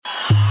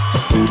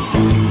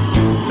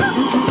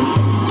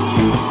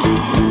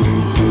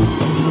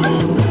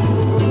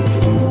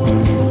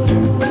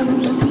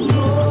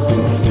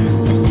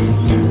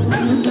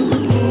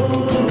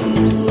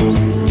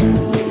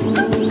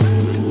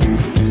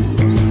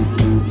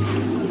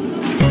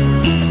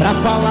Pra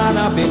falar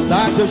a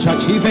verdade, eu já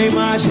tive a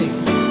imagem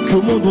que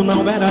o mundo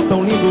não era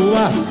tão lindo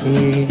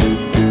assim.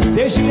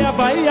 Desde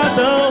Eva e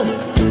Adão,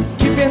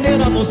 que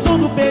perderam a noção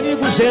do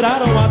perigo,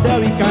 geraram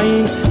Abel e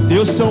Caim.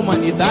 Deus, sua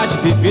humanidade,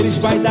 deveres,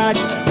 vaidade,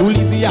 o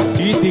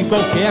livre-arbítrio em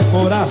qualquer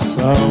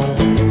coração.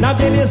 Na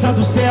beleza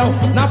do céu,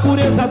 na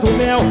pureza do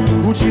mel,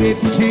 o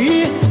direito de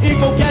ir em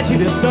qualquer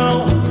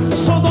direção.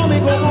 Sodoma e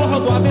Gomorra,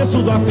 do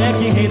avesso da fé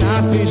que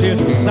reinasse em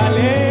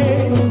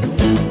Jerusalém.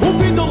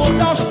 O fim do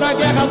holocausto na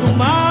guerra do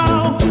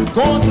mal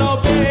contra o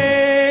bem.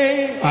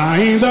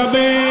 Ainda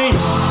bem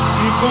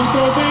que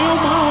contra o bem o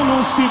mal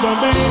não se dá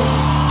bem.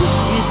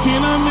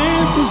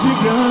 Ensinamentos de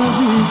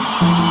grande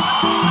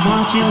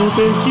Martin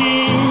Luther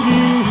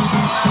King,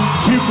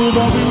 tipo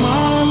Bob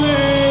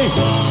Marley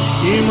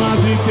e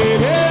Madre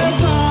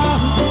Teresa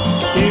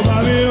e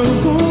valeu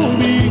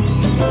zumbi.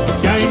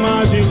 Que a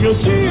imagem que eu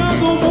tinha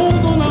do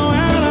mundo não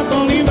era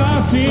tão linda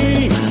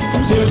assim.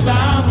 Deus dá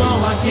a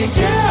mão a quem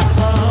quer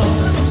pão,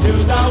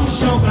 Deus dá o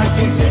chão pra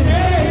quem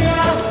semeia.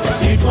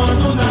 E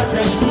quando nasce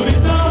a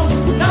escuridão,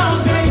 na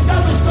ausência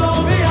do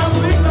sol vem a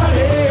luz e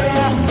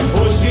clareia.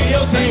 Hoje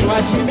eu tenho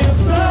a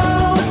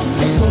dimensão,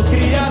 sou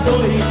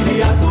criador e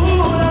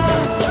criatura,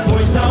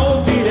 pois ao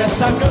ouvir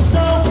essa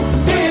canção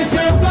tem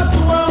exemplo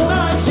atual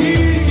na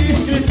antiga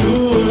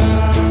escritura.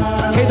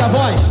 Rei da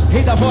voz,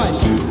 rei da voz,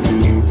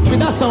 me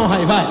dá som,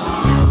 Rai, vai.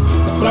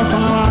 Pra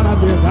falar a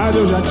verdade,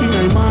 eu já tinha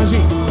a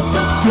imagem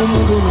que o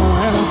mundo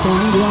não era tão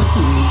lindo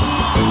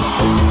assim.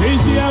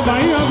 Desde Eva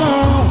e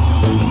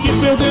Adão, que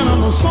perderam a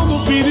noção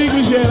do perigo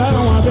e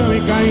geraram Abel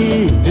e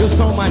Caim. Deus,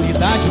 sua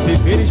humanidade,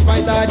 deveres,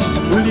 vaidade,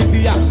 o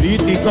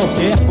livre-arbítrio em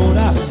qualquer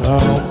coração.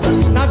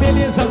 Na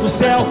beleza do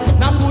céu,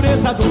 na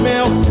pureza do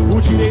mel,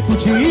 o direito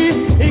de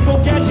ir em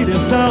qualquer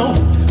direção.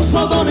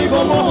 Sodoma e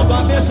Gomorra, do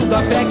avesso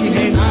da fé que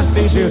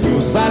reinasse em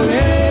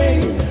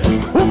Jerusalém.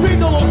 O fim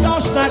do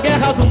holocausto na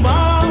guerra do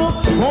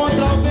mal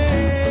contra o bem.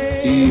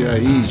 E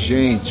aí,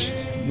 gente,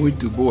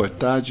 muito boa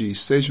tarde e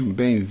sejam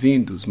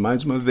bem-vindos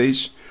mais uma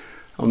vez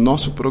ao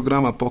nosso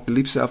programa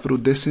Apocalipse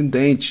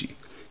Afro-Descendente.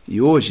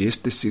 E hoje,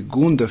 esta é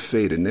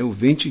segunda-feira, né, o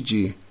 20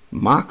 de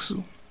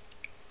março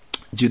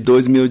de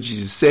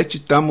 2017,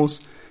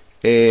 estamos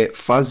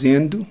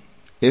fazendo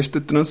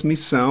esta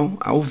transmissão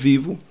ao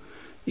vivo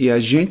e a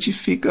gente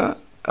fica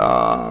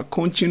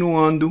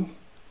continuando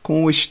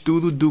com o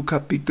estudo do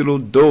capítulo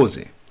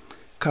 12.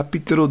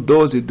 Capítulo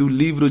 12 do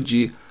livro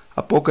de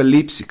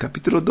Apocalipse,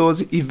 capítulo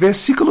 12 e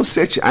versículo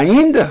 7.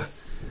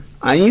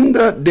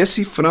 Ainda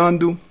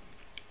decifrando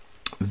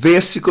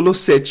versículo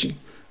 7.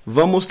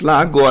 Vamos lá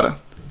agora.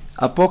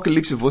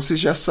 Apocalipse, você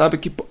já sabe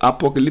que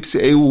Apocalipse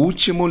é o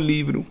último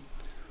livro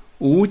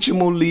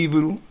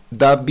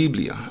da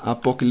Bíblia.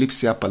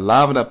 Apocalipse é a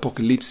palavra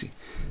Apocalipse.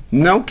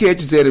 Não quer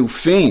dizer o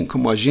fim,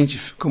 como a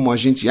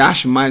gente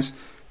acha, mas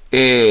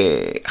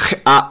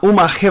há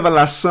uma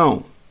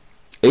revelação.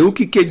 É o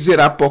que quer dizer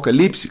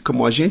Apocalipse,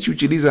 como a gente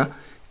utiliza,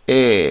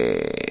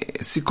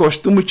 se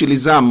costuma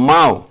utilizar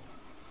mal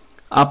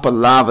a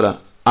palavra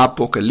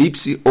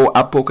Apocalipse ou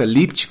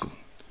apocalíptico,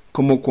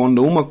 como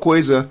quando uma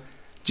coisa,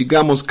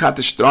 digamos,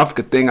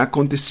 catastrófica tem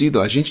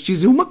acontecido. A gente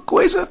diz uma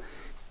coisa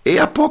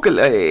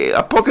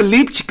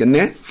apocalíptica,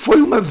 né?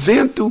 Foi um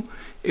evento,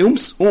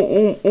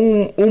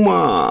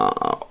 uma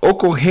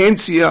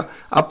ocorrência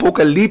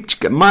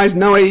apocalíptica, mas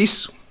não é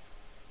isso.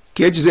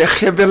 Quer dizer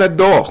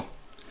revelador.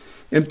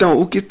 Então,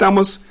 o que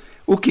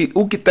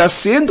está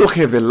sendo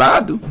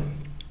revelado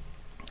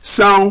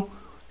são,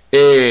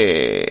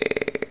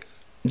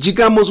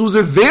 digamos, os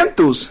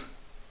eventos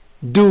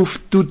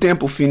do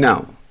tempo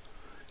final,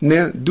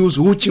 né? Dos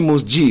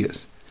últimos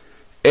dias.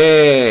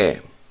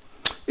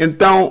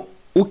 Então,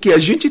 o que a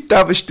gente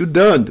estava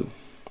estudando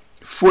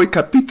foi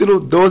capítulo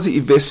 12 e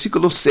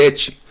versículo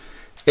 7,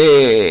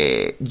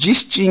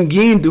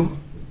 distinguindo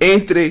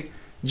entre,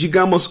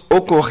 digamos,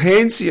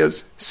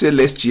 ocorrências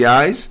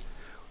celestiais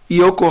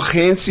e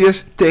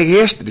ocorrências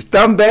terrestres,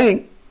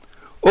 também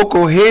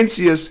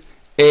ocorrências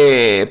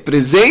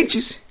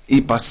presentes e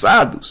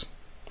passados.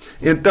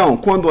 Então,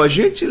 quando a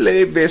gente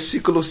lê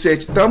versículo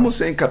 7,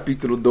 estamos em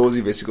capítulo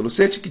 12, versículo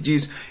 7, que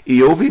diz: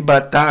 e houve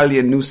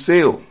batalha no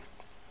céu,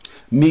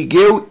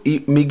 Miguel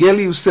e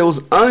os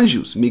seus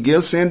anjos,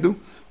 Miguel sendo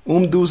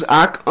um dos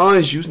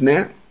arcanjos,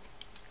 né?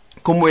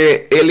 Como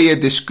ele é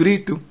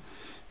descrito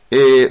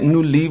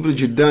no livro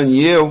de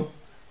Daniel,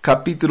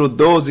 capítulo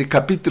 12,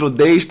 capítulo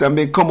 10,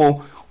 também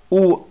como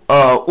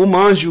um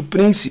anjo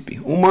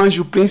príncipe, um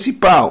anjo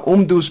principal,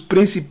 um dos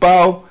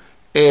principais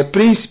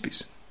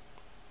príncipes,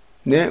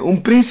 né? Um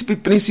príncipe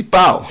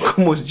principal,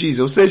 como se diz,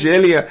 ou seja,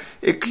 ele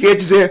quer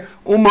dizer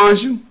um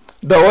anjo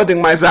da ordem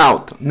mais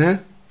alta, né?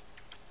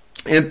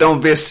 Então,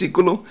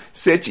 versículo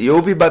 7, e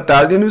houve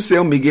batalha no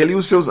céu, Miguel e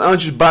os seus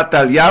anjos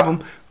batalhavam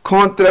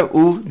contra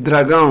o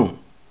dragão.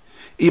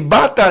 E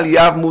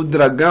batalhavam o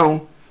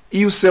dragão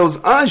e os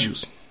seus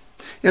anjos.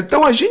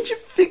 Então a gente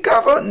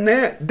ficava,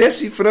 né,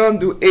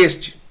 decifrando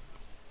este,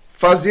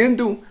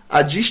 fazendo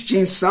a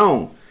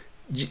distinção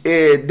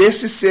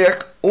desse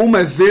ser um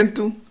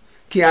evento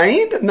que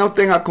ainda não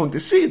tem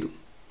acontecido.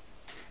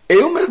 É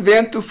um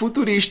evento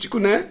futurístico,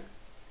 né?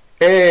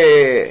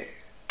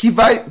 Que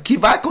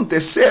vai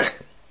acontecer.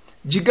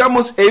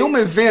 Digamos, é um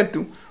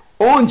evento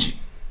onde,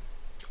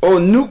 ou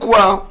no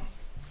qual,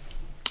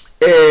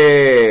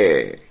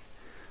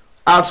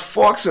 as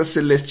forças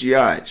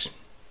celestiais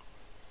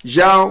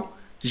já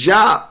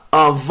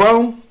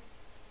vão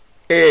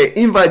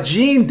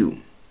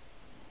invadindo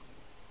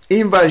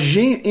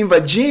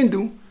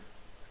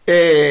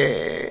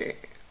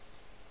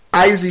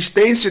a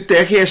existência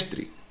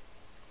terrestre,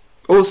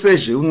 ou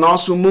seja, o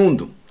nosso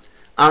mundo,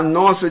 a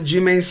nossa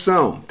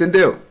dimensão,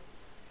 entendeu?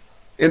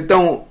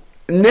 Então,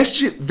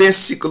 neste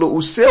versículo,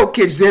 o céu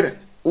quer dizer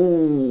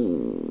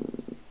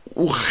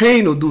o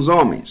reino dos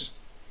homens.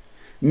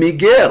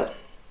 Miguel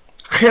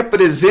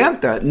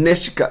representa,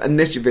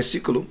 neste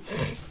versículo,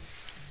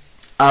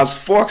 as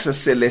forças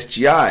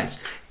celestiais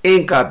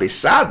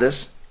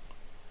encabeçadas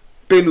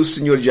pelo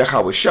Senhor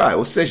Yahushua,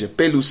 ou seja,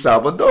 pelo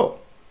Salvador,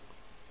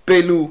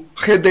 pelo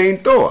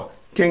Redentor,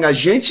 quem a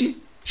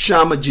gente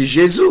chama de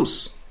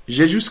Jesus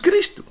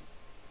Cristo.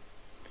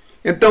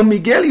 Então,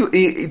 Miguel,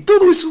 e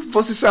tudo isso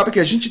você sabe que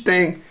a gente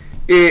tem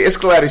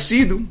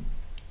esclarecido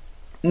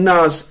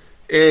nas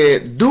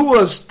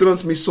duas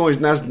transmissões,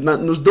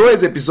 nos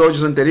dois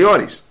episódios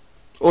anteriores.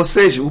 Ou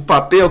seja, o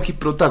papel que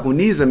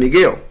protagoniza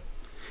Miguel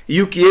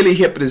e o que ele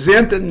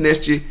representa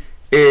neste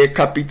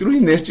capítulo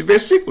e neste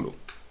versículo.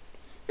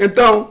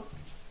 Então,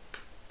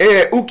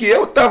 o que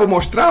eu estava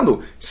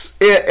mostrando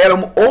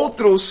eram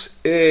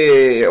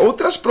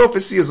outras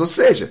profecias, ou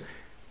seja,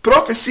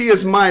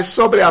 profecias mais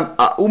sobre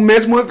o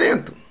mesmo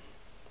evento.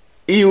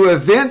 E o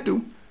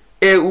evento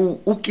é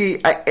o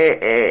que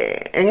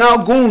em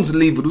alguns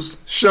livros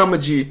chama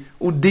de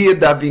o dia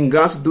da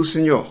vingança do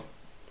Senhor.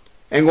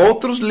 Em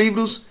outros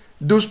livros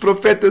dos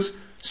profetas,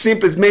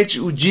 simplesmente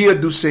o dia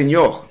do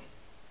Senhor.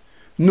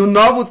 No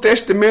Novo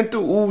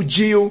Testamento, o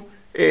dia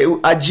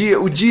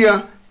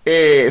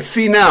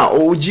final,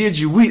 ou o dia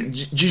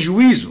de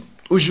juízo,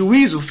 o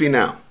juízo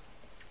final.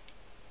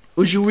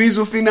 O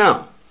juízo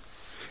final.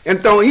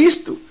 Então,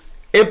 isto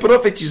é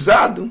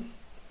profetizado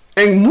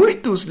em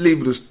muitos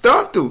livros,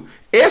 tanto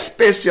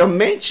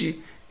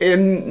especialmente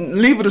em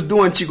livros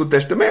do Antigo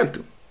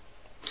Testamento.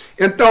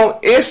 Então,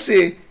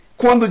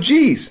 quando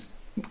diz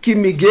que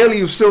Miguel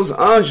e os seus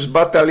anjos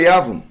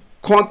batalhavam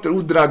contra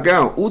o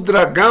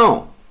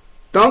dragão,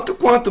 tanto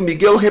quanto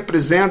Miguel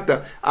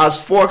representa as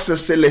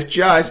forças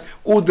celestiais,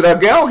 o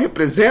dragão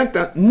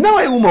representa, não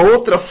é uma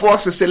outra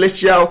força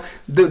celestial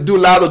do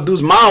lado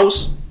dos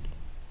maus,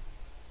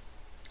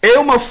 é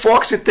uma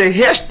força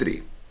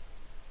terrestre,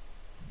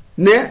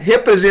 né?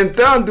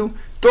 Representando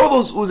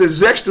todos os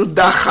exércitos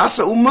da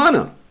raça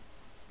humana,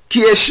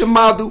 que é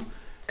chamado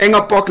em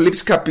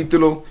Apocalipse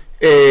capítulo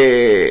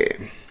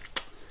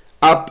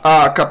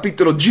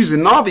capítulo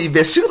 19 e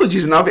versículo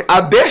 19, a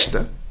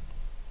besta,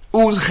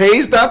 os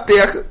reis da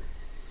terra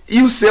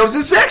e os seus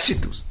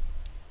exércitos.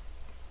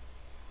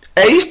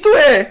 Isto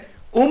é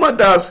uma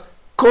das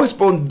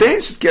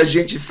correspondências que a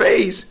gente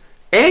fez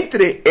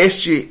entre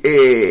este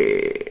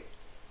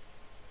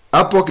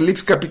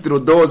Apocalipse capítulo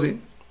 12,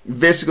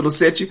 versículo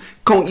 7,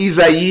 com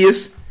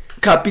Isaías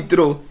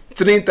capítulo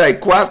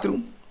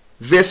 34,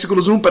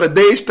 versículos 1 para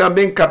 10,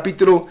 também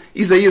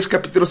Isaías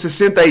capítulo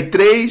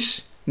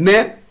 63,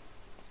 né?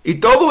 E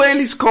todos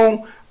eles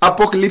com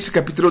Apocalipse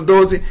capítulo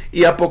 12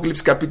 e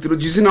Apocalipse capítulo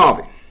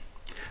 19.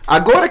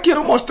 Agora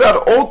quero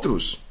mostrar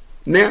outros,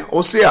 né?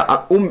 Ou seja,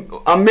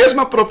 a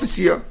mesma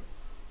profecia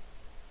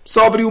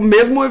sobre o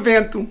mesmo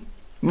evento,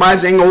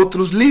 mas em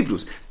outros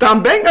livros.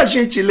 Também a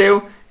gente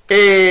leu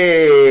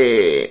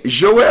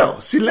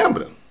Joel, se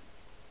lembra?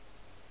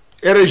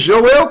 Era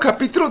Joel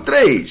capítulo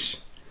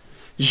 3.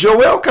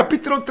 Joel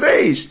capítulo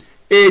 3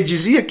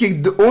 dizia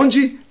que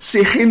onde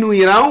se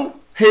reunirão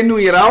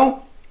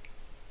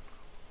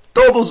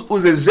todos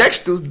os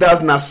exércitos das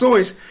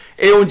nações,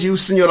 é onde o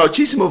Senhor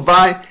Altíssimo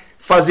vai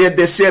fazer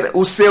descer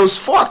os seus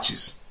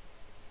fortes,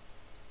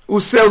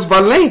 os seus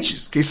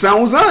valentes, que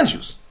são os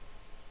anjos.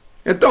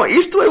 Então,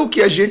 isto é o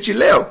que a gente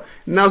leu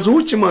nas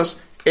últimas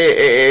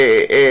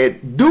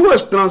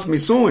duas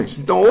transmissões.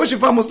 Então, hoje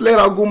vamos ler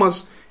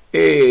algumas.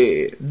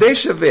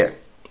 Deixa ver.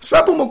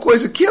 Sabe uma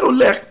coisa? Quero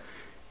ler.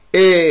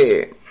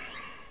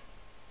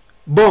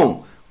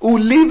 Bom, o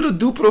livro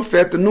do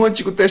profeta no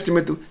Antigo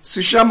Testamento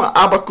se chama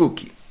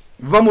Abacuque.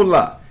 Vamos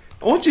lá.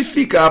 Onde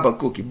fica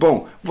Abacuque?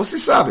 Bom, você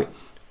sabe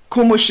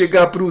como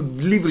chegar para o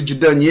livro de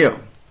Daniel.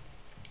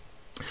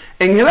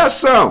 Em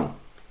relação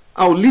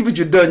ao livro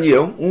de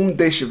Daniel,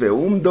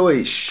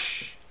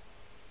 2,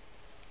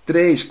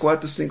 3,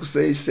 4, 5,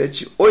 6,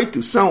 7,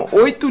 8. São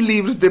 8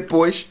 livros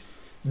depois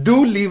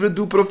do livro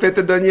do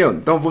profeta Daniel.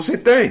 Então você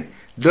tem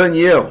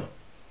Daniel,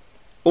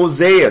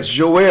 Oséias,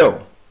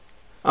 Joel,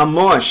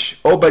 Amós,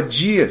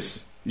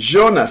 Obadias,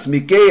 Jonas,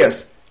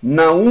 Miqueias,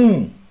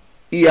 Naum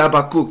e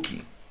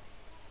Abacuque.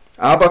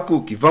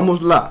 Abacuque, vamos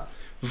lá.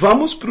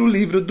 Vamos para o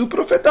livro do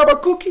profeta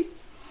Abacuque.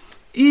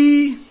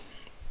 E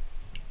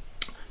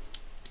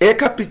é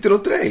capítulo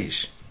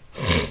 3.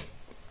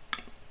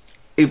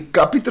 E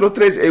capítulo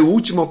 3 é o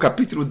último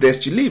capítulo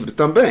deste livro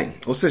também.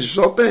 Ou seja,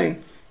 só tem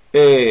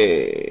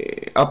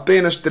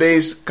apenas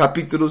 3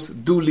 capítulos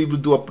do livro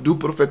do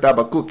profeta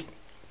Abacuque.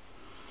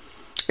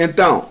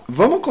 Então,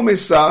 vamos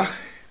começar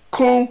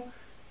com...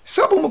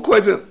 Sabe uma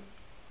coisa?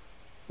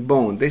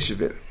 Bom, deixa eu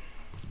ver.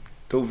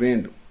 Estou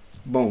vendo.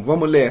 Bom,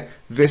 vamos ler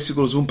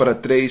versículos 1 para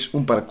 3,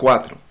 1 para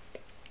 4.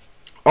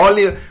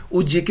 Olha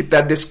o dia que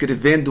está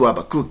descrevendo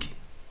Abacuque.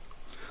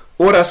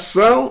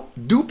 Oração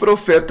do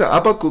profeta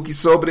Abacuque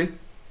sobre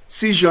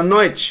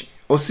Sigionote,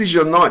 ou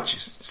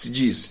Sigionotes, se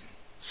diz.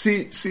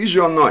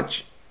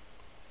 Sigionote.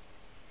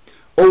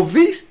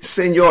 Ouvi,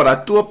 Senhor, a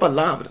tua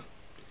palavra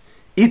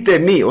e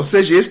temi. Ou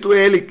seja, isto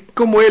é ele,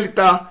 como ele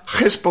está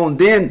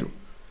respondendo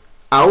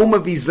a uma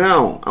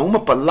visão, a uma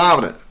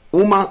palavra,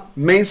 uma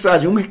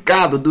mensagem, um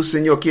recado do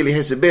Senhor que ele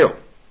recebeu,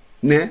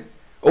 né?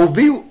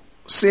 Ouviu,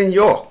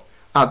 Senhor,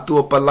 a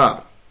tua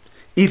palavra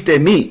e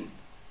temi.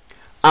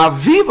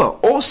 Aviva,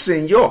 ó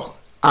Senhor,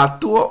 a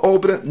tua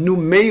obra no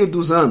meio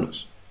dos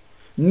anos.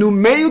 No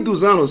meio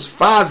dos anos,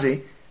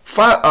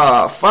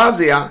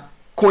 faze-a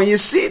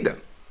conhecida.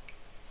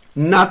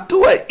 Na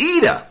tua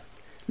ira,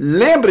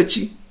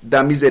 lembra-te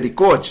da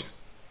misericórdia.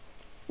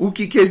 O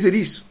que quer dizer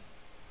isso?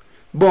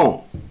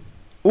 Bom,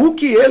 o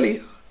que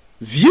ele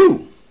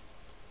viu,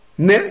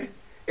 né,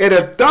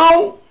 era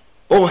tão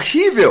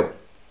horrível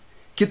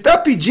que está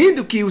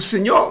pedindo que o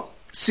Senhor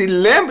se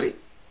lembre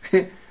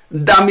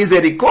da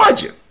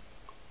misericórdia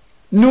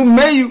no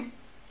meio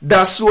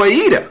da sua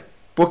ira.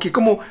 Porque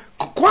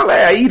qual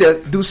é a ira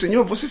do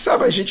Senhor? Você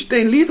sabe, a gente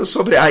tem lido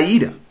sobre a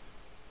ira.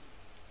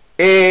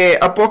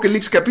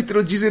 Apocalipse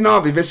capítulo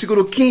 19,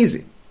 versículo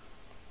 15.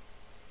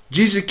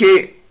 Diz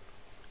que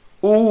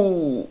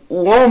o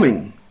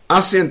homem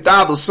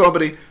assentado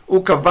sobre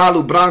o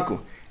cavalo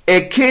branco é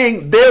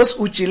quem Deus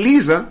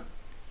utiliza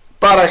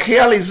para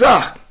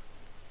realizar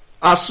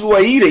a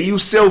sua ira e o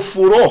seu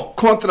furor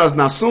contra as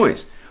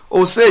nações.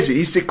 Ou seja,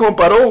 e se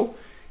comparou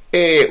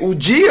o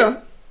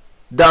dia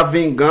da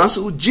vingança,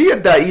 o dia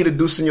da ira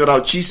do Senhor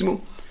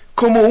Altíssimo,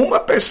 como uma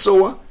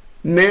pessoa,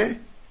 né,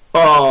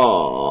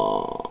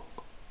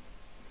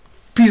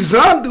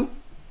 pisando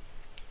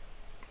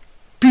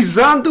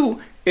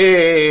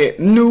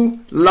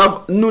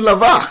no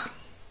lavar.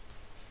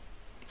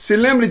 Se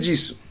lembre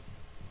disso.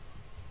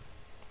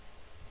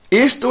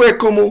 Isto é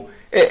como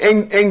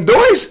em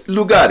 2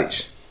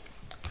 lugares.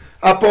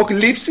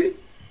 Apocalipse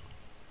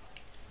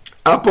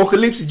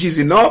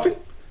 19,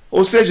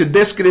 ou seja,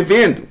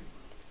 descrevendo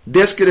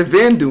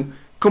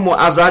como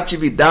as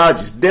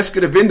atividades,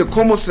 descrevendo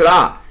como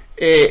será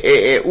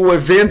o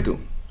evento,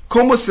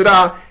 como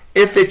será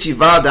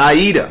efetivada a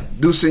ira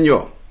do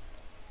Senhor.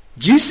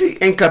 Disse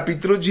em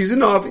capítulo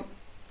 19,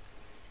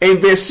 em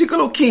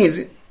versículo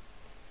 15,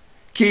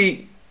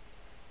 que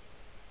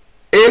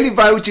ele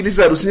vai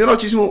utilizar, o Senhor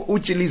Altíssimo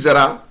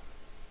utilizará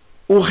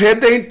o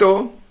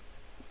Redentor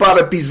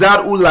para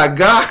pisar o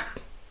lagar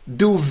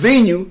do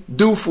vinho,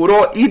 do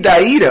furor e da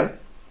ira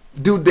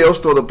do Deus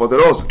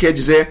Todo-Poderoso, quer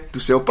dizer,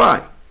 do seu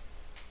Pai.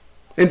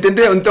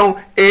 Entendeu?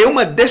 Então, é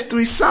uma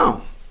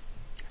destruição.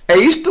 É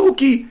isto o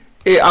que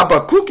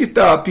Abacuque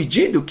está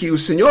pedindo, que o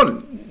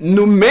Senhor,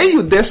 no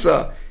meio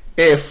dessa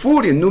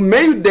fúria, no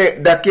meio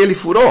daquele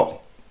furor,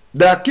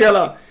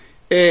 daquela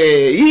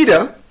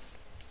ira,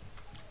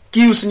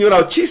 que o Senhor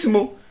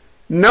Altíssimo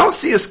não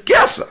se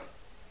esqueça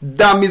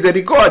da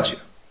misericórdia.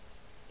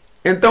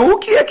 Então, o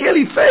que é que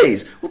ele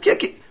fez? O que é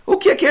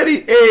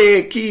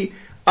que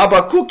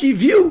Abacuque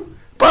viu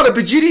para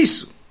pedir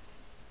isso?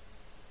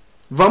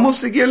 Vamos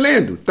seguir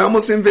lendo.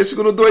 Estamos em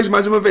versículo 2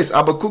 mais uma vez.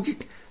 Abacuque,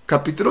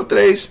 capítulo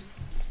 3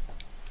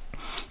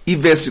 e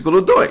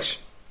versículo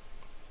 2.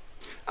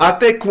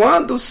 Até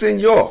quando,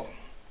 Senhor...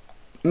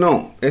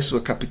 Não, isso é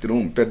capítulo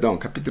 1, perdão.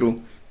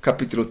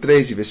 Capítulo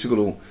 3 e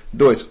versículo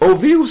 2.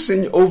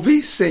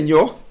 Ouvi,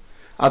 Senhor,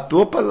 a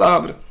tua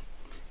palavra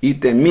e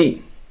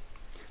temi.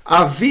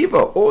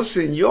 Aviva, ó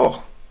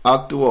Senhor, a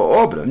tua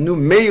obra no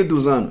meio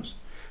dos anos.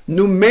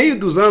 No meio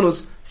dos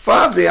anos,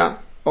 faze-a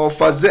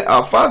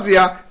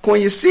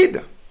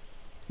conhecida.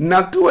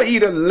 Na tua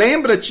ira,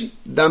 lembra-te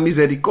da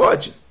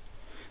misericórdia.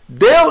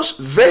 Deus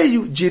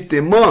veio de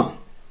Temã.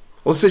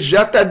 Ou seja,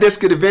 já está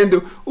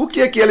descrevendo o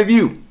que é que ele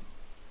viu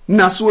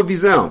na sua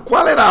visão.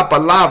 Qual era a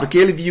palavra que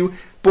ele viu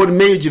por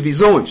meio de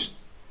visões?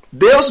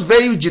 Deus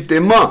veio de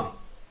Temã.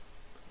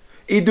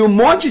 E do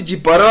monte de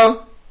Parã,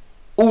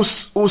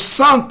 o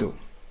santo.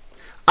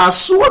 A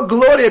sua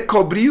glória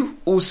cobriu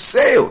os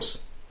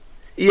céus.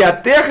 E a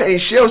terra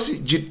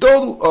encheu-se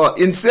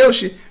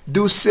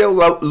do seu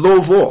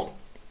louvor.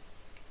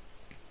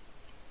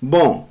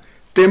 Bom,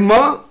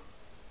 Temã,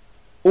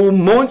 o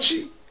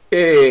monte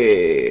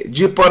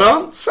de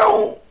Parã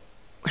são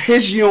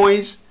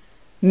regiões,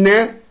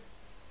 né,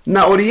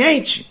 na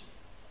Oriente,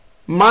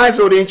 mais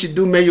Oriente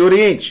do Meio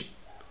Oriente.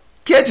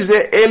 Quer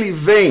dizer,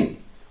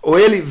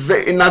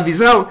 na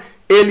visão,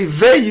 ele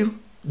veio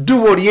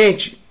do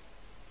Oriente.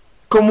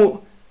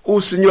 como o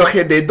Senhor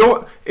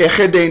Redentor,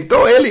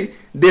 ele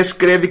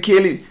descreve que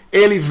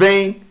ele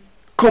vem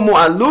como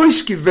a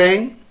luz que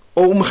vem,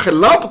 ou um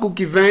relâmpago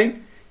que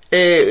vem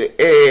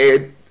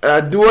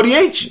do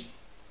Oriente.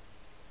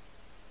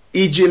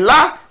 E de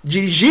lá,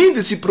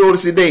 dirigindo-se para o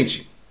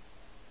Ocidente.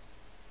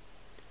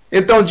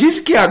 Então, diz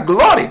que a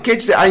glória, quer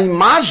dizer, a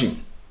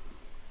imagem,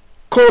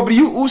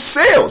 cobriu os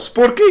céus.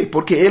 Por quê?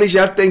 Porque ele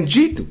já tem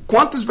dito.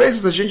 Quantas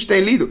vezes a gente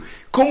tem lido?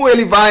 Como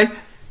ele vai...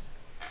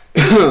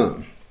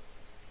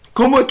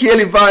 como é que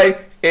ele vai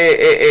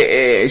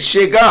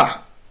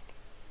chegar?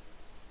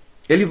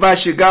 Ele vai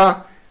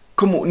chegar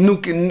como no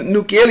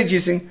que ele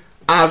dizem,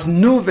 as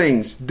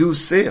nuvens do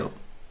céu.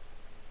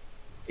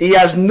 E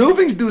as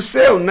nuvens do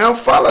céu não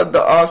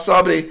fala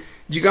sobre,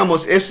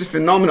 digamos, esse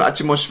fenômeno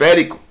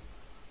atmosférico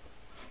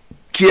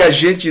que a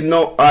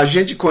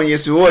gente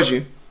conhece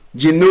hoje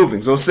de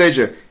nuvens, ou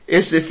seja,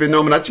 esse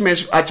fenômeno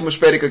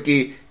atmosférico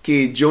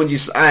que de onde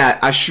sai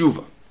a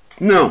chuva.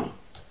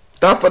 Não.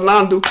 Está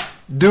falando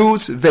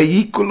dos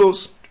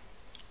veículos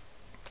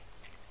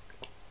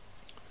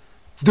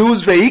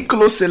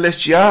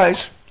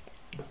celestiais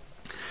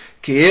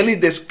que ele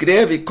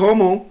descreve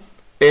como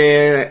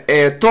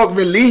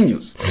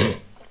torvelinhos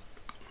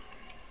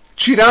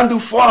tirando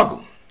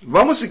fogo.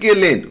 Vamos seguir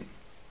lendo.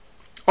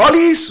 Olha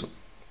isso.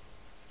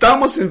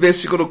 Estamos em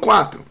versículo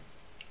 4.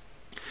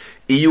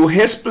 E o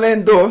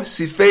resplendor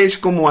se fez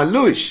como a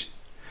luz.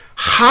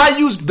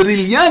 Raios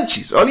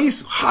brilhantes, olha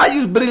isso,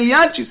 raios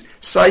brilhantes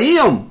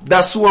saíam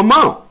da sua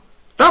mão.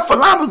 Está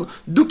falando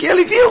do que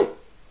ele viu.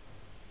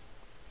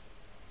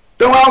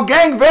 Então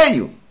alguém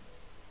veio.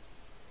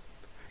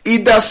 E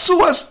das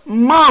suas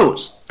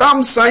mãos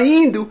estão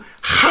saindo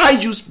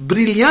raios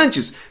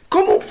brilhantes.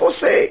 Como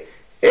você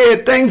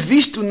tem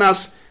visto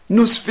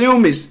nos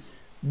filmes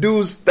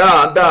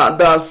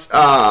das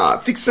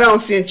ficção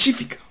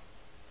científica.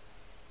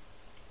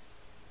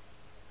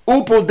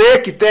 O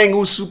poder que tem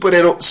os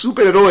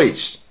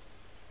super-heróis.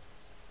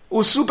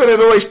 Os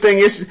super-heróis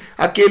têm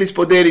aqueles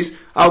poderes,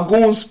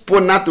 alguns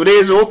por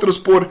natureza, outros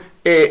por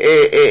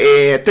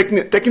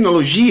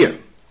tecnologia,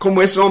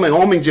 como esse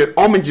homem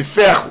de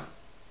ferro.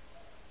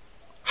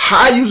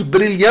 Raios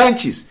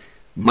brilhantes.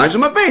 Mais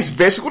uma vez,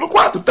 versículo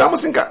 4,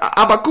 estamos em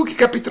Abacuque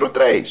capítulo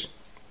 3.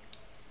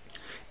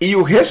 E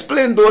o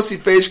resplendor se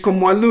fez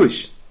como a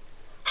luz.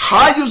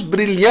 Raios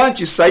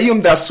brilhantes saíam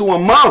da sua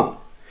mão.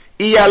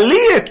 E ali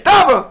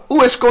estava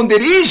o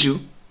esconderijo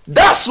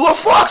da sua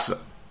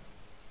força.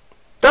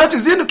 Está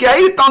dizendo que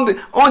aí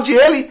onde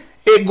ele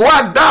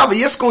guardava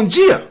e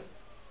escondia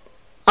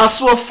a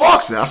sua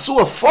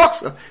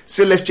força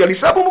celestial. E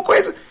sabe uma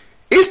coisa?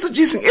 Isto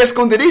dizem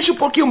esconderijo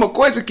porque é uma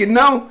coisa que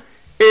não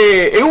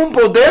é um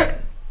poder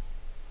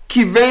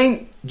que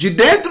vem de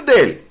dentro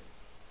dele.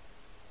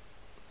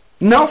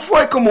 Não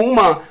foi como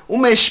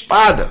uma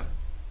espada.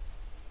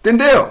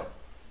 Entendeu?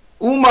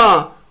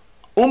 Uma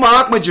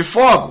arma de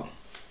fogo.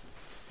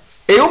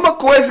 É uma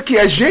coisa que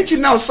a gente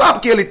não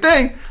sabe que ele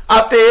tem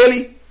até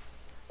ele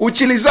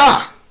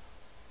utilizar.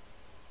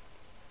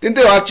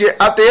 Entendeu?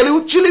 Até ele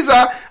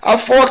utilizar a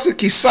força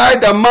que sai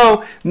da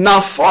mão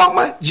na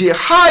forma de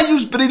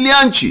raios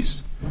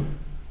brilhantes.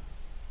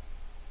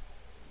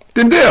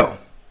 Entendeu?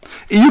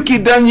 E o que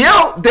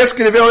Daniel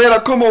descreveu era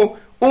como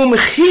um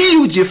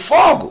rio de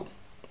fogo.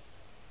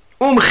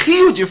 Um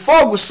rio de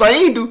fogo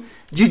saindo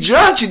de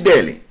diante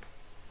dele.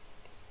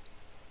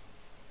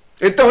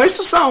 Então,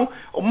 isso são...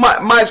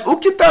 Mas o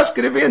que está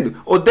escrevendo?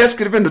 Ou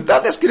descrevendo? Está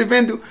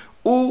descrevendo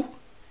o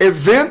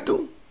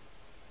evento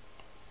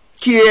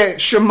que é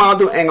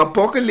chamado em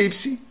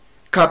Apocalipse,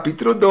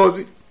 capítulo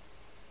 12,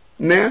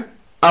 né?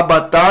 A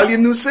batalha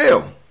no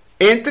céu.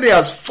 Entre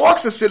as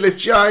forças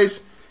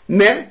celestiais,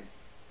 né?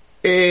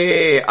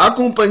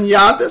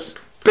 Acompanhadas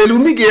pelo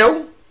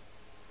Miguel,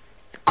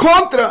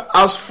 contra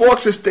as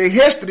forças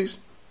terrestres,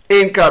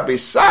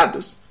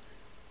 encabeçadas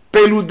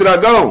pelo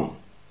dragão.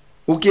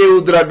 O que é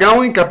o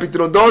dragão em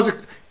capítulo 12,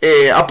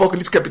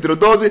 Apocalipse capítulo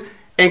 12,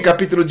 em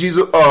capítulo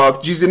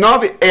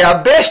 19, é a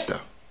besta.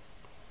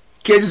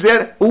 Quer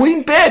dizer, o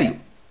império.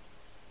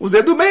 Os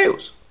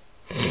edomeus.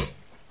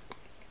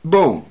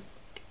 Bom.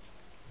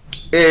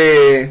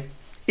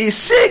 E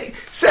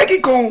segue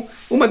com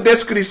uma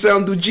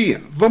descrição do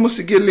dia. Vamos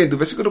seguir lendo.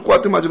 Versículo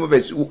 4 mais uma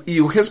vez.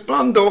 E o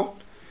resplandor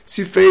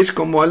se fez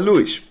como a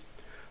luz.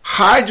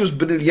 Raios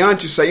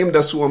brilhantes saíam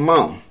da sua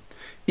mão.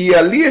 E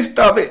ali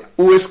estava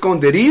o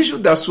esconderijo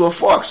da sua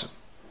força.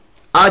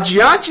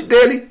 Adiante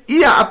dele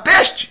ia a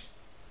peste.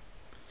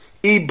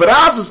 E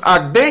brasas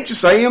ardentes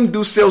saíam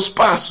dos seus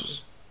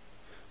passos.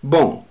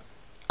 Bom,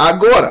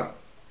 agora,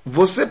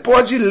 você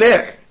pode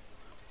ler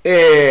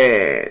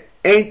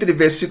entre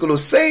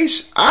versículos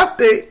 6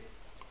 até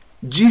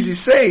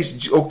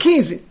 16 ou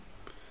 15.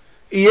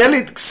 E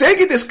ele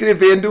segue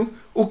descrevendo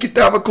o que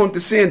estava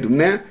acontecendo,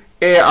 né?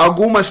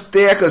 Algumas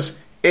terras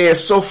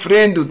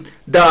sofrendo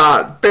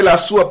pela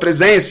sua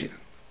presença.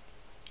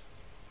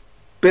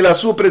 Pela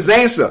sua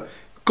presença,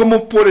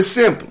 como por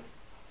exemplo,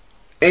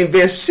 em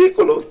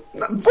versículo...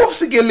 Vou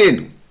seguir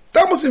lendo.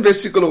 Estamos em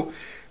versículo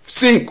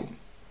 5.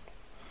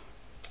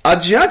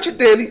 Adiante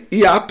dele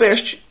ia a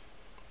peste,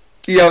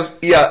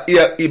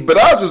 e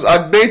brasas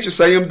ardentes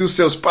saíam dos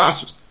seus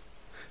passos.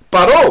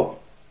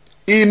 Parou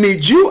e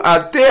mediu a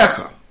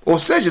terra. Ou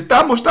seja,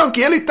 está mostrando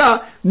que ele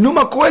está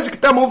numa coisa que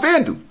está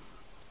movendo.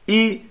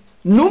 E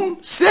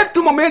num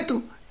certo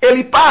momento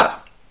ele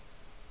para.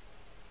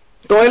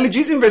 Então ele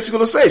diz em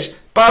versículo 6: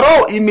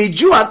 parou e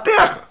mediu a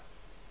terra.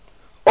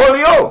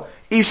 Olhou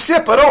e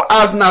separou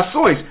as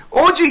nações.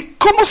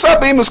 Como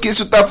sabemos que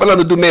isso está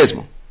falando do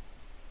mesmo?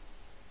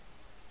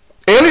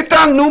 Ele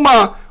está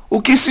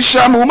o que se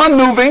chama uma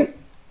nuvem,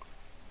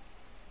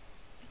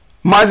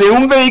 mas é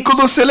um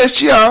veículo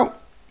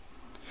celestial.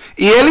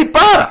 E ele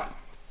para.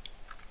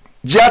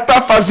 Já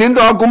está fazendo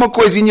alguma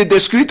coisinha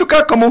descrito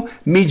cá como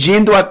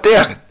medindo a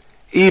terra.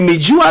 E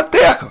mediu a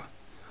terra.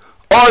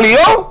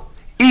 Olhou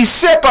e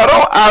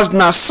separou as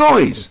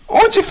nações.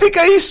 Onde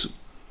fica isso?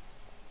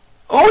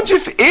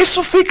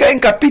 Isso fica em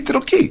capítulo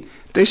aqui.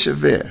 Deixa eu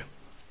ver.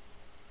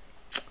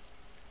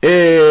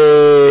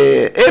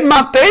 É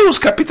Mateus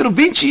capítulo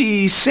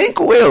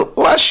 25,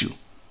 eu acho.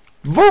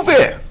 Vou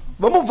ver.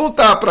 Vamos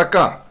voltar para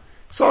cá.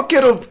 Só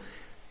quero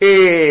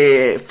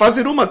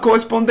fazer uma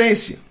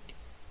correspondência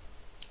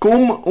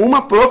com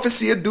uma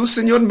profecia do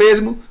Senhor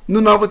mesmo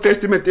no Novo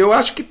Testamento. Eu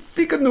acho que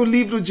fica no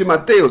livro de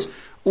Mateus,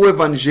 o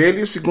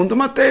Evangelho segundo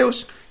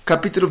Mateus,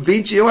 capítulo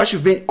 20, eu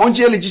acho,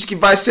 onde ele diz que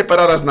vai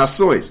separar as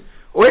nações.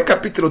 Ou é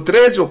capítulo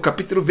 13 ou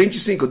capítulo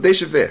 25,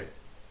 deixa eu ver.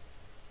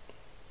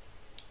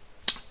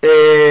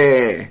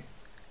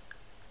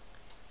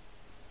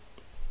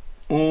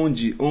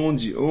 Onde?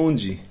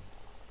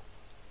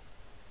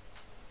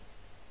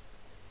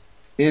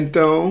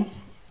 Então,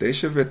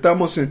 deixa eu ver.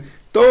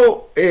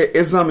 Estou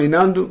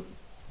examinando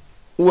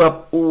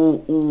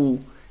o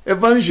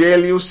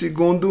Evangelho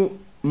segundo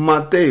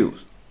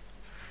Mateus.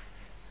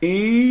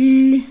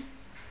 E...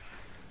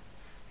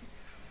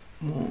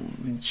 um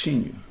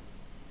momentinho.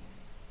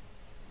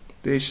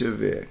 Deixa eu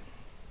ver.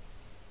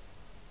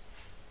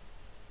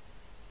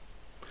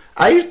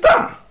 Aí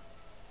está.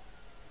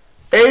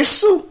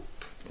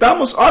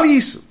 Olha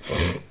isso.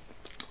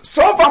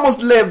 Só vamos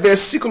ler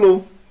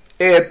versículo.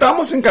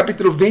 Estamos em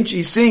capítulo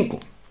 25.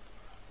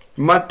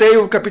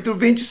 Mateus capítulo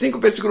 25,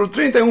 versículo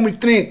 31 e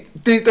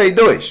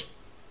 32.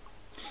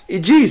 E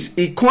diz: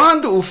 e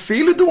quando o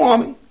Filho do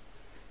Homem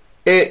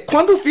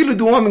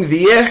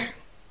vier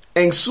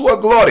em sua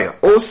glória,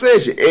 ou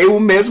seja, é o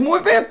mesmo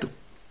evento.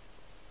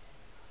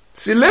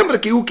 Se lembra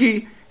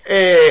que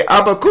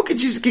Abacuque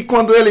disse que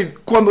quando ele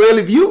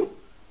viu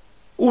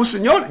o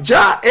Senhor,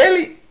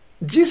 ele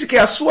disse que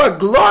a sua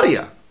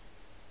glória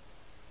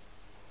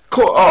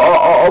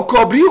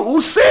cobriu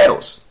os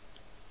céus.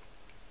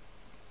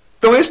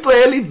 Então, isto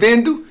é ele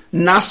vendo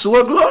na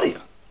sua glória.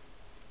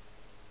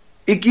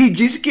 E que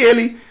disse que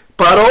ele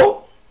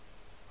parou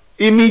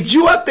e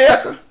mediu a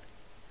terra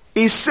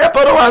e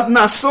separou as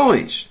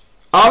nações.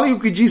 Olha o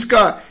que diz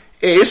cá.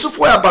 Isso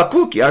foi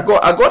Abacuque.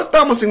 Agora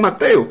estamos em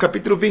Mateus,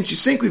 capítulo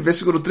 25,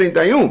 versículo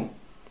 31.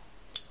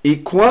 E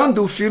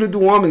quando o Filho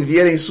do Homem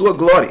vier em sua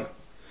glória,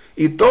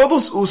 e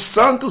todos os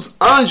santos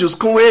anjos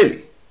com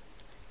ele,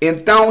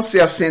 então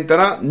se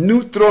assentará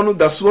no trono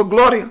da sua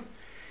glória,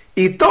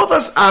 e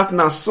todas as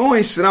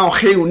nações serão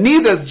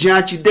reunidas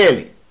diante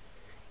dele,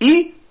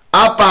 e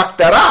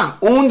apartará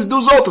uns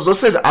dos outros, ou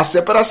seja, a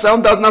separação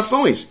das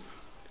nações,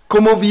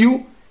 como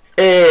viu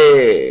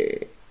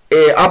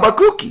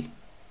Abacuque.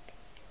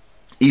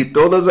 E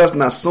todas as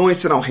nações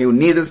serão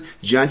reunidas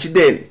diante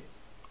dele,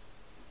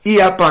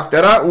 e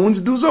apartará uns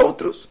dos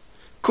outros,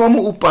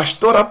 como o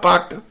pastor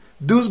aparta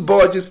dos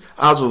bodes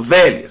as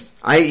ovelhas.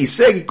 Aí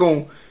segue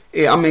com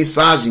a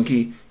mensagem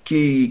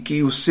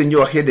que o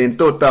Senhor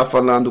Redentor está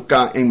falando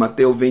cá em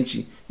Mateus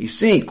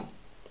 25.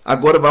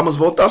 Agora vamos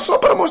voltar só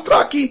para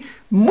mostrar que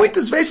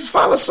muitas vezes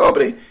fala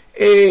sobre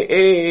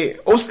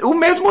o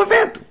mesmo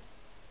evento,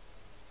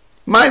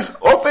 mas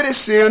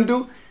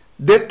oferecendo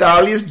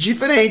detalhes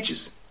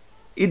diferentes.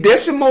 E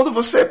desse modo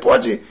você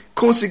pode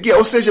conseguir,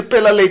 ou seja,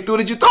 pela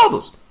leitura de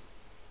todos,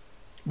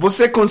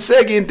 você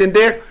consegue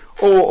entender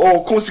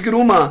ou conseguir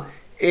uma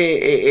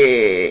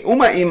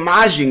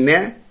imagem,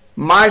 né,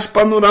 mais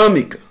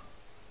panorâmica.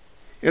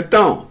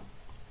 Então,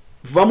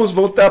 vamos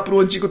voltar para o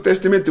Antigo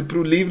Testamento, para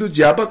o livro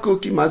de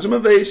Abacuque, mais uma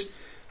vez.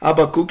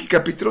 Abacuque,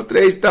 capítulo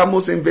 3,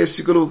 estamos em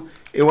versículo,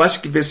 eu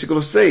acho que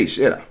versículo 6,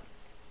 era.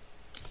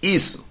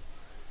 Isso.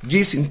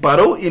 Disse,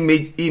 parou e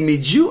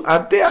mediu a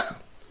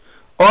terra.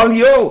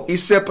 Olhou e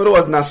separou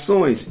as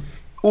nações.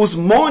 Os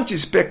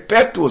montes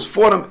perpétuos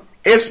foram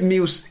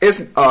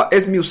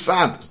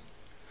esmiuçados.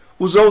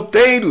 Os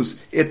outeiros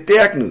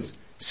eternos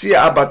se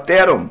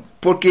abateram,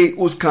 porque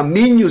os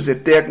caminhos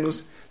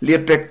eternos lhe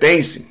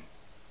pertencem.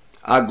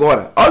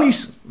 Agora, olha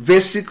isso,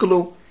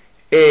 versículo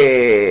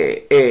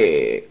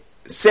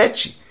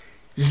 7.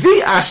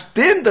 Vi as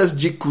tendas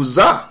de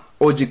Cusã,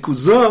 ou de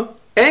Cusã,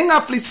 em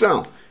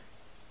aflição.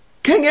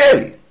 Quem é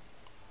ele?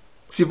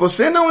 Se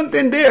você não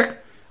entender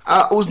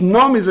os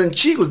nomes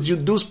antigos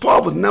dos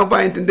povos, não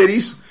vai entender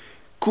isso.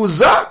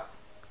 Cusã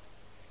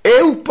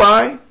é o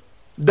pai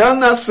da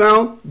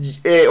nação,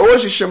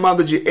 hoje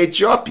chamada de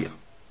Etiópia.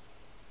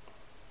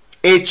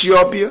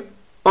 Etiópia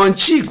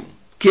antigo,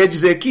 quer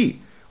dizer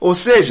aqui. Ou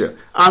seja,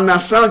 a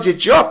nação de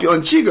Etiópia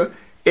antiga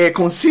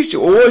consiste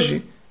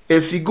hoje,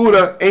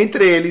 figura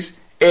entre eles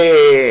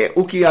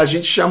o que a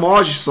gente chama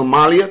hoje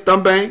Somália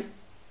também.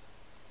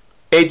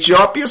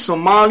 Etiópia,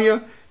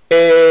 Somália,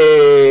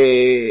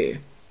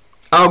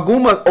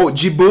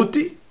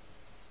 Djibouti,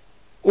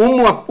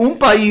 um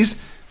país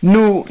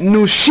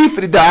no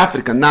chifre da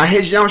África, na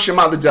região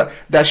chamada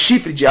da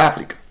chifre de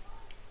África,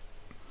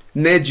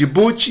 né?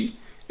 Djibouti,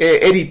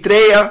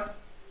 Eritreia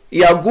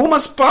e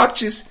algumas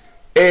partes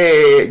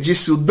de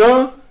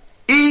Sudão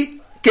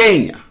e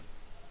Quênia.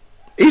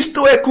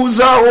 Isto é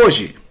Cusã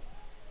hoje.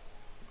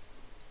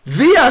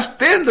 Vi as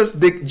tendas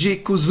de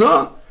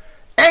Cusã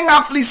em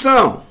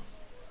aflição.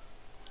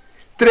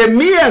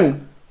 Tremiam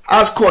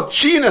as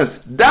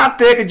cortinas da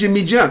terra de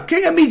Midian.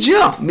 Quem é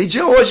Midian?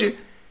 Midian hoje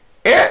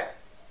é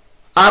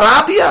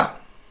Arábia.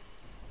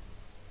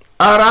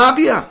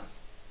 Arábia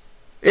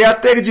é a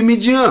terra de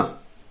Midian.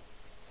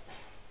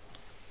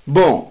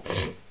 Bom,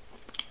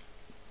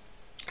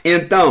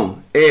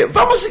 então,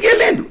 vamos seguir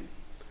lendo.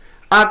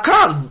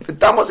 Acaso,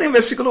 estamos em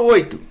versículo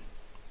 8.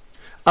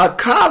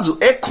 Acaso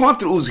é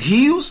contra os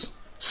rios,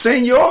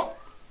 Senhor,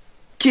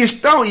 que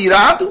estão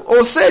irados?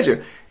 Ou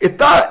seja,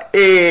 está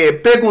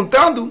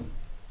perguntando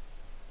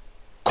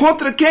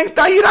contra quem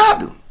está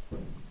irado.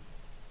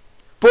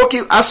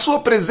 Porque a sua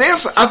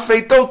presença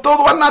afetou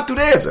toda a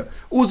natureza,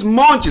 os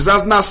montes,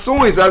 as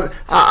nações,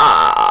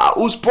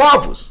 os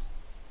povos.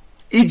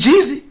 E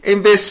diz em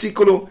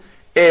versículo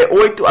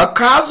 8,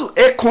 acaso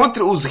é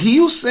contra os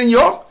rios,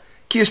 Senhor,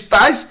 que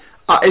estás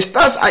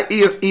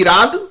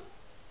irado?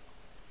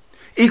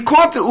 E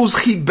contra os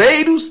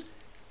ribeiros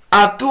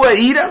a tua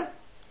ira?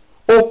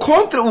 Ou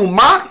contra o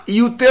mar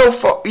e o teu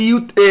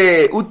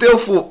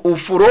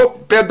furor?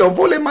 Perdão,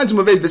 vou ler mais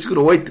uma vez,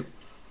 versículo 8.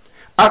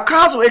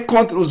 Acaso é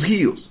contra os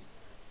rios,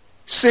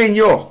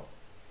 Senhor,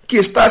 que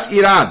estás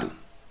irado?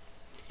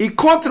 E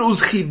contra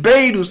os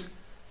ribeiros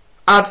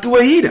a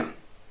tua ira?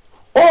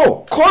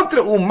 Ou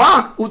contra o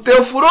mar o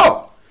teu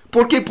furor?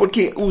 Por quê?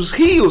 Porque os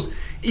rios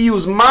e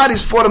os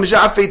mares foram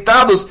já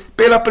afetados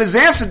pela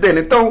presença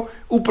dele. Então,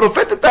 o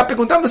profeta está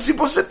perguntando se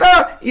você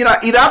está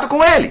irado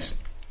com eles.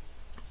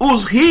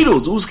 Os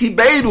rios, os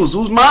ribeiros,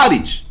 os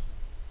mares.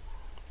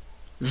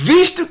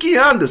 Visto que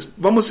andas,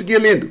 vamos seguir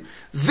lendo.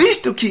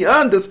 Visto que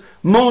andas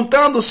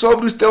montando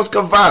sobre os teus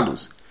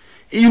cavalos.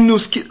 E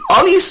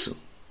olha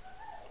isso.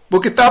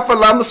 Porque está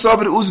falando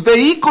sobre os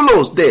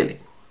veículos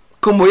dele.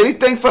 Como ele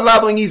tem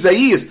falado em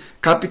Isaías,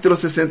 capítulo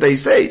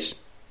 66.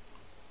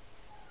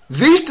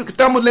 Visto que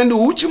estamos lendo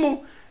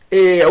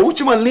a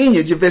última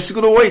linha de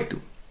versículo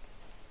 8.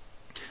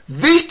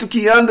 Visto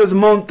que andas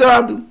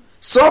montado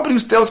sobre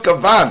os teus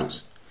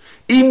cavalos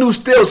e nos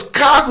teus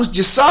carros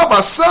de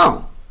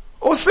salvação.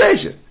 Ou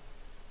seja,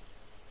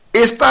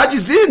 está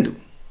dizendo,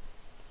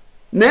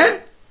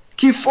 né,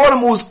 que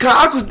foram os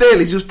carros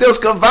deles e os teus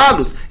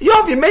cavalos. E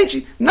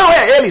obviamente não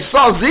é ele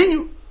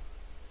sozinho,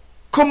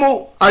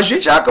 como a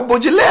gente acabou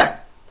de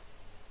ler.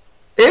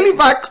 Ele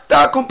vai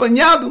estar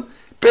acompanhado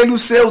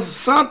pelos seus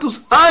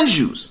santos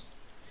anjos.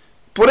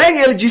 Porém,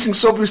 ele disse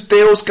sobre os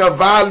teus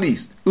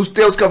cavalos,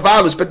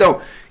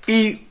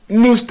 e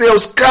nos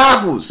teus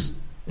carros,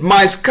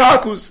 mais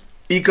carros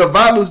e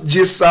cavalos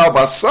de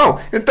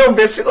salvação. Então,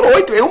 versículo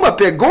 8 é uma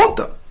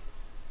pergunta,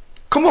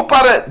 como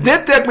para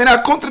determinar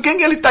contra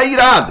quem ele está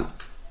irado.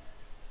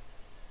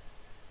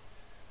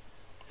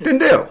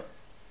 Entendeu?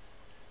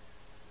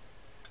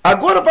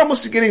 Agora vamos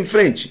seguir em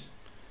frente.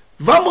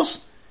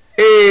 Vamos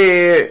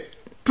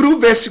para o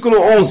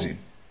versículo 11.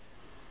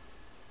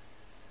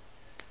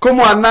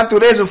 Como a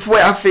natureza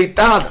foi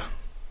afetada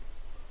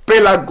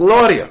pela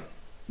glória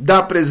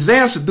da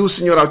presença do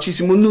Senhor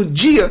Altíssimo no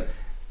dia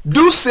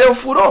do seu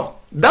furor,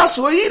 da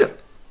sua ira.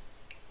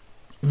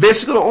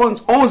 Versículo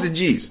 11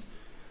 diz: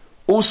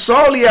 o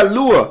sol e a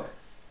lua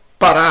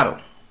pararam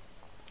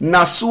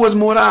nas suas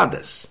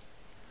moradas,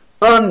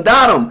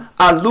 andaram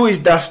à luz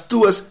das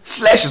tuas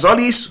flechas. Olha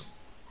isso.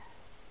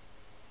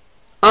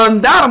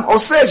 Andaram, ou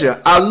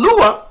seja, a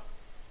lua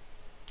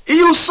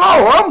e o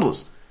sol,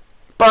 ambos,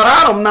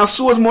 pararam nas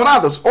suas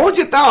moradas.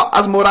 Onde estão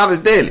as moradas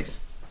deles?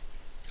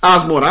 A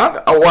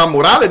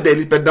morada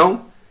deles,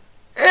 perdão,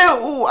 é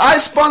a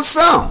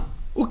expansão.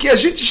 O que a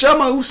gente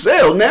chama o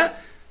céu, né?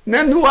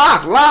 No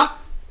ar, lá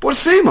por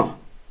cima.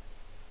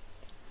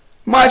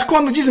 Mas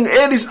quando dizem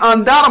eles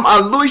andaram à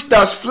luz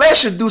das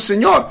flechas do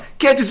Senhor,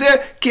 quer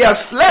dizer que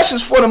as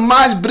flechas foram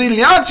mais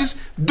brilhantes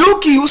do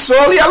que o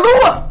sol e a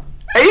lua.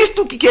 É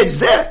isto que quer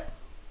dizer.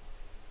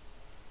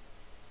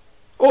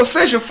 Ou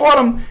seja,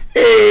 foram,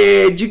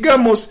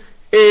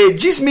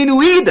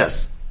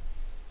 diminuídas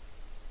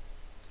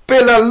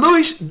pela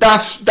luz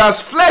das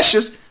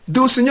flechas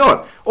do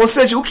Senhor. Ou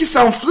seja, o que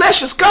são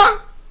flechas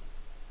cá?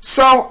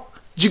 São,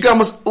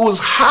 os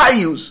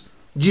raios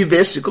de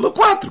versículo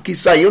 4, que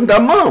saíam da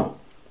mão.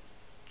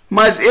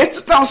 Mas estes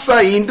estão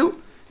saindo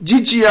de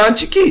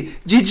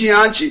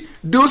diante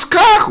dos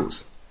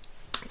carros.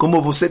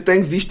 Como você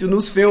tem visto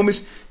nos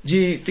filmes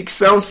de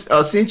ficção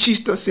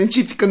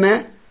científica,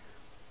 né?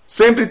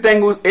 Sempre tem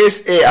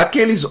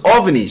aqueles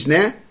OVNIs,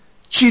 né?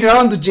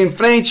 Tirando de em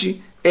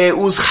frente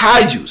os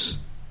raios,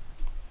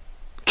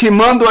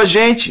 queimando a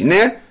gente,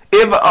 né?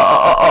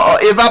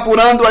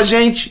 Evaporando a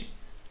gente.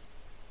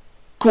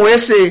 Com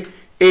esse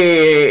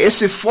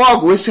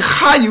fogo, esse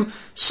raio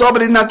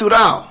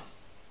sobrenatural.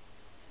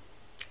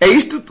 É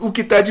isto o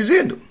que está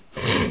dizendo.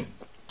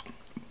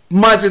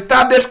 Mas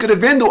está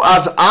descrevendo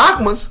as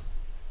armas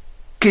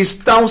que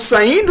estão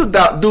saindo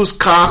dos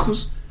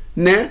carros,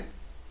 né,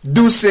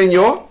 do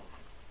Senhor,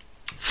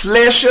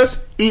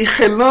 flechas e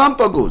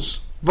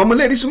relâmpagos. Vamos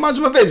ler isso mais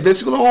uma vez,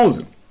 versículo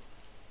 11.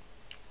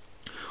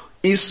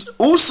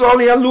 O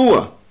sol e a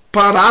lua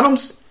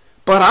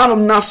pararam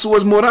nas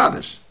suas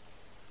moradas.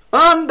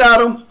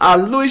 Andaram à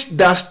luz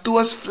das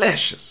tuas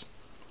flechas,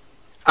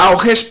 ao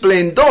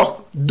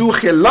resplendor do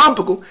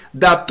relâmpago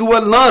da tua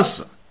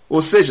lança.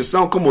 Ou seja,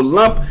 são como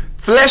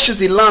flechas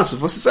e lanças.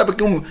 Você sabe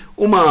que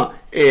uma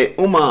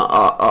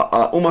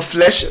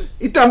flecha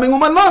e também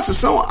uma lança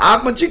são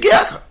armas de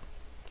guerra.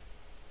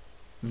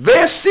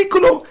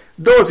 Versículo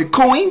 12.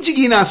 Com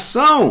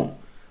indignação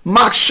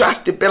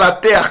marchaste pela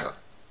terra.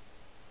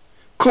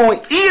 Com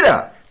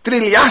ira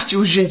trilhaste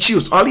os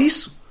gentios. Olha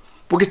isso.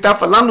 Porque está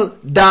falando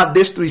da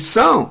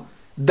destruição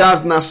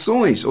das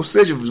nações. Ou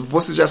seja,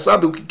 você já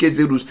sabe o que quer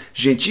dizer os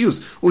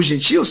gentios. Os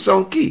gentios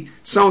são o quê?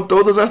 São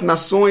todas as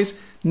nações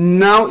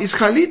não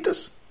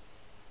israelitas.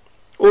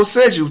 Ou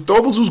seja,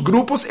 todos os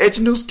grupos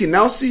étnicos que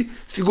não se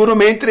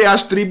figuram entre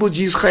as tribos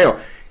de Israel.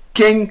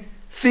 Quem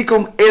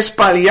ficam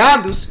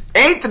espalhados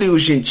entre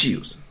os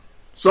gentios.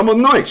 Somos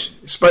nós,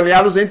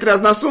 espalhados entre as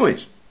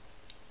nações.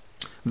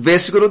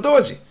 Versículo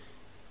 12.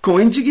 Com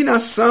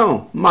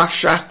indignação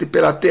marchaste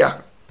pela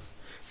terra.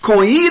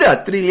 Com ira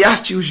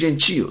trilhaste os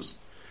gentios.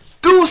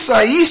 Tu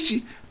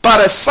saíste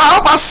para a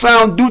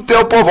salvação do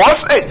teu povo.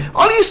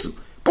 Olha isso.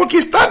 Porque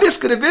está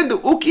descrevendo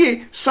o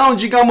que são,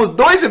 digamos,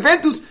 dois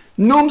eventos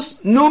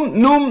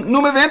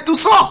num evento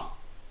só.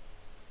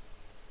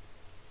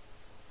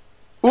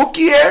 O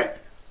que é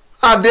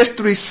a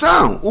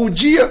destruição, o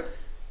dia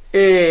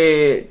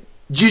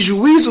de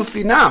juízo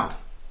final.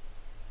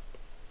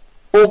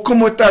 Ou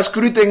como está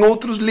escrito em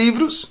outros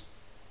livros,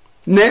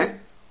 né?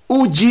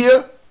 O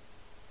dia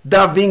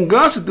da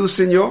vingança do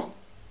Senhor.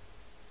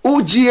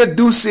 O dia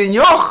do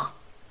Senhor.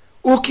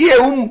 O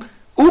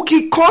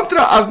que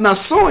contra as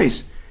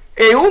nações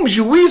é um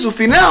juízo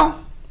final.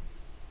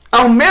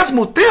 Ao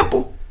mesmo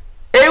tempo,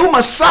 é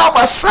uma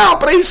salvação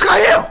para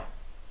Israel.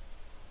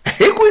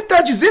 É o que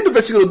está dizendo no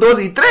versículo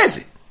 12 e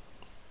 13.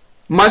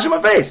 Mais uma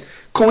vez.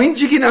 Com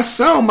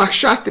indignação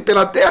marchaste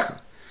pela terra.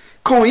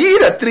 Com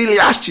ira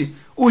trilhaste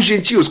os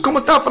gentios. Como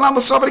está falando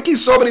sobre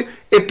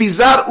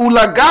pisar o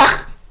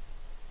lagar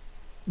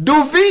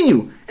do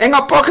vinho. Em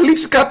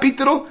Apocalipse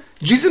capítulo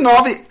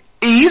 19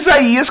 e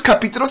Isaías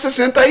capítulo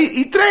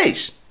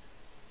 63.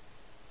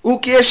 O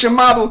que é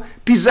chamado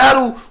pisar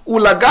o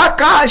lagar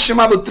cá é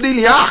chamado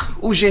trilhar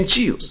os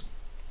gentios.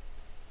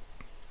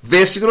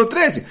 Versículo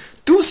 13.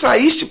 Tu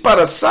saíste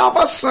para a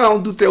salvação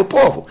do teu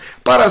povo,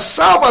 para a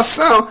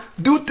salvação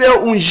do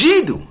teu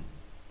ungido.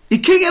 E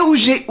quem é o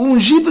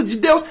ungido de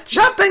Deus?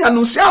 Já tem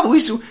anunciado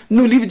isso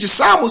no livro de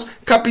Salmos,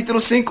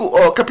 capítulo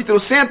 5, capítulo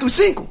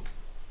 105.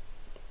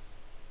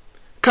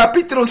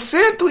 Capítulo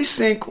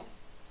 105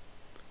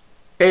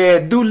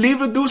 do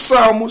livro dos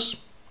Salmos,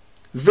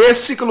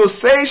 versículo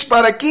 6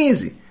 para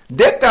 15,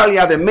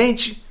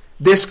 detalhadamente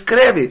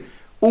descreve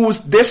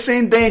os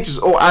descendentes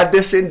ou a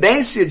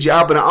descendência de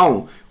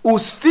Abraão,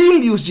 os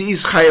filhos de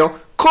Israel,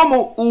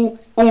 como o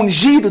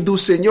ungido do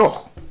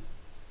Senhor.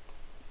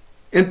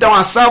 Então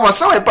a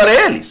salvação é para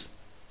eles.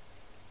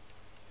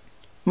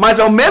 Mas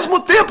ao mesmo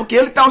tempo que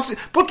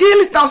porque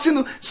eles estão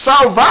sendo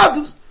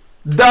salvados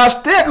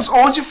das terras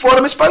onde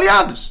foram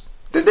espalhados.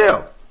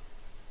 Entendeu?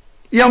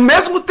 E ao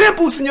mesmo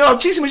tempo o Senhor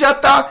Altíssimo já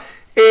está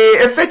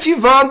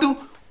efetivando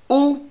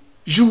o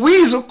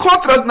juízo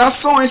contra as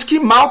nações que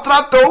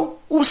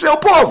maltratou o seu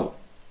povo.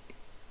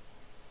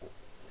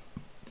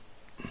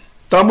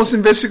 Estamos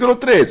em versículo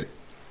 13.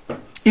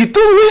 E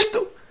tudo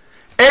isto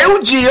é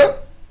o dia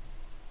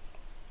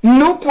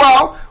no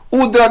qual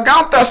o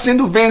dragão está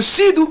sendo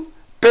vencido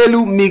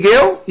pelo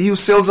Miguel e os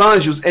seus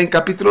anjos, em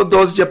capítulo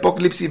 12 de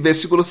Apocalipse,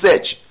 versículo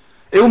 7.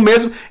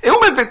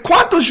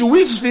 Quantos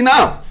juízos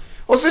finais?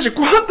 Ou seja,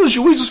 quantos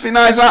juízos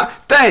finais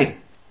tem?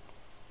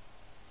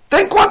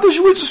 Tem quantos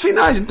juízos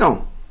finais,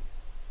 então?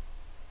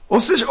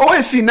 Ou seja, ou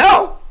é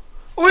final,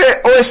 ou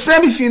é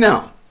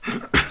semifinal.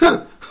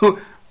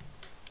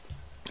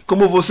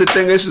 Como você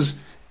tem esses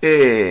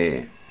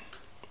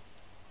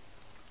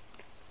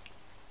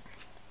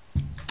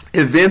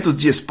eventos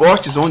de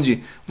esportes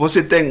onde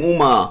você tem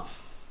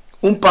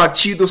um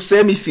partido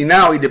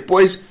semifinal e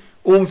depois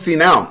um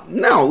final.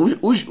 Não,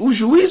 o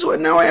juízo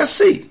não é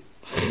assim.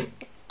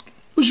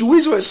 O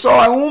juízo é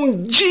só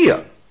um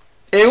dia.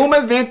 É um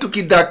evento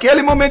que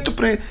daquele momento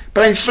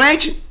para em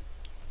frente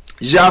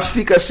já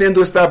fica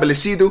sendo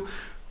estabelecido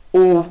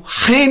o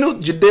reino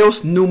de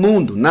Deus no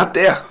mundo, na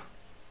terra.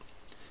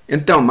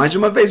 Então, mais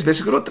uma vez,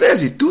 versículo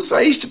 13. Tu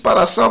saíste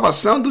para a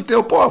salvação do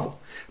teu povo,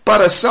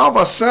 para a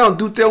salvação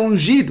do teu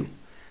ungido.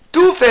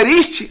 Tu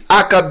feriste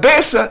a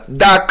cabeça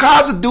da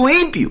casa do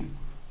ímpio.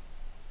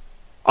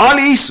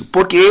 Olha isso,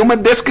 porque é uma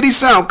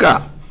descrição,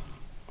 cara.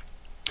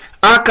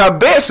 A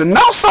cabeça,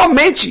 não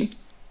somente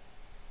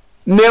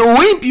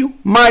o ímpio,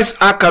 mas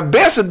a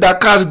cabeça da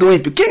casa do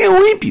ímpio. Quem é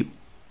o ímpio?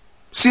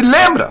 Se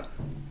lembra?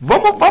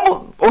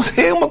 Vamos,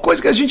 é uma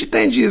coisa que a gente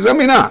tem de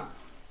examinar.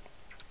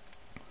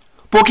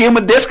 Porque é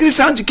uma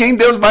descrição de quem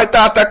Deus vai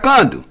estar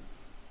atacando.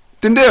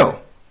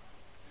 Entendeu?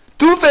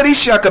 Tu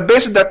feriste a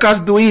cabeça da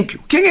casa do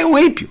ímpio. Quem é o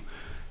ímpio?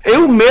 É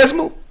o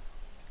mesmo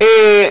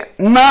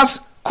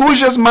nas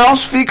cujas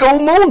mãos fica o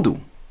mundo.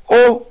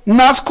 Ou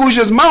nas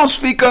cujas mãos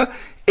fica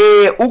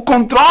o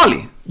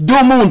controle do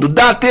mundo,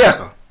 da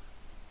terra.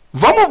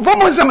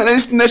 Vamos examinar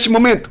isso neste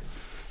momento.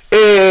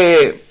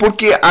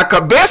 Porque a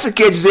cabeça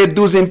quer dizer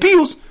dos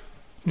ímpios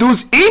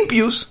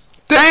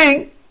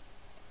tem,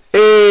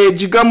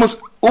 digamos,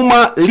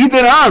 uma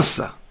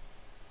liderança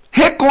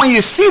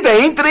reconhecida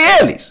entre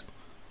eles.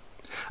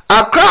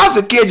 A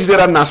casa quer dizer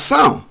a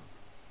nação,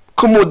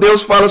 como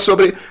Deus fala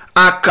sobre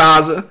a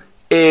casa,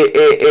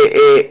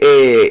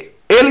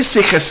 ele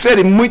se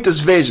refere muitas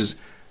vezes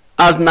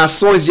às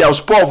nações e aos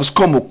povos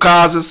como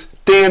casas,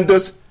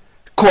 tendas,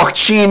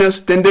 cortinas,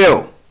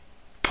 entendeu?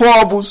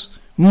 Povos,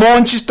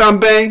 montes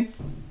também,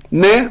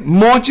 né?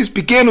 Montes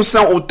pequenos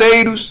são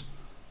outeiros.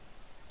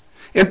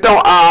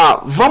 Então,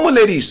 vamos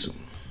ler isso.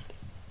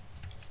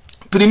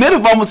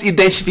 Primeiro vamos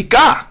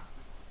identificar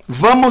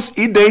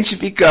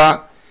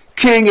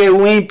quem é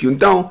o ímpio.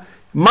 Então,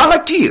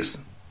 Malaquias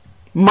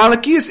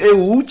é o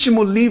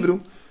último livro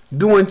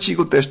do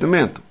Antigo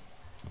Testamento.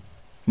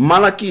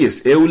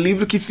 Malaquias é o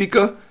livro que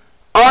fica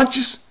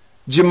antes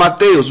de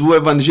Mateus, o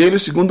Evangelho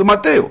segundo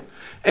Mateus.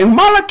 Em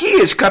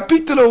Malaquias,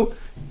 capítulo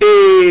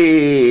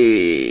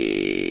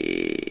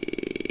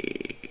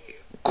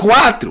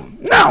 4.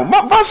 Não,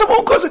 faça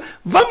uma coisa.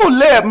 Vamos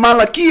ler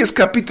Malaquias,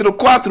 capítulo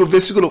 4,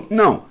 versículo...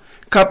 Não,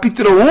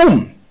 capítulo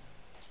 1.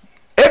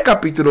 É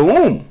capítulo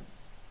 1.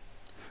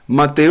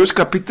 Mateus,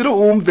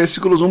 capítulo 1,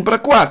 versículos 1 para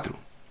 4.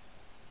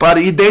 Para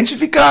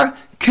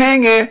identificar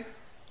quem é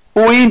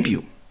o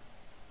ímpio.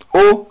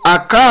 Ou a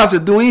casa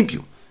do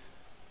ímpio,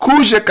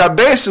 cuja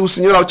cabeça o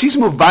Senhor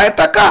Altíssimo vai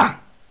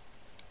atacar.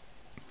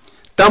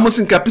 Estamos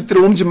em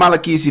capítulo 1 de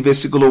Malaquias,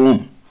 versículo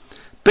 1.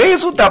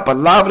 Peso da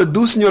palavra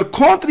do Senhor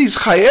contra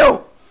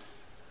Israel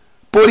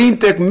por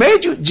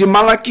intermédio de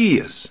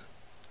Malaquias.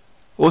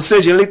 Ou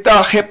seja, ele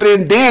está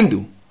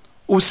repreendendo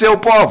o seu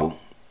povo.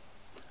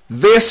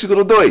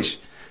 Versículo 2.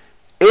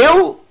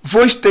 Eu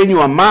vos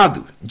tenho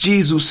amado,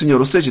 diz o Senhor.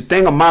 Ou seja,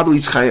 tenho amado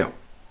Israel.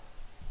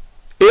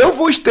 Eu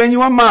vos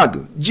tenho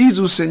amado, diz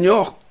o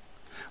Senhor.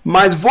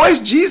 Mas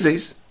vós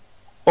dizeis,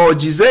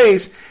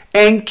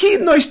 em que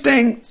nós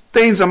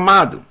tens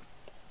amado?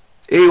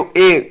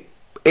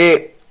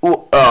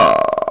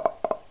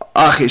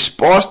 A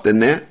resposta,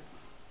 né,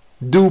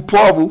 do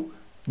povo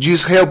de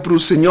Israel para o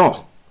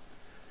Senhor.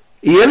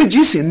 E ele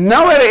disse,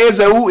 não era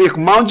Esaú,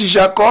 irmão de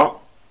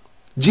Jacó?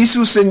 Disse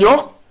o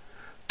Senhor.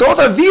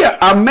 Todavia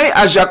amei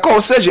a Jacó,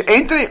 ou seja,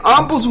 entre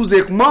ambos os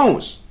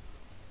irmãos,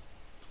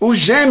 os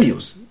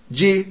gêmeos,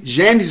 de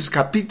Gênesis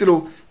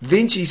capítulo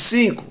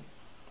 25,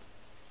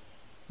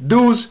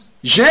 dos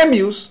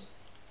gêmeos,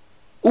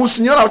 o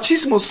Senhor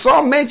Altíssimo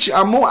somente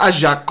amou a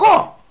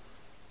Jacó,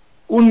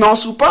 o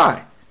nosso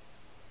pai.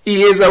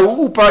 E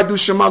Esaú, o pai dos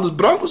chamados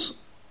brancos,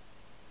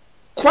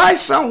 quais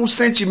são os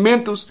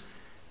sentimentos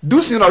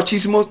do Senhor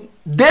Altíssimo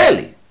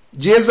dele,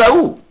 de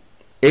Esaú?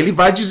 Ele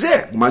vai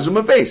dizer, mais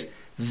uma vez,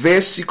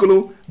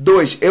 versículo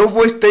 2, eu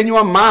vos tenho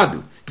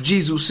amado,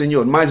 diz o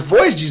Senhor, mas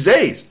vós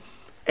dizeis,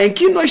 em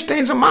que nós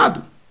tens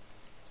amado?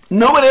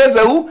 Não era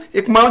Esaú,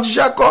 irmão de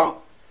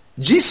Jacó?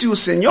 Disse o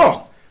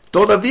Senhor,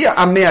 todavia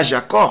amei a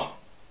Jacó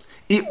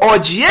e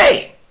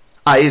odiei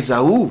a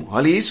Esaú.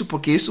 Olha isso,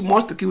 porque isso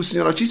mostra que o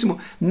Senhor Altíssimo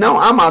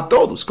não ama a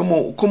todos,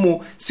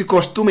 como se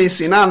costuma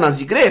ensinar nas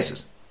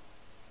igrejas.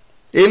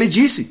 Ele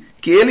disse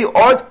que ele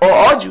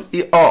odia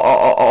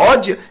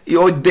e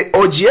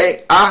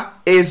odiei a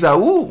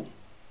Esaú.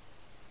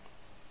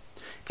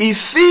 E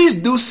fiz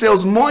dos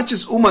seus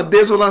montes uma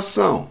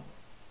desolação,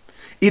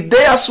 e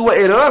dei a sua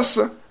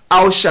herança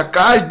aos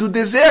chacais do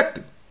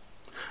deserto.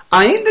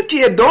 Ainda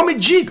que Edom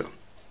diga,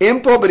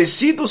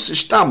 empobrecidos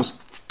estamos,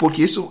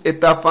 porque isso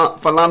está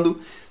falando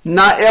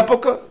na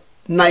época,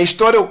 na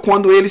história,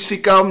 quando eles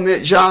ficavam,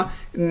 né, já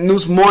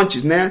nos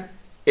montes, né,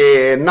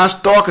 nas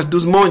tocas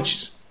dos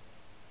montes.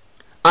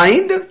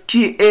 Ainda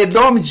que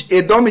Edom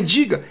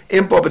diga,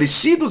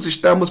 empobrecidos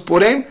estamos,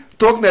 porém,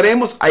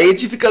 tornaremos a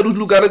edificar os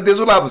lugares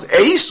desolados. É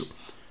isso.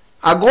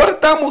 Agora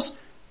estamos...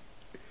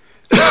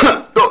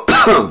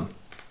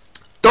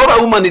 toda a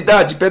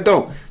humanidade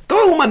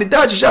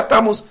já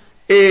estamos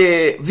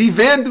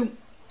vivendo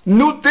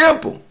no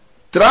tempo.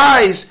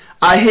 Traz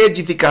a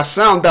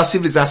reedificação da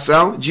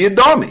civilização de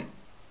Edom.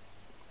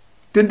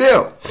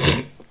 Entendeu?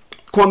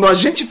 Quando a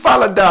gente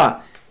fala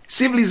da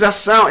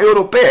civilização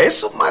europeia,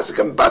 isso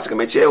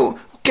basicamente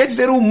quer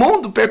dizer o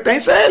mundo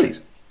pertence a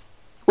eles.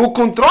 O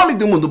controle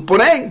do mundo.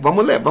 Porém,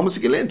 vamos ler, vamos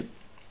seguir lendo.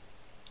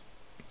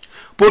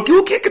 Porque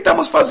o que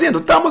estamos fazendo?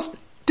 Estamos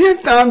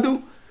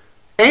tentando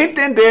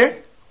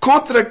entender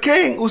contra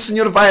quem o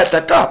Senhor vai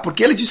atacar.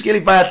 Porque ele diz que ele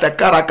vai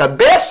atacar a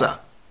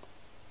cabeça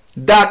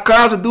da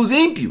casa dos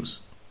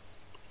ímpios.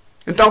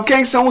 Então,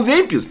 quem são os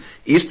ímpios?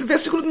 Este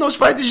versículo nos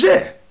vai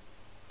dizer.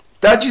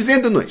 Está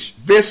dizendo-nos,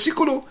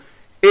 versículo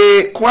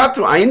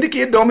 4, ainda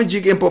que Edom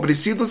diga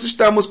empobrecidos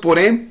estamos,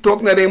 porém,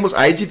 tornaremos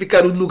a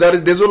edificar os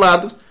lugares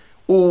desolados,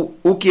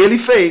 o que ele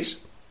fez,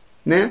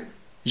 né?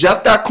 Já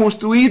está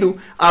construído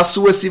a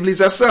sua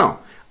civilização.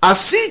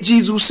 Assim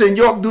diz o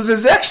Senhor dos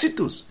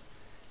Exércitos.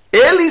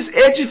 Eles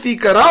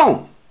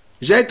edificarão.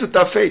 Jeito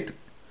está feito.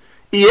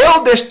 E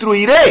eu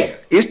destruirei.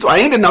 Isto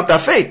ainda não está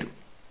feito.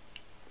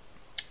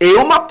 É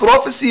uma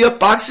profecia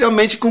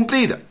parcialmente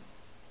cumprida.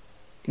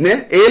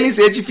 Né? Eles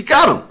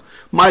edificaram.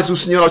 Mas o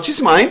Senhor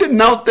Altíssimo ainda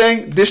não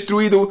tem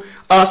destruído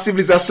a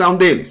civilização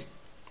deles.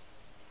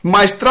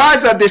 Mas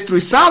traz a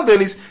destruição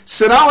deles,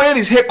 serão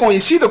eles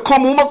reconhecidos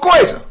como uma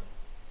coisa.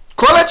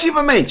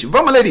 Coletivamente.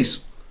 Vamos ler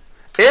isso.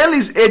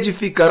 Eles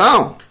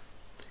edificarão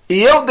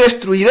e eu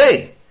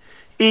destruirei.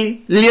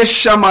 E lhes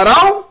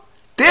chamarão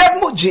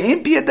termo de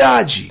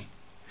impiedade.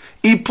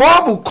 E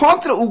povo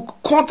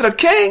contra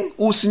quem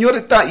o Senhor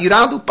está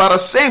irado para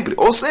sempre.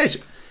 Ou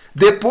seja,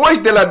 depois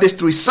da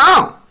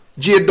destruição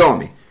de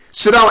Edom,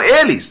 serão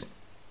eles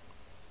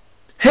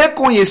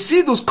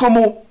reconhecidos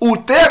como o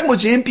termo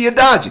de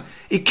impiedade.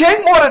 E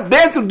quem mora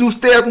dentro dos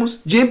termos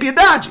de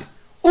impiedade?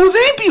 Os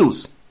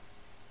ímpios.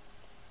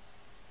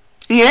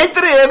 E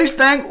entre eles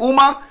tem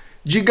uma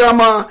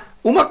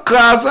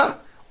casa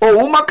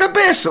ou uma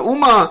cabeça,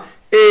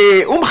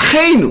 um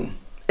reino.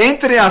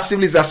 Entre a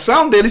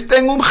civilização deles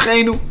tem um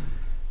reino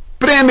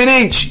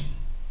preeminente.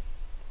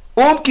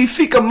 Um que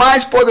fica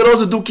mais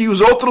poderoso do que os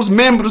outros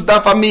membros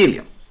da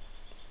família.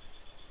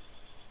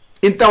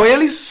 Então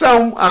eles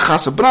são a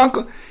raça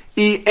branca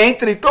e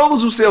entre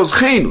todos os seus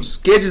reinos,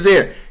 quer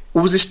dizer,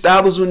 os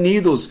Estados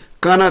Unidos,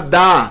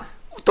 Canadá,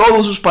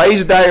 todos os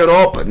países da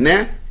Europa,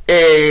 né?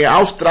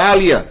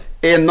 Austrália,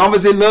 Nova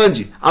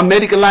Zelândia,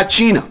 América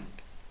Latina.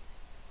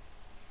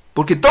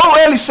 Porque todos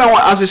eles são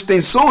as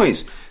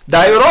extensões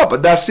da Europa,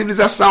 da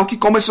civilização que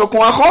começou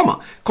com a Roma,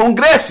 com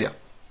Grécia.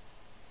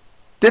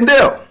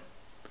 Entendeu?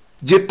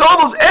 De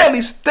todos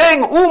eles,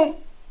 tem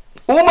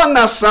uma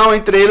nação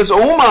entre eles,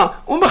 ou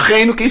um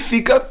reino que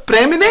fica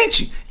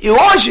preeminente. E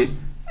hoje,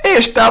 é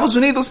Estados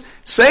Unidos,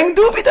 sem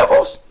dúvida,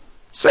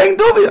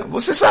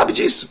 você sabe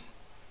disso.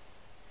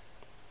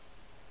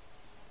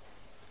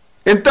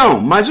 Então,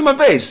 mais uma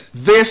vez,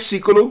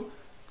 versículo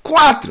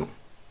 4.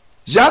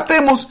 Já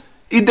temos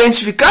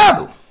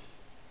identificado.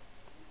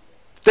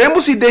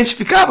 Temos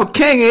identificado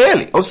quem é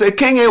ele, ou seja,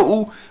 quem é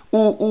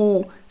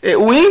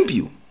o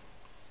ímpio.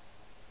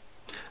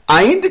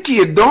 Ainda que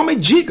Edom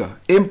diga,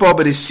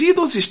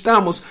 empobrecidos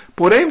estamos,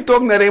 porém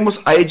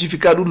tornaremos a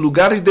edificar os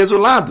lugares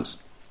desolados.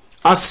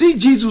 Assim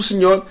diz o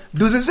Senhor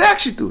dos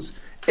Exércitos.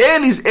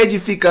 Eles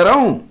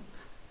edificarão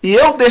e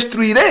eu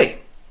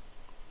destruirei.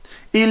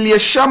 E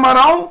lhes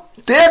chamarão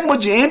termo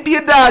de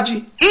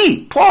impiedade. E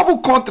povo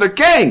contra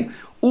quem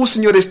o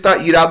Senhor está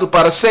irado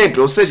para sempre.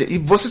 Ou seja, e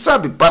você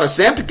sabe, para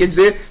sempre quer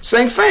dizer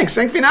sem fim,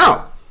 sem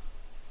final.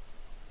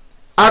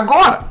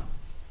 Agora,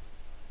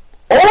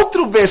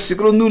 outro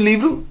versículo no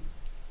livro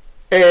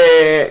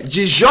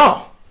de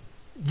Jó.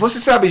 Você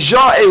sabe,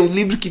 Jó é o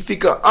livro que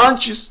fica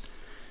antes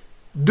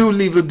do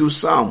livro dos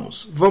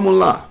Salmos. Vamos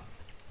lá.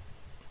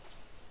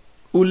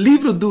 O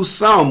livro dos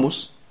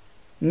Salmos,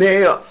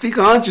 né,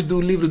 fica antes do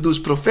livro dos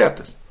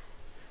profetas.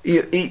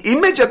 E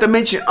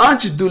imediatamente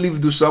antes do livro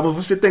dos Salmos,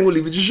 você tem o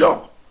livro de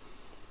Jó.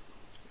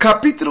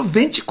 Capítulo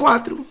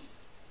 24.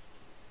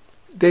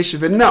 Deixa eu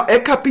ver. Não, é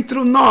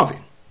capítulo 9.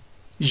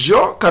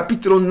 Jó,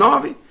 capítulo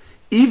 9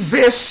 e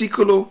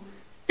versículo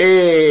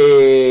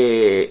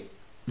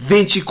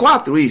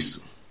 24,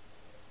 isso.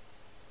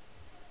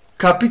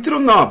 Capítulo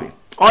 9.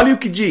 Olha o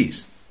que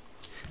diz.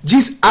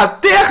 Diz, a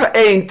terra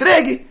é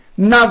entregue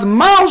nas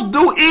mãos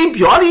do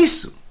ímpio. Olha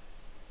isso.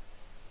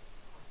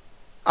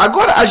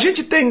 Agora a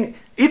gente tem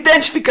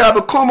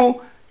identificado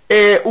como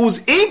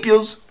os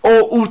ímpios,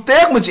 ou o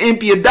termo de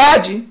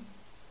impiedade,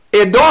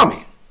 Edom.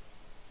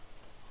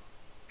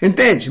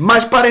 Entende?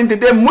 Mas para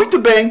entender muito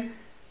bem,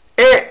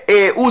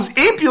 os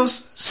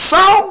ímpios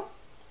são,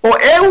 ou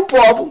é o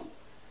povo,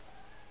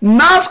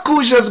 nas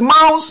cujas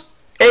mãos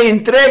é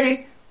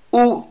entregue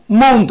o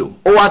mundo,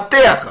 ou a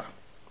terra.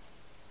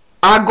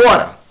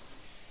 Agora,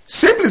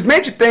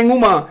 simplesmente tem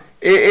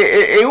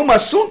um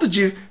assunto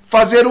de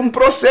fazer um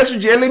processo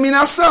de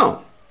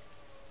eliminação.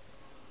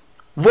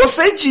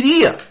 Você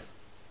diria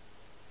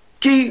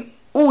que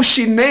os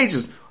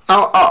chineses,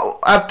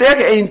 a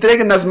terra é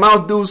entregue nas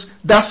mãos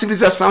da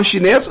civilização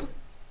chinesa?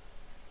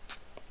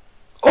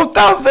 Ou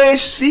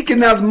talvez fique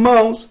nas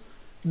mãos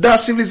da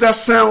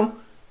civilização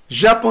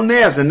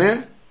japonesa,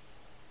 né?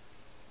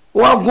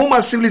 Ou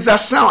alguma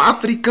civilização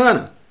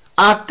africana.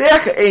 A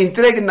terra é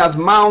entregue nas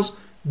mãos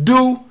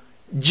do,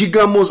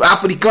 digamos,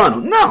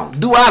 africano. Não,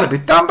 do árabe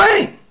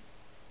também.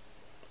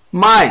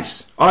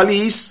 Mas, olha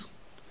isso.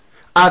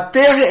 A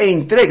terra é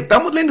entregue.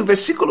 Estamos lendo o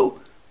versículo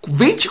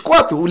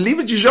 24. O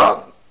livro de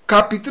Jó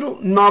capítulo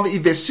 9 e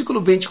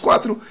versículo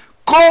 24,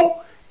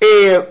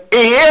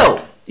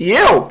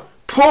 eu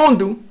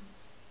pondo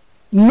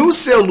no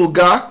seu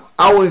lugar,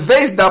 ao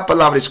invés da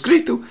palavra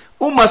escrita,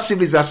 uma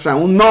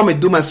civilização, um nome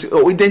de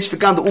ou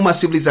identificando uma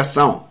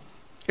civilização.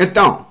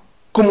 Então,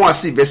 como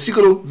assim?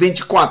 Versículo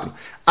 24.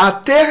 A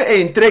terra é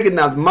entregue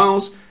nas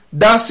mãos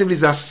da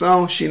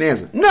civilização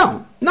chinesa.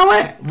 Não, não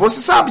é.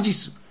 Você sabe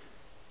disso.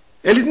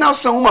 Eles não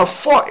são uma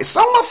força,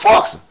 são uma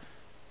força.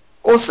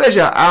 Ou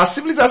seja, a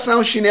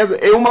civilização chinesa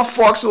é uma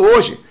força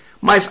hoje,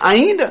 mas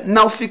ainda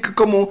não fica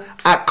como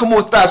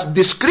está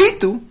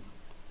descrito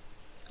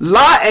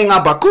lá em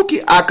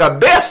Abacuque, a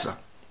cabeça.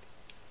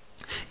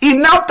 E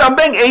não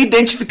também é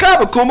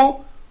identificado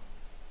como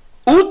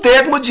o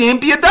termo de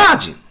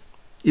impiedade.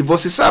 E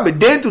você sabe,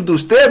 dentro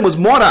dos termos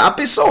mora a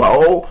pessoa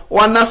ou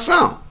a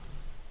nação.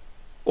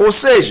 Ou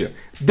seja,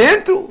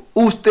 dentro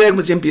dos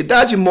termos de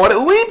impiedade mora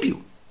o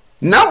ímpio.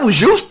 Não o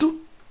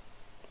justo,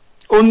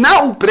 ou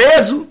não o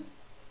preso,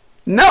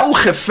 não o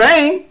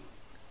refém,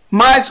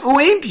 mas o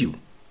ímpio.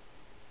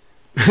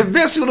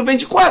 Versículo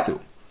 24.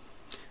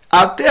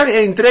 A terra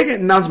é entregue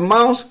nas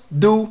mãos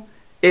do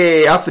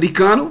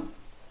africano,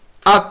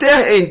 a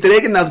terra é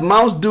entregue nas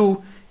mãos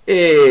do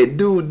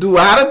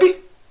árabe,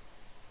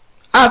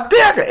 a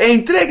terra é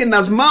entregue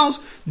nas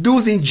mãos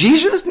dos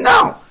indígenas?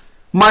 Não.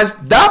 Mas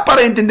dá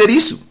para entender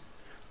isso.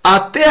 A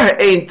terra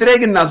é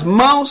entregue nas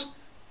mãos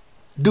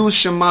dos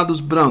chamados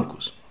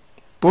brancos.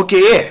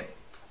 Porque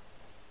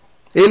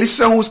eles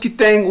são os que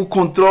têm o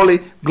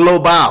controle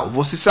global.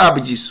 Você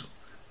sabe disso.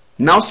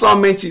 Não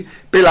somente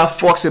pela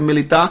força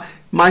militar,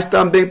 mas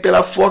também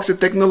pela força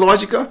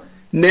tecnológica,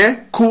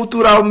 né?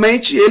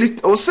 Culturalmente, eles,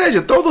 ou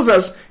seja, todos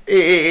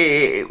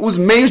os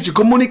meios de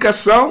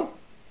comunicação.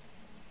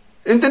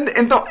 Entende?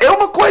 Então, é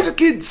uma coisa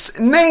que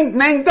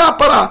nem dá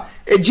para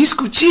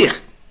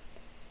discutir.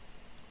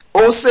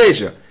 Ou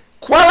seja,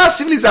 qual a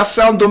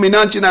civilização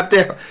dominante na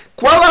Terra?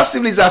 Qual a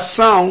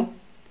civilização,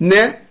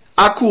 né?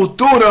 A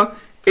cultura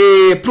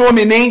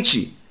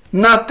proeminente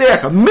na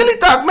Terra?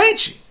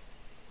 Militarmente,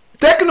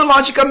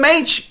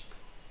 tecnologicamente.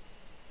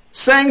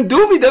 Sem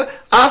dúvida,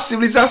 a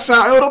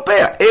civilização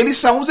europeia. Eles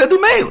são os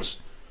edumeios.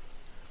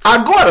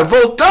 Agora,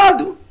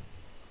 voltando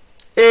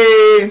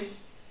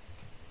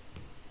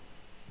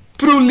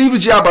para o livro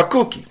de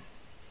Abacuque.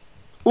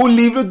 O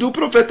livro do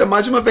profeta,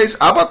 mais uma vez,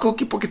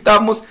 Abacuque, porque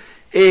estávamos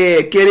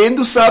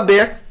querendo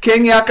saber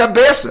quem é a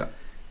cabeça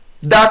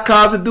da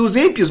casa dos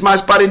ímpios.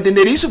 Mas para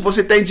entender isso,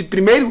 você tem de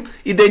primeiro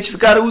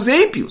identificar os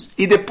ímpios.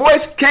 E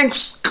depois,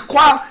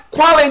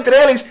 qual entre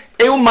eles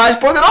é o mais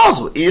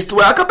poderoso?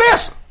 Isto é a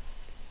cabeça.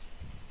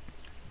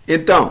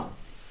 Então,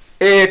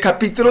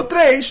 capítulo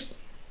 3,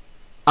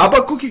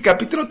 Abacuque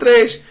capítulo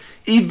 3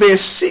 e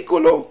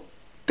versículo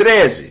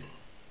 13.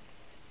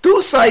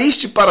 Tu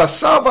saíste para a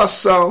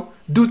salvação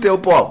do teu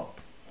povo,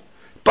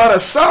 para a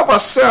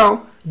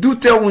salvação do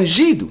teu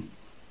ungido.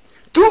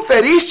 Tu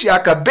feriste a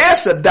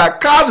cabeça da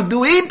casa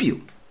do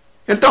ímpio.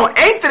 Então,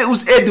 entre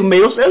os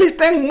edumeus, eles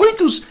têm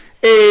muitos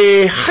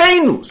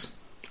reinos.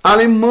 A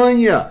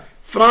Alemanha,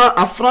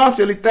 a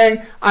França, ele tem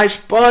a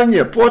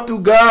Espanha,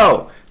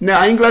 Portugal, né,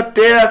 a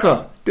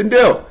Inglaterra,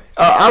 entendeu?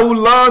 A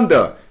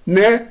Holanda,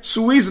 né,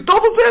 Suíça,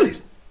 todos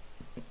eles.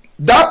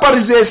 Dá para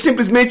dizer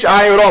simplesmente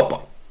a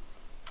Europa.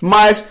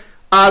 Mas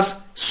as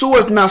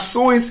suas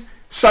nações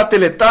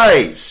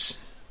satelitais,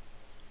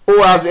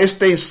 ou as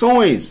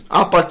extensões,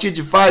 a partir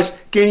de faz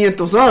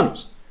 500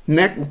 anos,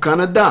 né? O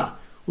Canadá,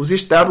 os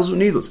Estados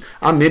Unidos,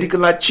 América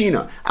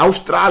Latina,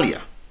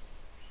 Austrália.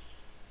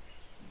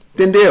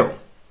 Entendeu?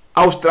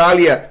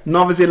 Austrália,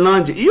 Nova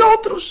Zelândia e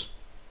outros,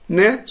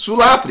 né?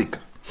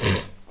 Sul-África.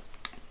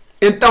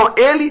 Então,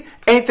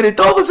 entre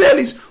todos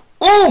eles,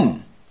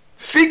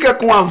 fica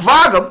com a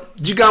vaga,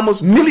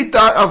 digamos,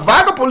 militar, a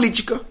vaga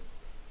política,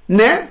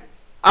 né?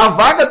 A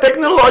vaga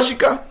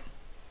tecnológica,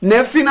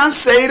 né?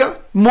 Financeira,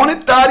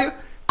 monetária,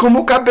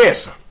 como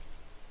cabeça.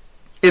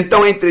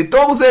 Então, entre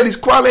todos eles,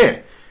 qual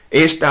é?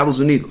 Estados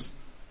Unidos.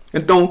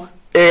 Então,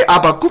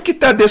 Abacuque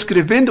está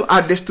descrevendo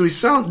a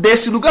destruição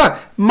desse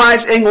lugar,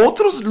 mas em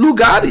outros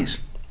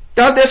lugares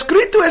está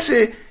descrito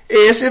esse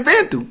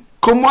evento,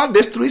 como a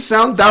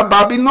destruição da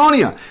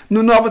Babilônia,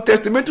 no Novo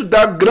Testamento,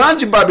 da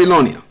Grande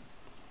Babilônia.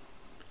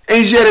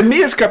 Em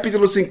Jeremias,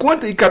 capítulo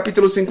 50 e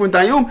capítulo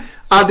 51,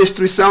 a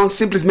destruição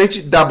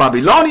simplesmente da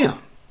Babilônia.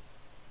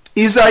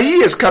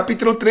 Isaías,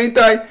 capítulo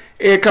 30,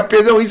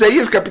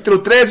 Isaías, capítulo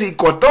 13 e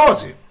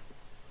 14.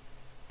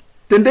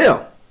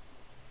 Entendeu?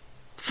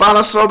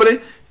 Fala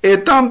sobre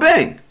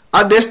também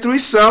a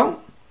destruição,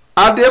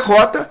 a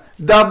derrota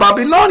da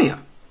Babilônia.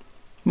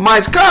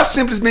 Mas cá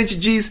simplesmente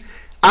diz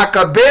a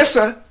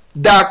cabeça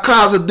da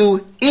casa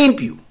do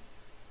ímpio.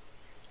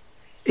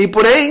 E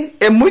porém,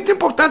 é muito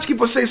importante que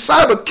você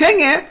saiba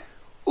quem é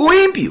o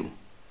ímpio.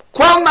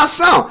 Qual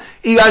nação?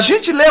 E a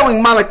gente leu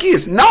em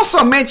Malaquias, não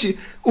somente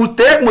o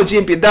termo de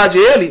impiedade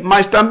ele,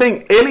 mas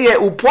também ele é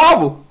o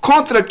povo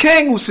contra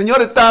quem o Senhor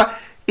está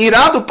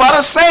irado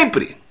para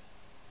sempre.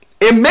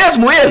 É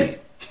mesmo ele.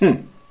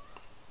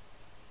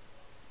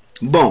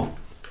 Bom,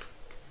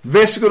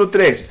 versículo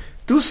 13.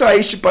 Tu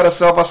saíste para a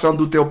salvação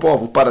do teu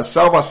povo, para a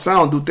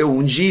salvação do teu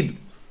ungido.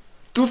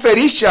 Tu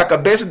feriste a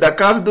cabeça da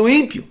casa do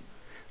ímpio,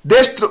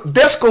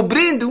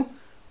 descobrindo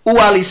o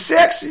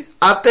alicerce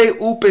até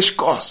o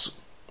pescoço.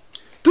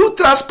 Tu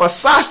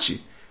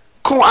traspassaste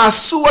com as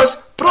suas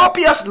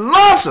próprias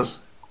lanças.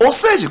 Ou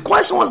seja,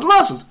 quais são as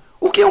lanças?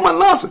 O que é uma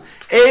lança?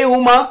 É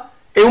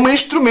um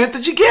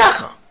instrumento de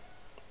guerra.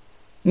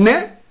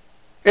 Né?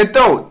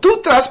 Então, tu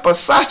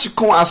traspassaste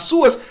com as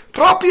suas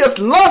próprias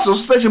lanças, ou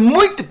seja,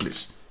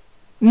 múltiplas.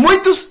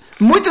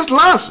 Muitas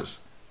lanças.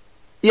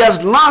 E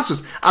as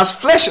lanças, as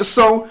flechas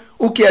são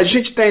o que a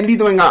gente tem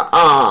lido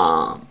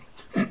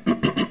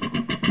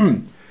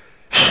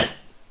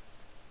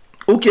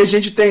o que a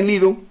gente tem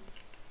lido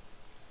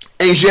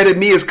em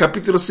Jeremias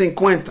capítulo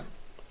 50.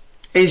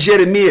 Em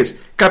Jeremias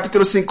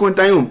capítulo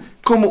 51.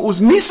 Como os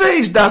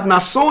mísseis das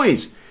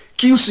nações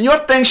que o Senhor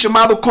tem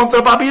chamado contra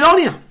a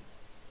Babilônia.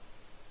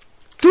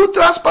 Tu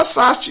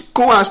traspassaste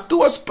com as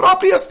tuas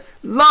próprias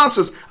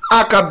lanças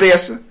a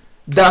cabeça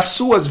das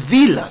suas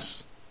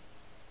vilas.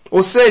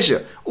 Ou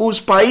seja,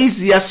 os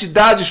países e as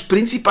cidades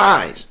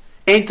principais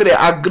entre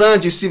a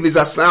grande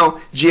civilização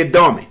de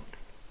Edom.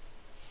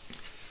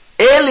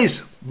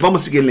 Eles,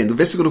 vamos seguir lendo,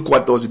 versículo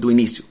 14 do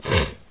início.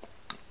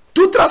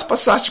 Tu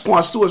traspassaste com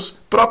as suas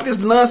próprias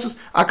lanças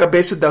a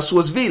cabeça das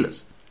suas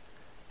vilas.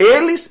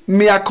 Eles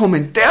me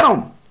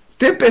acometeram,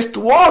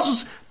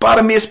 tempestuosos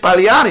para me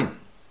espalharem.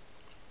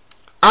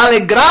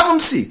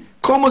 Alegravam-se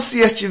como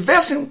se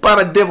estivessem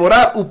para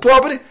devorar o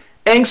pobre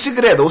em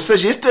segredo. Ou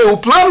seja, isto é o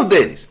plano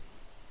deles.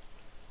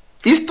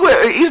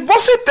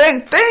 Você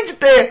tem de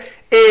ter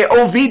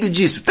ouvido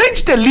disso, tem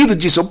de ter lido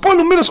disso, ou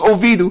pelo menos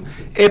ouvido,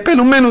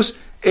 pelo menos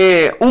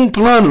um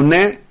plano,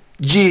 né,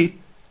 de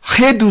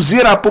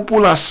reduzir a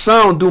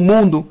população do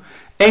mundo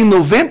em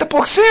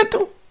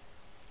 90%.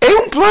 É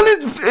um plano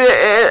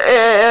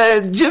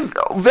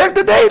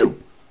verdadeiro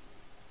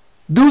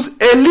dos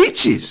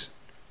elites.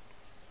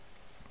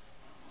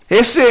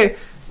 Esse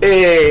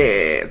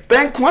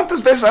tem quantas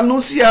vezes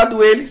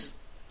anunciado eles,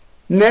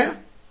 né?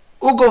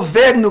 O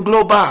governo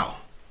global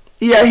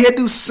e a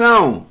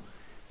redução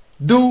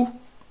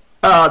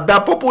da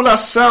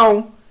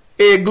população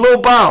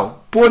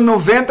global por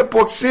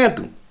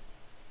 90%.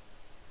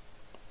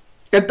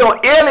 Então,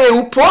 ele é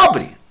o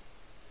pobre.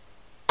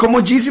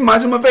 Como diz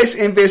mais uma vez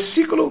em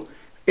versículo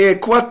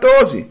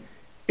 14,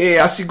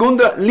 a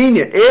segunda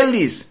linha.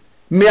 Eles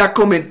me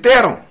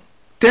acometeram,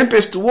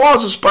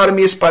 tempestuosos para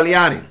me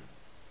espalharem.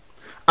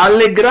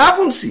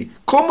 Alegravam-se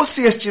como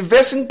se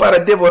estivessem para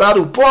devorar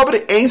o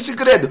pobre em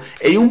segredo.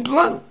 É um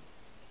plano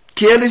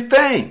que eles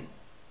têm.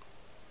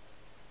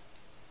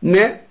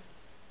 Né?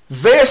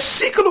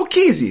 Versículo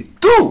 15.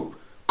 Tu,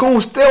 com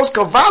os teus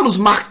cavalos,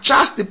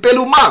 marchaste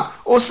pelo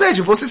mar. Ou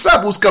seja, você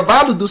sabe, os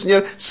cavalos do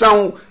Senhor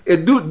são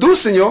do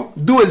Senhor,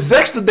 do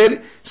exército dele,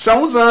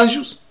 são os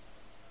anjos.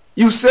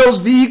 E os seus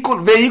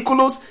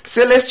veículos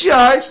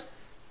celestiais.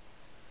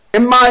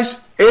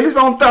 Mas eles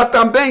vão estar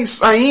também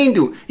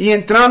saindo e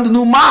entrando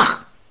no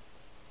mar.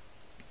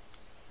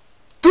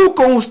 Tu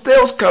com os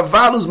teus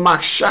cavalos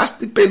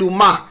marchaste pelo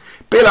mar,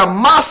 pela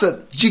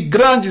massa de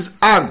grandes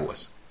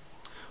águas.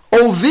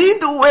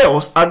 Ouvindo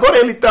eu, agora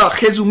ele está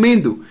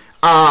resumindo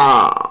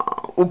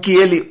o que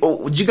ele,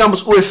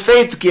 digamos, o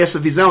efeito que essa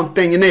visão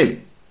tem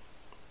nele.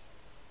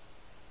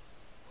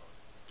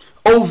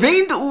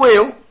 Ouvindo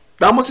eu,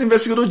 estamos em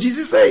versículo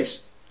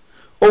 16.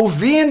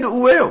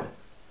 Ouvindo eu,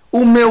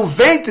 o meu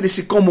ventre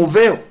se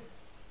comoveu.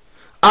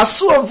 A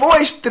sua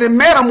voz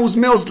tremeram os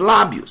meus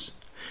lábios.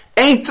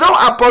 Entrou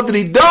a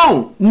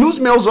podridão nos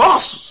meus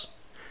ossos.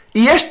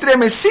 E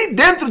estremeci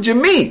dentro de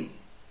mim.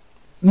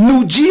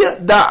 No dia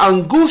da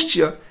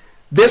angústia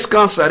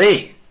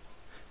descansarei.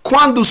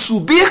 Quando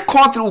subir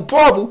contra o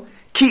povo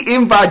que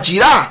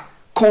invadirá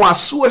com as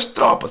suas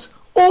tropas.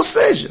 Ou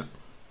seja,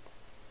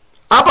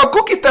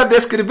 Abacuque está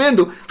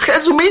descrevendo,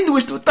 resumindo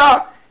isto,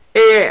 está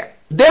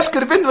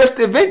descrevendo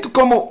este evento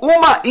como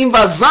uma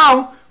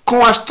invasão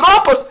com as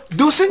tropas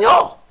do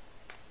Senhor.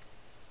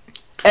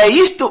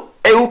 Isto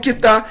é o que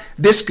está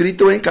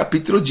descrito em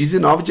capítulo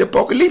 19 de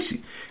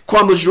Apocalipse.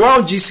 Quando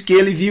João disse que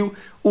ele viu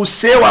o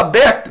céu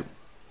aberto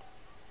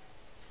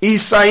e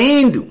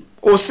saindo,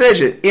 ou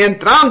seja,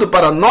 entrando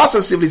para a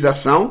nossa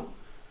civilização,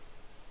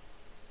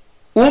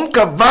 um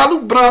cavalo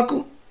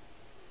branco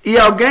e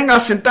alguém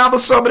assentava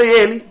sobre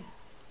ele,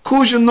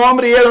 cujo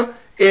nome era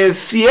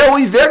fiel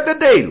e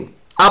verdadeiro,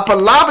 a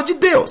palavra de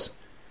Deus,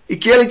 e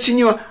que ele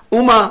tinha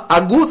uma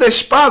aguda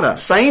espada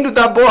saindo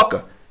da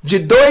boca de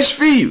 2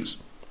 fios,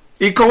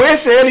 e com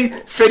esse ele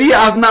feria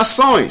as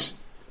nações.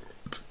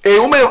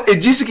 E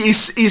disse que,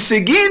 e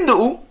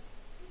seguindo-o,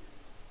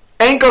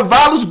 em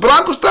cavalos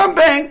brancos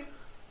também,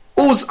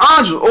 os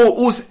anjos,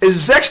 ou os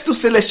exércitos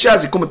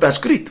celestiais, como está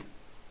escrito.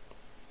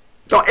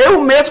 Então, é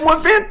o mesmo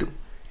evento.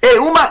 É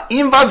uma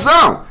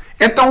invasão.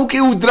 Então, o que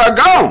o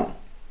dragão,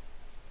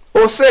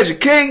 ou seja,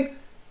 quem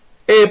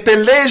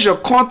peleja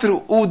contra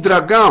o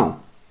dragão,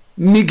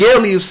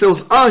 Miguel e os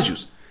seus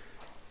anjos,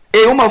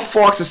 é uma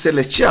força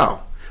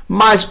celestial.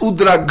 Mas o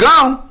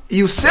dragão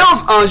e os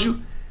seus anjos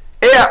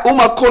é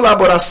uma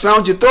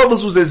colaboração de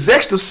todos os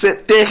exércitos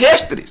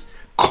terrestres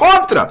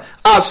contra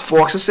as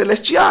forças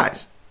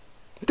celestiais.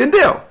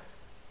 Entendeu?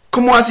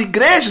 Como as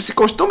igrejas se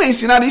costumam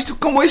ensinar isso,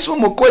 como isso é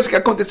uma coisa que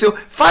aconteceu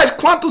faz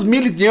quantos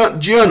milhas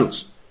de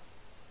anos?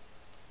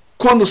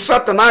 Quando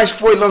Satanás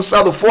foi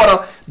lançado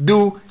fora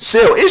do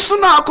céu. Isso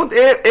não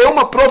é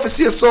uma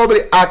profecia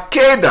sobre a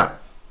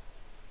queda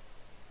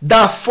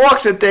da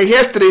força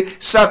terrestre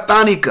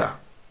satânica,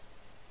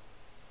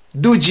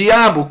 do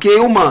diabo, que é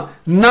uma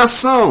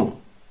nação.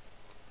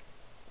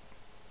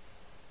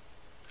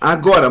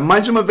 Agora,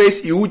 mais uma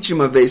vez e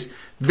última vez,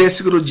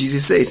 versículo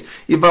 16.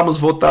 E vamos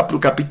voltar para o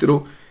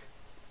capítulo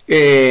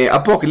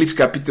Apocalipse,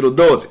 capítulo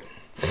 12.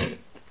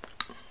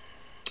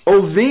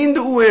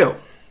 Ouvindo eu,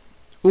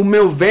 o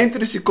meu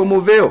ventre se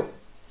comoveu,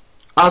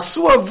 a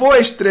sua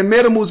voz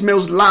tremeram os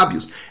meus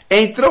lábios,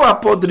 entrou a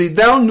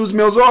podridão nos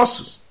meus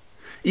ossos,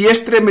 e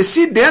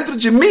estremeci dentro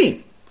de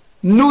mim,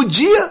 no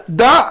dia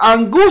da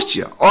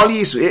angústia. Olha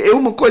isso, é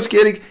uma coisa que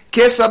ele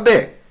quer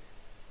saber.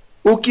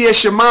 O que é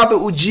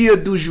chamado o dia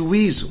do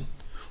juízo,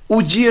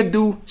 o dia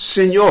do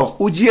Senhor,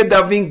 o dia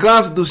da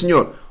vingança do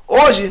Senhor.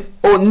 Hoje,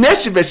 ou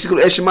neste versículo,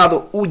 é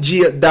chamado o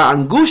dia da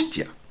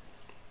angústia.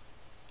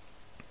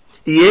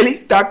 E ele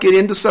está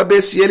querendo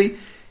saber se ele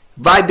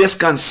vai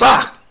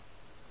descansar,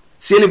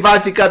 se ele vai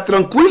ficar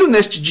tranquilo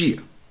neste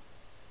dia.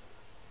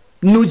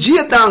 No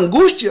dia da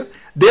angústia,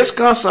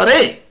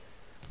 descansarei,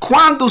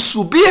 quando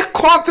subir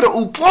contra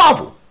o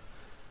povo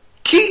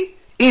que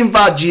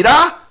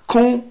invadirá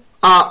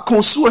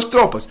com suas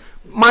tropas.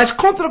 Mas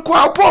contra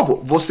qual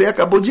povo? Você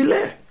acabou de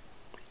ler.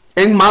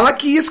 Em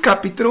Malaquias,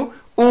 capítulo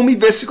 1,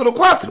 versículo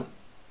 4.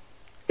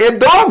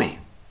 Edom.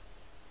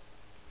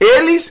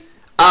 Eles,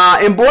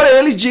 embora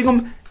eles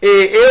digam,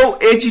 eu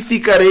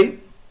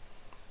edificarei,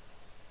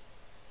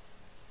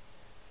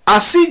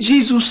 assim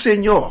diz o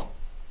Senhor,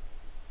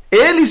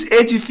 eles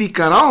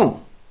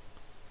edificarão,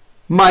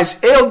 mas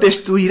eu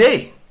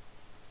destruirei.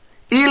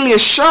 E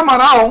lhes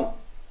chamarão,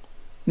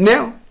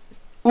 né,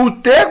 o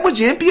termo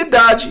de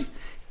impiedade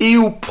e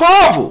o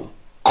povo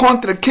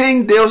contra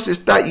quem Deus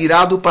está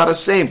irado para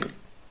sempre.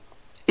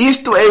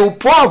 Isto é o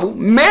povo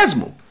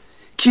mesmo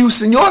que o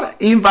Senhor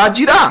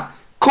invadirá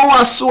com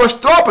as suas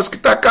tropas, que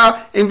está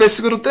cá em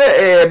versículo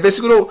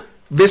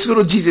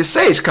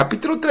 16,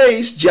 capítulo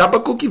 3 de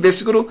Abacuque,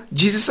 versículo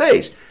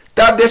 16.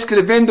 Está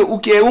descrevendo o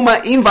que é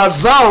uma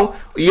invasão,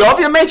 e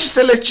obviamente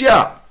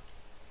celestial.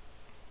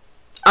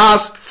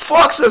 As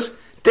forças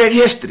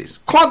terrestres,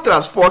 contra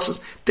as forças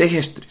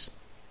terrestres.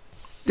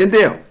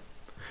 Entendeu?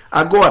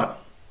 Agora,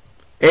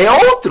 é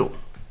outro.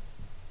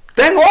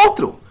 Tem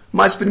outro.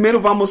 Mas primeiro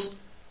vamos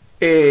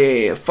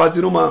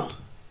fazer uma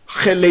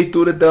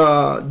releitura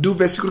do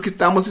versículo que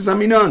estamos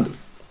examinando.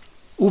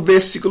 O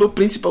versículo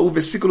principal, o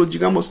versículo,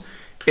 digamos,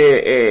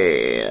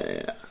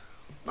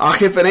 a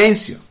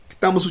referência, que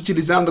estamos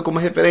utilizando como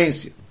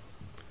referência.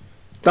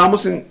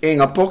 Estamos em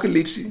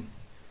Apocalipse,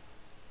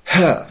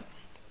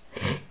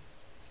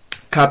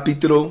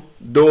 capítulo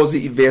 12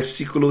 e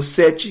versículo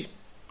 7.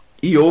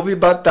 E houve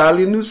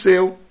batalha no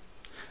céu.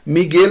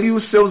 Miguel e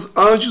os seus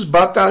anjos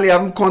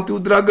batalhavam contra o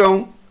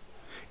dragão.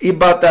 E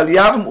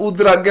batalhavam o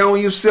dragão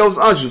e os seus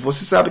anjos.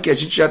 Você sabe que a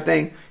gente já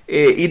tem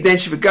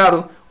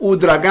identificado o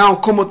dragão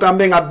como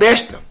também a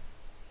besta.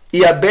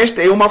 E a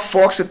besta é uma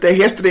força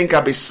terrestre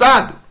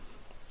encabeçada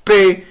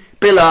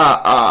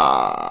pela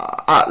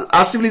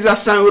a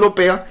civilização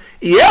europeia.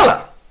 E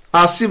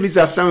a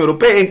civilização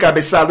europeia é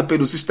encabeçada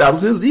pelos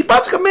Estados Unidos. E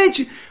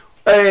basicamente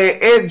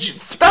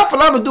está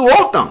falando do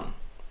OTAN.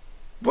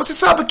 Você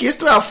sabe que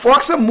isto é a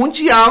força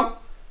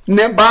mundial,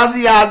 né,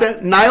 baseada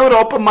na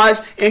Europa,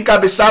 mas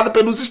encabeçada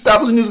pelos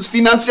Estados Unidos,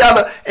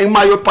 financiada em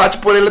maior parte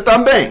por ele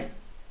também.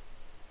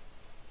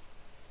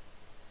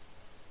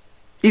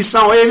 E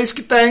são eles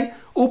que têm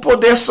o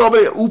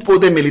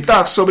poder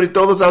militar sobre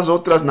todas as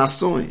outras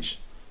nações.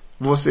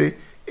 Você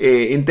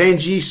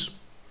entende isso?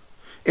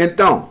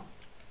 Então,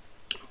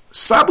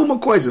 sabe uma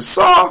coisa?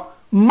 Só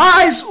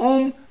mais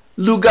um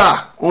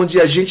lugar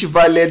onde a gente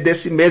vai ler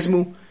desse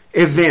mesmo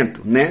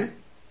evento, né?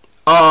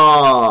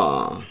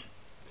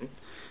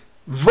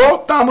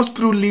 Voltamos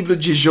para o livro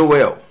de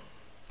Joel.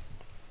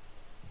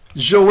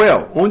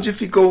 Joel, onde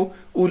ficou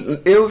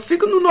eu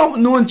fico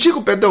no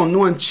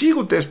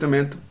Antigo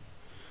Testamento,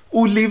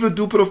 o livro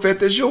do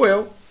profeta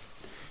Joel.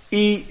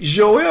 E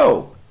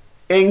Joel,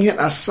 em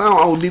relação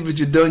ao livro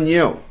de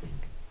Daniel,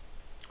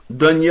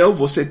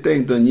 você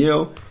tem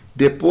Daniel,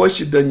 depois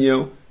de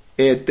Daniel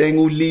tem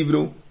o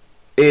livro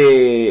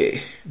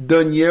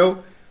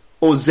Daniel,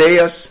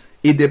 Oséias,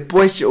 e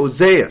depois de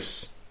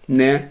Oséias,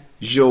 né,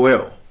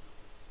 Joel.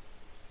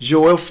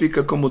 Joel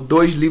fica como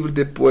 2 livros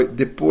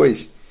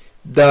depois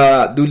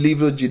do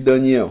livro de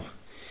Daniel.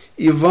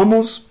 E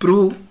vamos para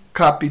o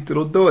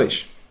capítulo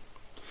 2.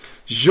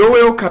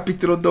 Joel,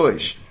 capítulo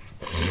 2.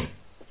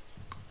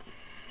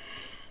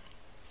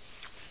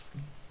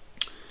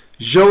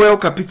 Joel,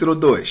 capítulo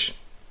 2.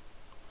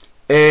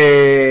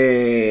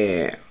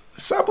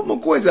 Sabe uma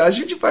coisa? A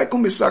gente vai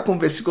começar com o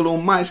versículo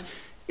 1, mas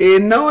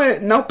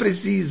não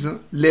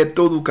precisa ler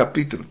todo o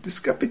capítulo.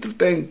 Esse capítulo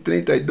tem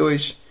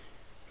 32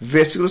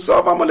 versículo,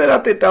 só vamos ler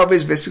até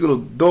talvez versículo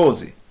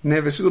 12,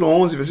 né? Versículo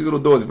 11, versículo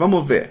 12,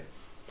 vamos ver.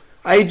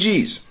 Aí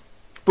diz,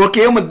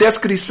 porque é uma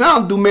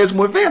descrição do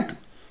mesmo evento,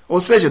 ou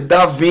seja,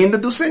 da vinda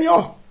do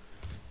Senhor.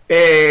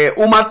 É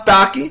um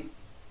ataque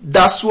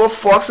da sua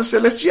força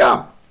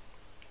celestial.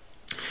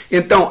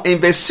 Então, em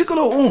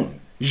versículo 1,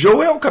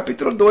 Joel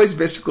capítulo 2,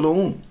 versículo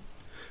 1,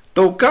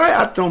 tocai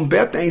a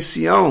trombeta em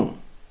Sião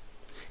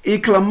e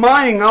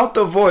clamai em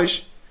alta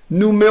voz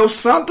no meu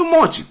santo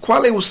monte.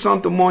 Qual é o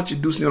santo monte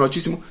do Senhor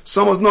Altíssimo?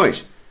 Somos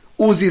nós,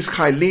 os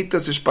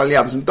israelitas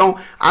espalhados. Então,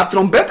 a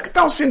trombeta que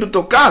está sendo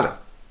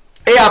tocada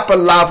é a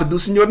palavra do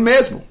Senhor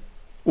mesmo.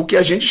 O que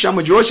a gente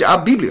chama de hoje a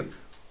Bíblia.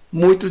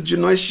 Muitos de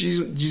nós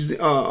diz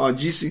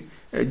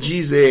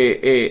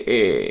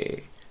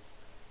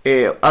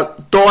a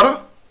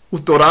Torá, o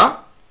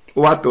Torá,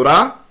 ou a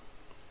Torá.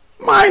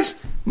 Mas,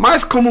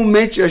 mais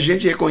comumente a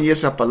gente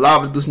reconhece a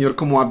palavra do Senhor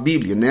como a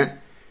Bíblia, né?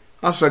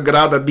 A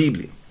Sagrada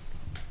Bíblia.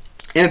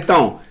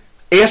 Então,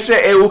 esse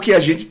é o que a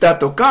gente está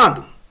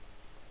tocando.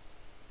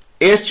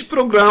 Este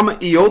programa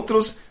e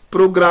outros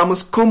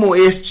programas como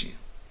este,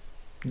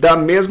 da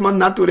mesma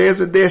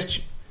natureza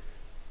deste.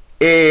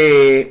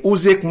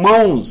 Os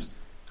irmãos,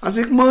 as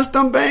irmãs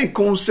também,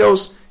 com os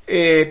seus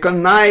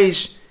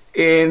canais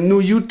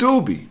no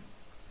YouTube.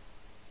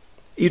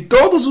 E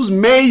todos os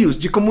meios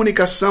de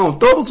comunicação,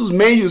 todos os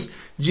meios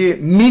de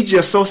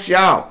mídia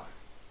social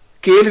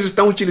que eles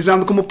estão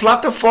utilizando como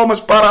plataformas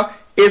para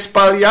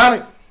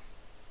espalhar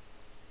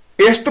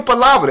esta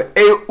palavra.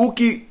 É o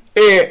que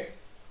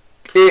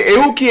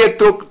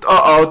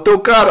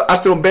tocar a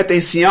trombeta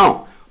em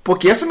Sião.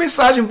 Porque essa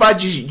mensagem vai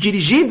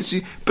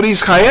dirigindo-se para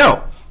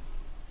Israel.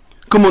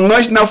 Como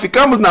nós não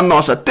ficamos na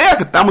nossa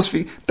terra,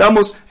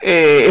 estamos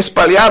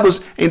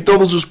espalhados em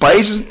todos os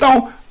países.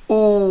 Então,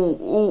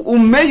 o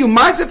meio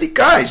mais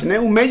eficaz, né?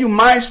 O meio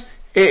mais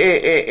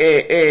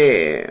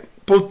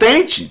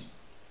potente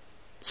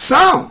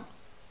são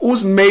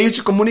os meios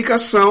de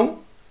comunicação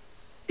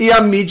e a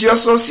mídia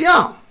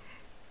social,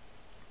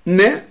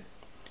 né?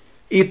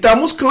 E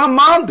estamos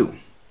clamando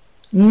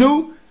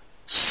no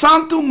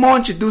santo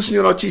monte do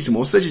Senhor Altíssimo,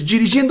 ou seja,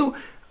 dirigindo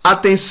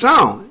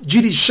atenção,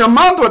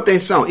 chamando a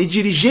atenção e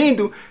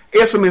dirigindo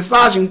essa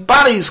mensagem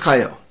para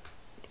Israel.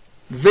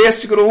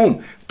 Versículo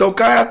 1.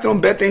 Tocai a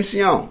trombeta em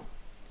Sião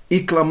e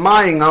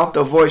clamai em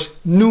alta voz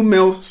no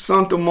meu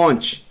santo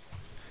monte.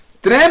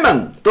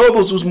 Tremam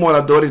todos os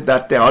moradores da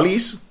terra. Olha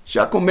isso,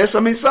 já começa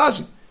a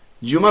mensagem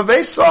de uma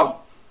vez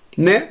só,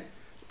 né?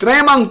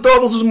 Tremam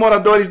todos os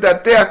moradores da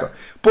terra,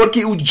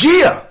 porque o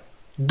dia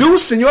do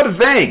Senhor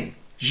vem,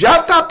 já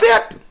está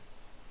perto.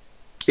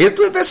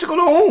 Este é o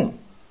versículo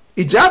 1.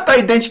 E já está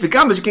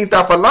identificando de quem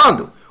está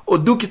falando, ou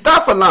do que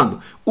está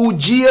falando. O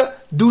dia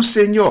do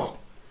Senhor.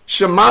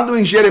 Chamado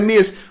em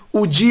Jeremias,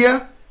 o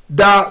dia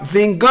da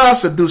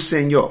vingança do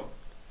Senhor.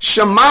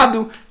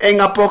 Chamado em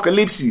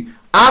Apocalipse,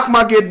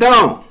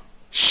 Armagedão.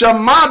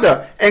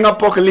 Chamada em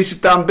Apocalipse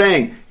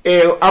também,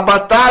 a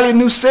batalha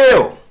no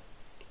céu.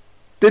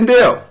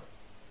 Entendeu?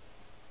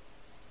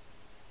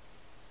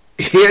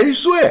 E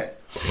isso é.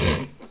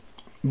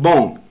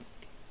 Bom,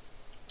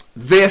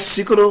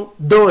 versículo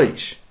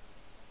 2.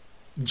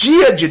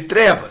 Dia de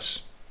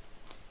trevas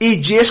e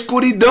de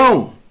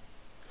escuridão,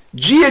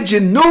 dia de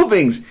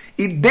nuvens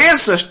e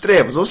densas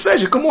trevas. Ou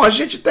seja, como a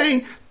gente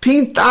tem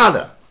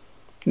pintada,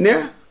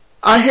 né?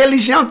 A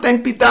religião tem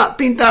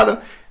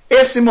pintada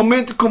esse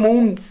momento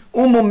como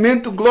um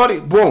momento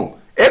glorioso. Bom,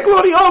 é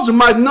glorioso,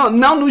 mas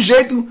não no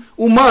jeito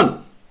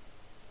humano,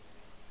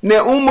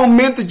 né? Um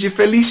momento de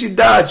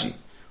felicidade,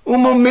 um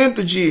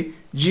momento de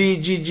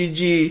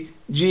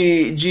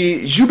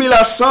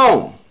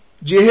jubilação,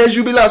 de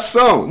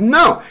rejubilação.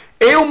 Não,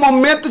 é um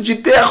momento de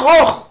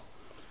terror.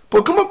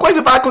 Porque uma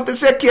coisa vai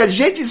acontecer que a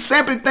gente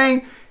sempre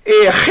tem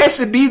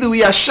recebido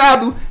e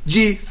achado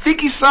de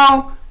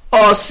ficção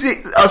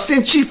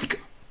científica.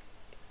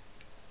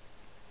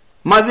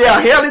 Mas é a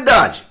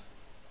realidade.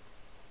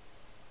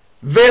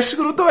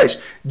 Versículo 2.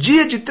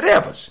 Dia de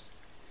trevas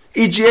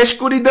e de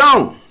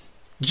escuridão,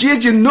 dia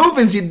de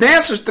nuvens e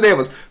densas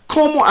trevas,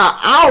 como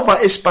a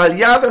alva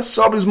espalhada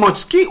sobre os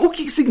montes. O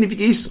que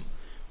significa isso?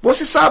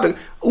 Você sabe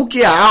o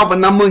que é a alva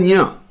na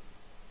manhã?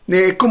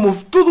 Né? Como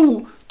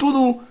tudo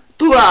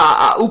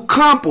o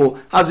campo,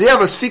 as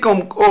ervas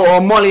ficam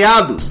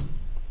molhados.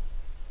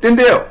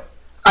 Entendeu?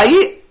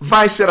 Aí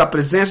vai ser a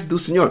presença do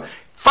Senhor.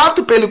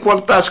 Fato pelo qual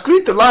está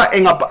escrito lá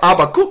em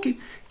Abacuque,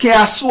 que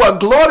a sua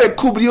glória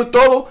cobriu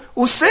todos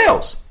os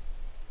céus.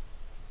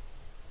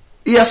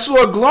 E a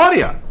sua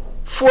glória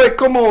foi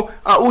como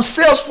os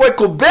céus foi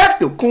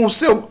coberto com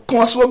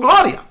a sua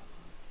glória.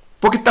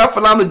 Porque está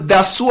falando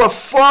da sua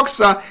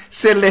força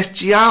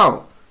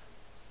celestial.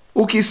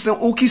 O que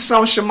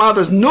são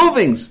chamadas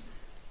nuvens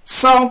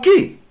são o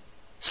quê?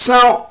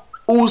 São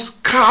os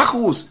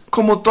carros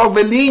como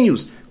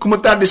torvelinhos, como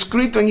está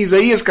descrito em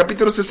Isaías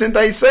capítulo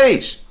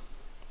 66.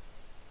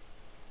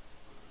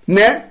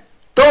 Né?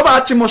 Toda a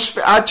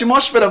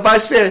atmosfera vai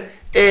ser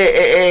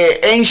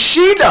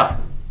enchida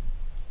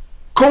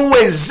com o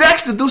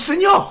exército do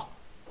Senhor.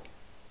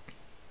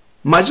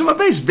 Mais uma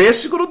vez,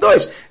 versículo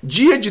 2.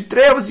 Dia de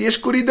trevas e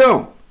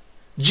escuridão.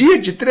 Dia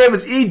de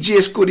trevas e de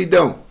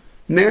escuridão.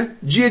 Né?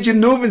 Dia de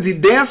nuvens e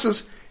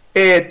densas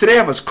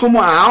trevas,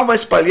 como a alva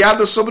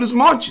espalhada sobre os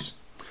montes.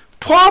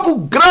 Povo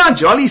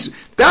grande, olha isso.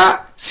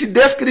 Está se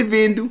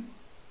descrevendo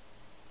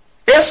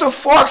essa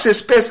força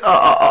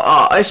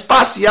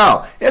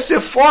espacial,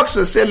 essa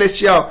força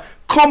celestial,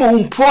 como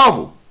um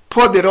povo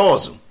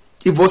poderoso.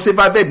 E você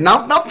vai ver,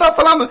 não está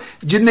falando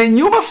de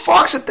nenhuma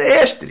força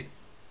terrestre.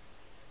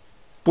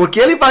 Porque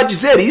ele vai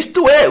dizer,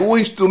 isto é o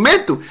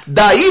instrumento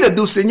da ira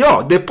do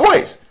Senhor.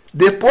 Depois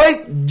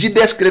de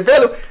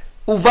descrevê-lo,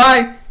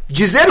 vai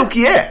dizer o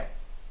que é.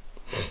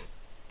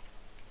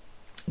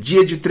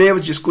 Dia de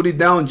trevas, de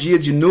escuridão, dia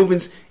de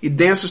nuvens e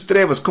densas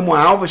trevas, como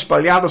a alva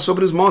espalhada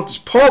sobre os montes.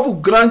 Povo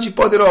grande e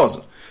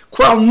poderoso,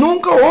 qual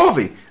nunca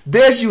houve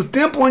desde o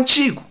tempo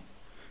antigo,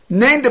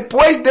 nem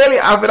depois dele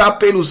haverá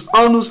pelos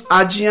anos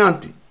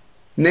adiante,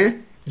 né?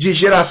 De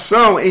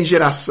geração em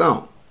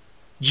geração.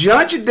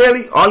 Diante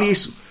dele, olha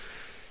isso,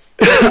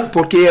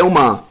 porque é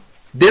uma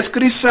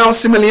descrição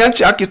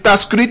semelhante à que está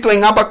escrito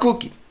em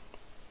Abacuque,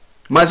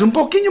 mas um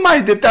pouquinho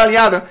mais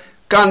detalhada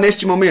cá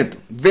neste momento.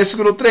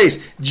 Versículo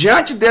 3.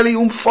 Diante dele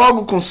um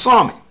fogo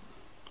consome.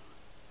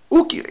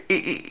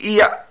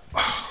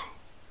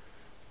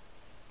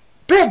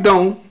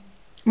 Perdão,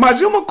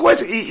 mas é uma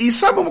coisa, e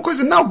sabe uma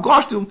coisa, não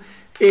gosto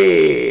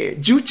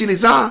de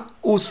utilizar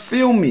os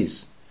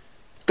filmes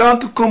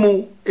tanto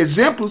como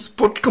exemplos,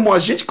 porque como a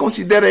gente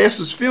considera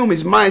esses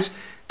filmes, mas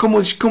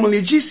como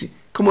lhe disse,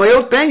 como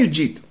eu tenho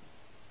dito,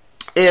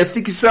 é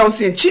ficção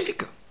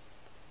científica,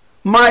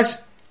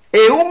 mas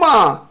é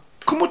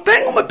como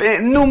tem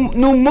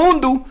no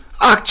mundo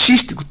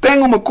artístico, tem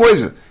uma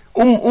coisa,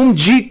 um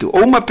dito,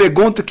 ou uma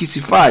pergunta que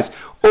se faz,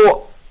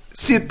 ou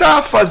se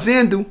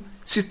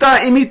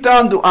está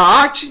imitando a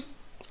arte,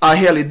 a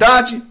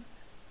realidade,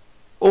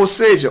 ou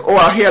seja,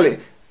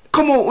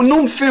 como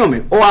num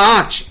filme, ou a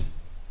arte,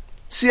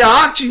 se a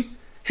arte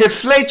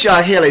reflete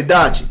a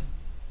realidade,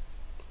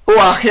 ou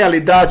a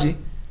realidade,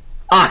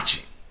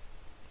 arte.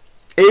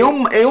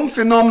 É um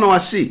fenômeno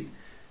assim.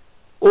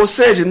 Ou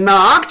seja, na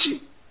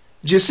arte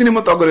de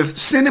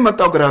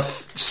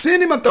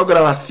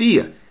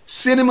cinematografia,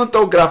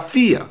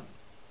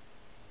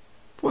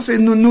 você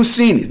nos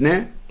cines,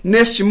 né?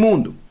 Neste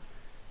mundo,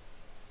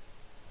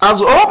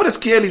 as obras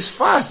que eles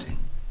fazem,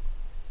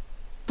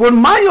 por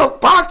maior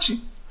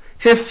parte,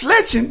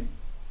 refletem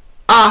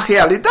a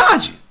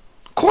realidade,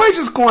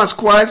 coisas com as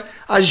quais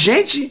a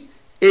gente,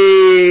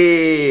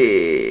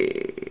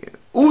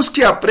 os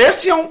que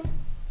apreciam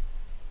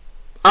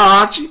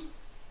a arte,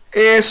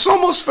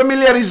 somos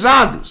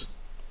familiarizados.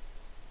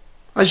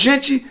 A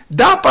gente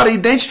dá para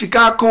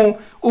identificar com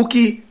o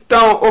que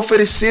estão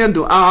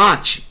oferecendo a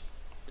arte.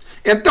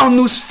 Então,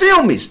 nos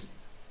filmes,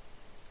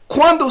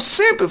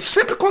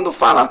 sempre quando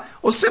fala,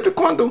 ou sempre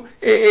quando,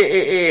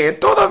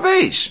 toda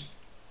vez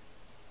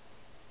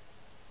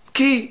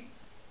que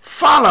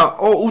fala,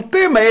 o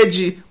tema é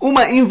de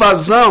uma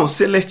invasão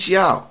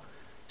celestial,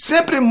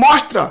 sempre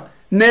mostra,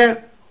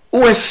 né,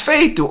 o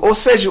efeito, ou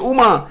seja,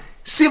 uma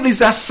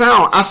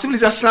civilização, a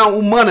civilização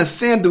humana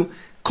sendo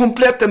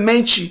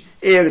completamente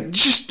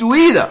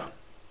destruída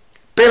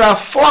pela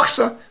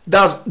força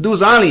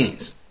dos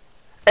aliens.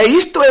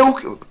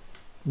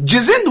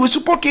 Dizendo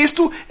isso porque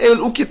isto é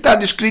o que está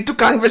descrito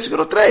cá em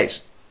versículo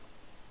 3.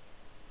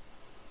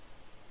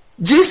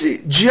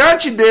 Disse,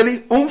 diante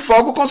dele um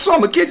fogo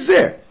consome. Quer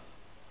dizer,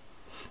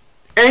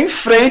 em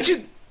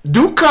frente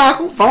do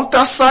carro vão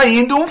estar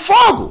saindo um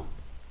fogo.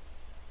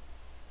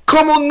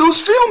 Como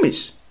nos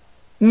filmes,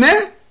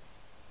 né?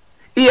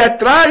 E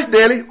atrás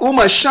dele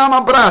uma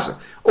chama brasa.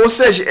 Ou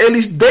seja,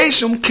 eles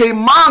deixam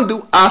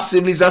queimando a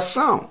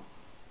civilização.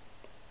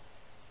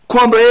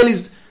 Quando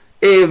eles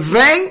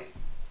vêm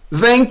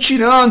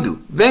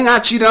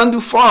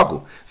atirando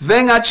fogo,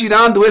 vêm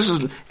atirando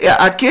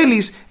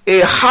aqueles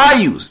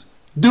raios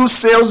dos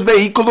seus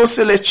veículos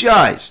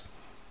celestiais.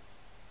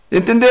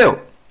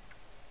 Entendeu?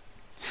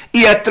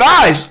 E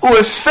atrás, o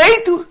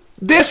efeito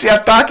desse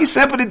ataque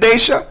sempre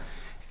deixa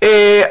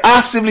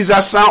a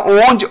civilização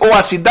ou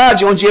a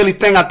cidade onde ele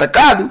tem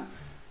atacado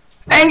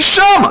em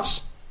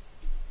chamas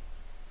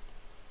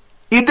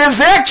e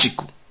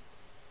desértico.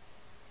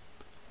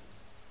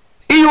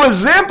 E o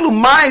exemplo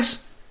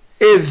mais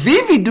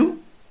vívido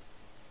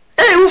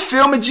é o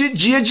filme de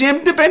Dia de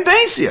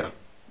Independência,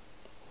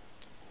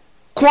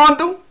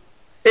 quando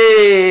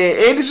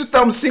eles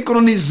estão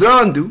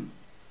sincronizando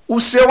o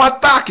seu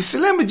ataque. Se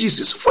lembra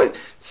disso? Isso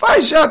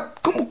faz já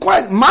como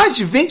mais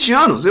de 20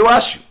 anos, eu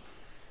acho.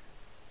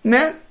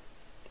 Né?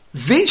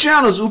 20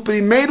 anos, o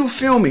primeiro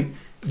filme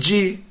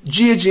de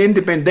Dia de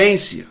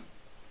Independência,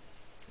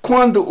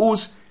 quando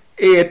os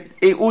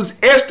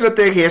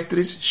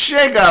extraterrestres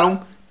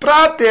chegaram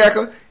para a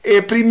Terra,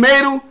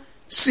 primeiro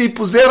se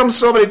puseram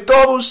sobre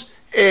todos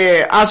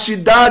as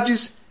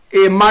cidades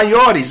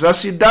maiores, as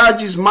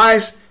cidades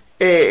mais,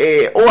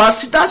 ou as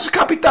cidades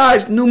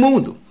capitais no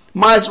mundo.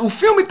 Mas o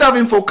filme estava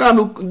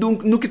enfocando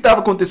no que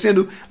estava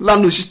acontecendo lá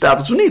nos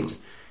Estados Unidos.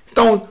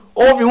 Então,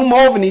 houve um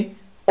OVNI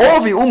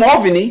houve um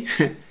OVNI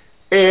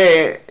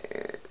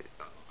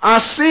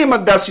acima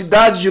da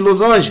cidade de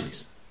Los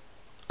Angeles,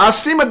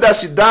 acima da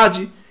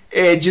cidade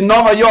de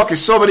Nova York,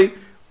 sobre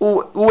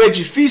o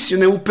edifício,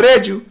 né, o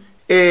prédio,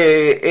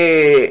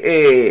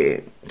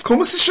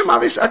 como se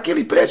chamava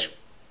aquele prédio?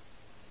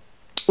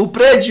 O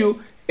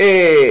prédio,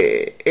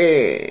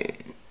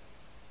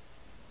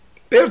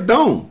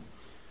 perdão,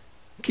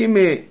 que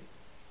me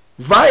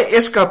vai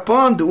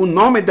escapando o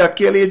nome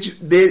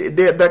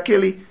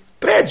daquele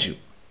prédio.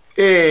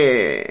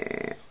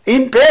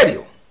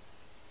 Império.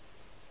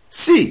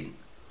 Sim,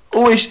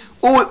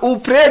 o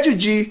prédio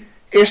de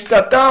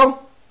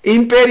estatal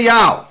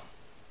imperial,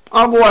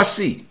 algo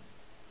assim.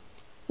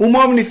 Um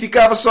OVNI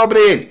ficava sobre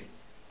ele.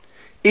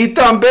 E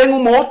também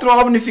um outro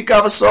OVNI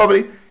ficava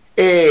sobre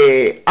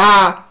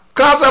a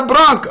Casa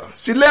Branca.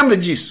 Se lembra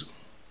disso?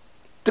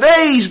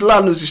 3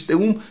 lá um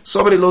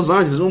sobre Los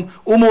Angeles,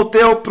 um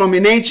hotel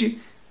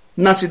prominente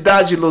na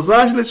cidade de Los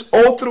Angeles,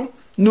 outro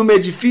num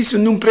edifício,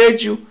 num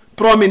prédio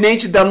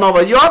prominente da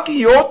Nova York,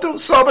 e outro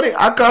sobre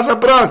a Casa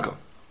Branca.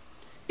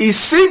 E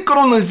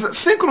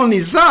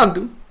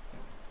sincronizando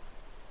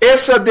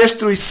essa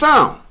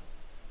destruição,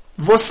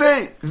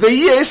 você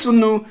veia isso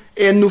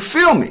no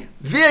filme,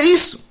 via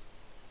isso.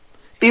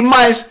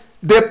 Mas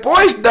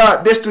depois da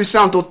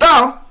destruição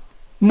total,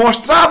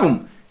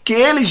 mostravam que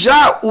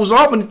os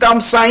OVNIs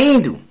estavam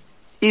saindo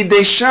e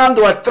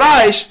deixando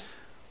atrás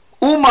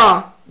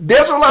uma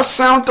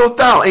desolação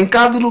total em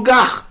cada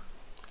lugar.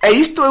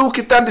 Isto é o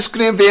que está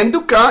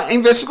descrevendo cá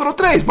em versículo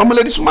 3. Vamos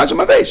ler isso mais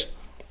uma vez.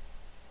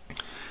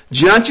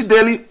 Diante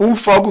dele um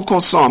fogo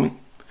consome,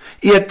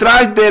 e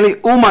atrás dele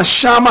uma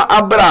chama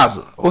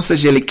abrasa. Ou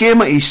seja, ele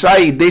queima e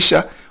sai e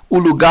deixa o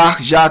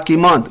lugar já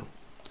queimando.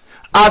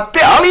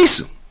 Olha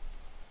isso.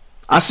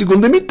 A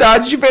segunda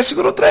metade de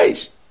versículo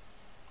 3.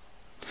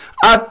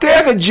 A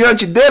terra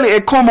diante dele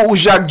é como o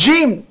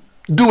jardim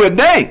do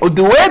Éden.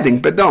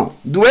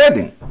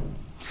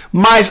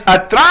 Mas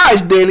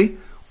atrás dele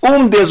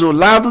um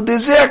desolado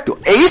deserto.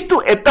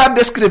 Isto está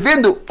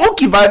descrevendo o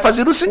que vai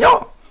fazer o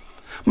Senhor.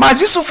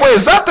 Mas isso foi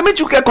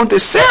exatamente o que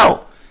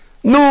aconteceu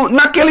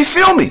naquele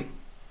filme,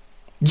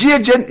 Dia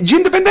de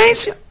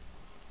Independência.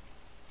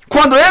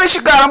 Quando eles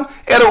chegaram,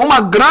 era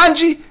uma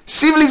grande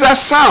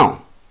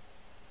civilização.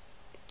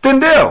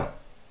 Entendeu?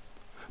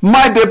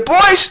 Mas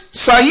depois,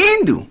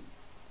 saindo,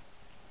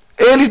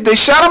 eles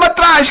deixaram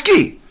atrás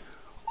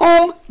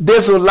um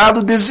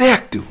desolado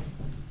deserto.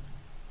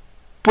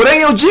 Porém,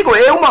 eu digo,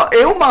 é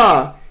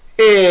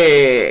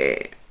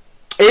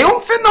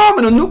um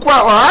fenômeno no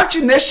qual a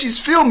arte nestes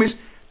filmes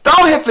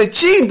está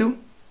refletindo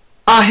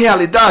a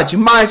realidade,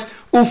 mas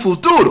o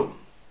futuro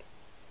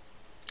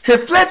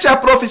reflete a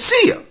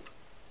profecia.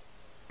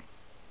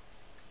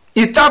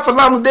 E está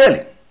falando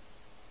dele.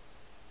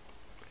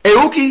 É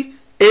o que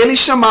ele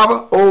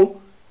chamava,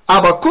 ou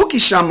Abacuque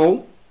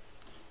chamou,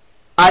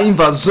 a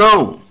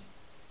invasão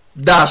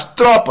das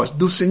tropas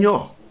do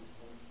Senhor.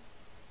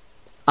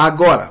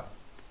 Agora,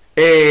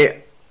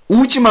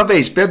 última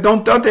vez, perdão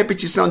tanta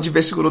repetição de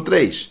versículo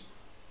 3,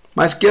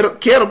 mas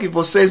quero que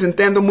vocês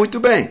entendam muito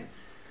bem.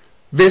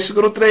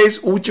 Versículo 3,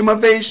 última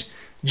vez,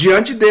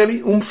 diante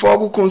dele um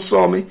fogo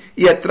consome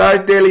e atrás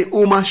dele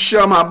uma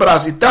chama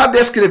abrasa. E está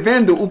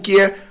descrevendo o que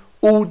é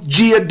o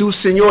dia do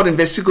Senhor em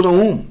versículo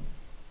 1.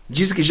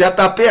 Diz que já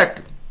está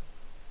perto.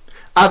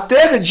 A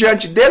terra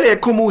diante dele é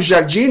como o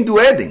jardim do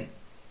Éden,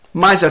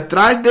 mas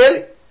atrás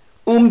dele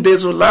um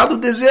desolado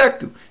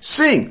deserto.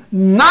 Sim,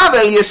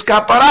 nada lhe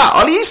escapará.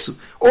 Olha isso.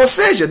 Ou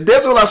seja,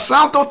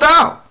 desolação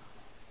total.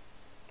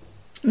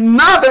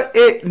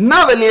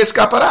 Nada lhe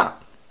escapará.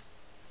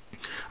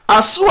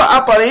 A sua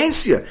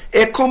aparência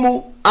é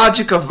como a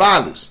de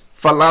cavalos,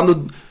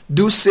 falando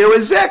do seu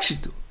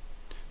exército.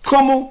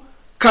 Como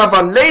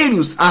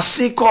cavaleiros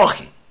assim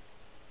correm.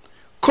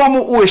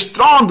 Como o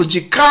estrondo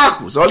de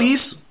carros, olha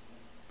isso.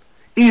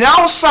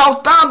 Irão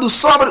saltando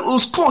sobre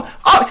os...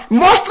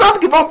 mostrando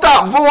que vão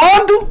estar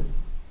voando.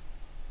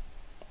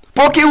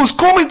 Porque os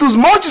cumes dos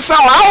montes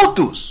são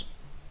altos.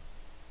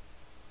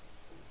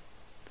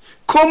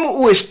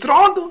 Como o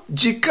estrondo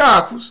de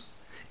carros,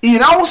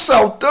 irão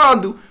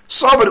saltando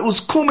sobre os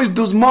cumes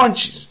dos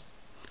montes.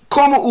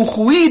 Como o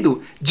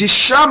ruído de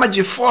chama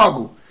de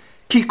fogo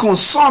que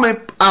consome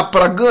a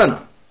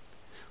pragana.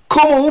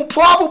 Como um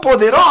povo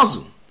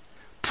poderoso,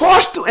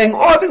 posto em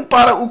ordem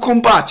para o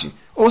combate.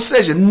 Ou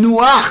seja, no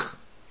ar.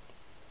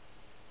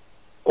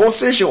 Ou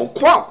seja,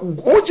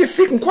 onde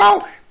ficam,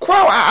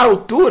 qual a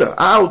altura?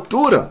 A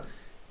altura,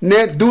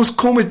 né, dos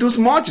cumes dos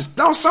montes.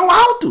 Então, são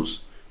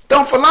altos.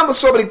 Estão falando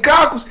sobre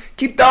carros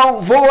que estão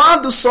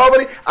voando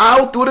sobre a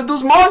altura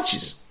dos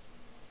montes.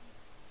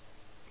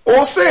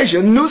 Ou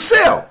seja, no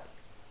céu.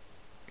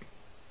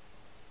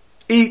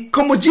 E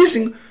como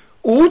dizem,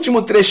 o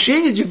último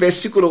trechinho de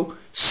versículo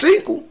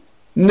 5,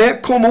 né,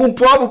 como um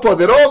povo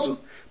poderoso,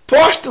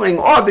 posto em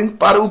ordem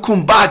para o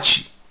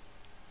combate.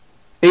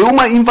 É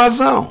uma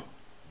invasão.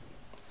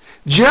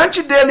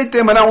 Diante dele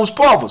temerão os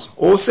povos.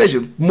 Ou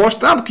seja,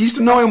 mostrando que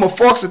isto não é uma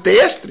força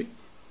terrestre.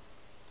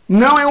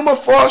 Não é uma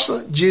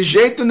força de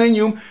jeito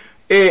nenhum.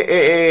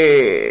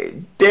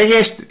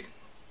 terrestre.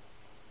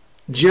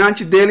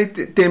 Diante dele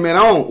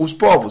temerão os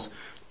povos.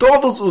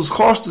 Todos os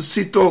rostos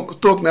se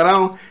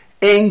tornarão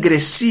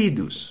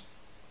engrecidos.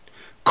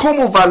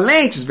 Como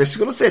valentes,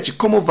 versículo 7,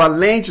 como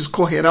valentes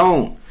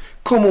correrão.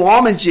 Como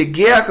homens de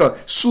guerra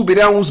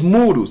subirão os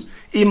muros.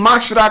 E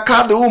marchará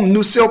cada um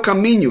no seu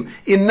caminho.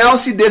 E não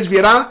se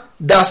desviará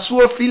da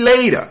sua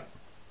fileira.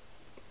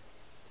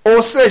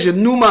 Ou seja,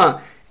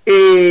 numa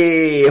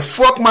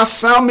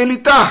formação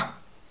militar.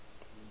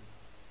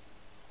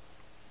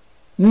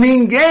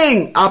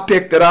 Ninguém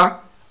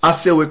apertará a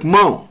seu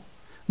irmão.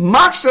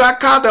 Marchará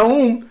cada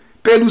um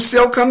pelo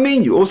seu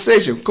caminho. Ou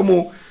seja,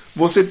 como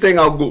você tem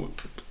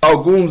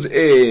alguns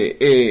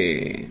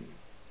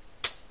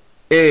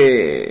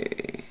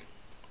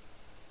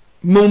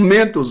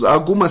momentos,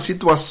 algumas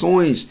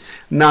situações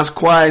nas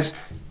quais,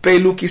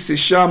 pelo que se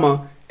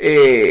chama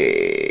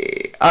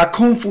a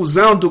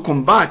confusão do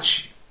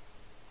combate,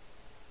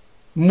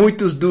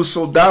 muitos dos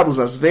soldados,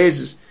 às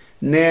vezes,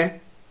 né,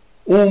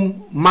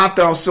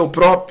 mata o seu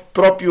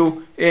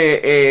próprio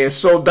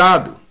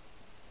soldado.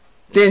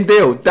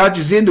 Entendeu? Está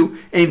dizendo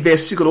em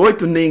versículo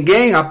 8,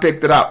 ninguém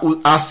apertará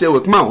a seu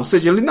irmão. Ou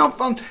seja, eles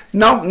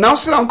não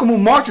serão como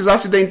mortes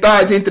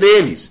acidentais entre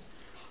eles.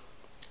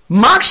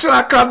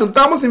 Marchará cada um,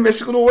 estamos em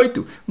versículo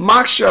 8,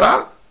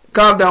 marchará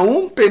cada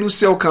um pelo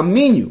seu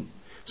caminho,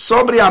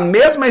 sobre a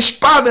mesma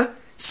espada,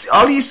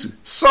 olha isso,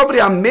 sobre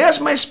a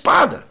mesma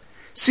espada,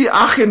 se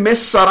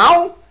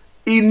arremessarão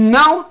e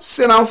não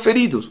serão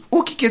feridos.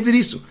 O que quer dizer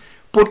isso?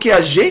 Porque a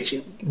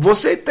gente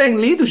tem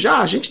lido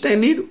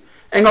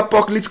em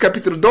Apocalipse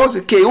capítulo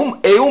 12, que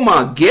é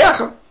uma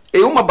guerra,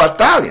 é uma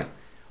batalha.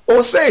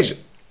 Ou seja,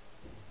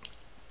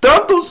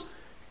 tantos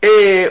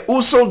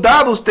os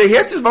soldados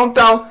terrestres vão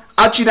estar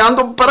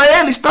atirando para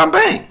eles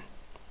também.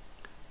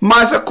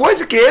 Mas a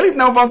coisa é que eles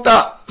não vão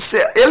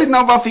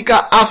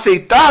ficar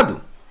afetados,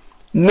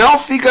 não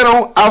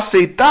ficarão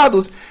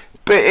afetados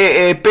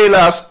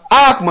pelas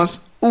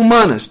armas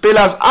humanas,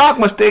 pelas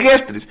armas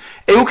terrestres.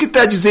 É o que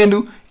está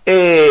dizendo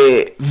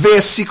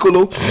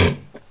versículo,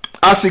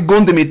 a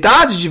segunda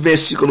metade de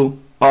versículo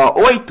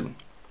 8,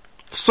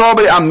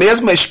 sobre a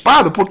mesma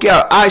espada, porque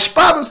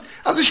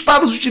as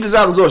espadas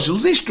utilizadas hoje,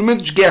 os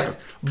instrumentos de guerra,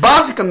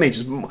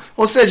 basicamente,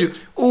 ou seja,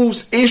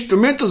 os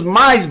instrumentos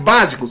mais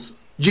básicos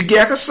de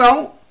guerra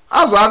são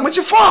as armas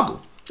de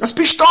fogo, as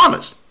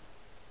pistolas,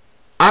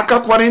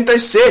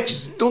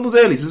 AK-47, todos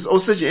eles, ou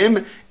seja,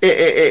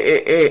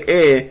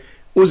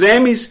 os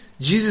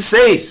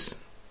M16,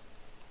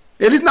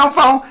 eles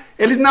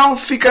não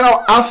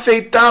ficarão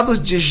afetados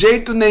de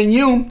jeito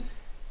nenhum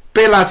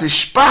pelas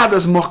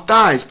espadas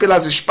mortais,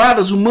 pelas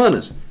espadas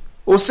humanas,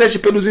 ou seja,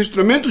 pelos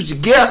instrumentos de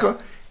guerra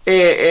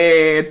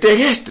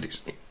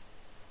terrestres.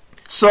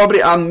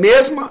 Sobre a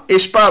mesma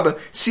espada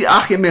se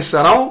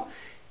arremessarão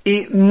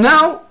e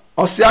não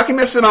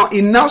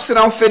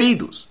serão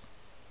feridos.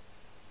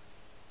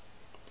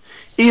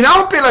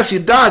 Irão pela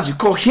cidade,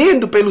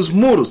 correndo pelos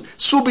muros,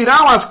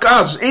 subirão as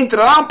casas,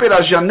 entrarão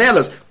pelas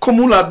janelas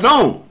como um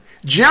ladrão.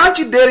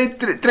 Diante dele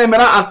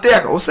tremerá a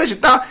terra. Ou seja,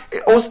 está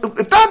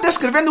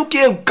descrevendo o que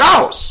é o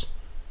caos.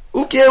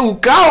 O que é o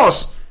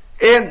caos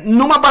é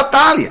numa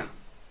batalha.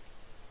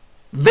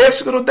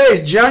 Versículo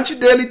 10. Diante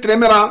dele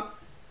tremerá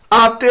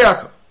a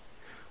terra.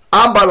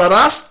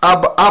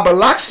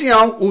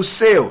 Abalar-se-ão os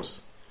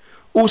céus.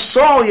 O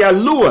sol e a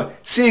lua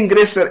se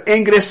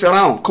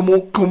engressarão,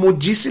 como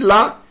disse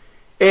lá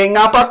em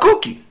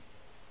Abacuque.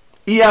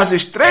 E as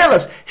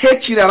estrelas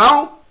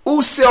retirarão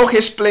o seu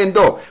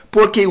resplendor,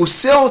 porque o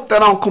céu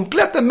estará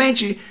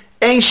completamente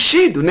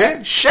enchido,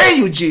 né?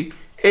 Cheio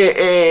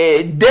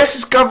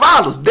desses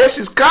cavalos,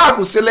 desses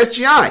carros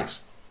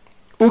celestiais.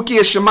 O que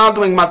é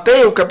chamado em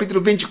Mateus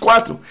capítulo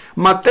 24,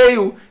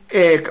 Mateus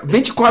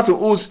 24,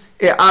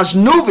 as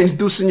nuvens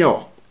do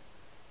Senhor.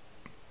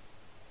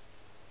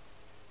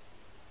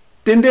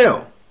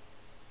 Entendeu?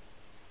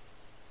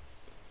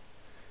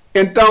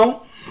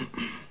 Então,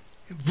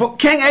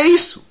 quem é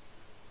isso?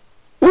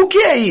 O que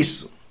é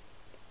isso?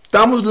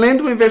 Estamos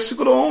lendo em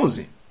versículo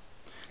 11.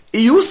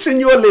 E o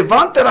Senhor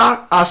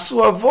levantará a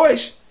sua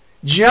voz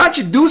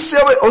diante do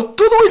seu...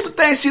 Tudo isso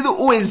tem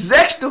sido o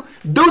exército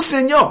do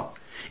Senhor.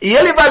 E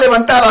ele vai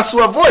levantar a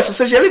sua voz, ou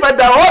seja, ele vai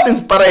dar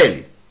ordens para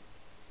ele.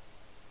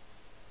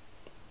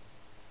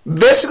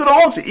 Versículo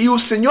 11. E o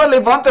Senhor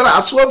levantará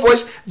a sua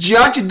voz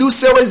diante do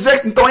seu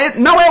exército. Então,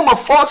 não é uma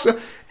força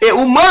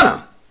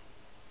humana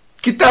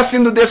que está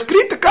sendo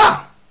descrita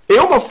cá.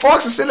 É uma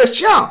força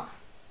celestial.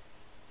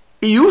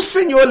 E o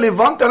Senhor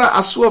levantará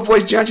a sua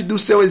voz diante do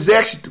seu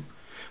exército,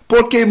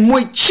 porque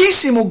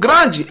muitíssimo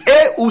grande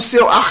é o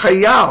seu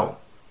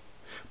arraial,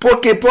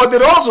 porque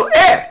poderoso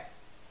é,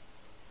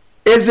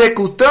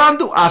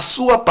 executando a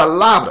sua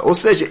palavra. Ou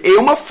seja, é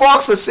uma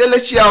força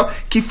celestial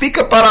que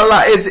fica para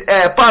lá,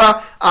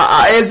 para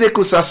a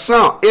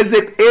execução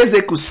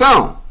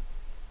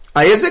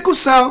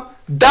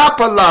da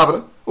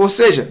palavra, ou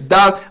seja,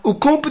 o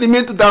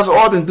cumprimento das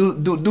ordens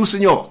do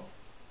Senhor.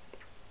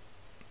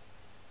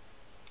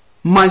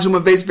 Mais uma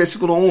vez,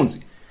 versículo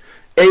 11.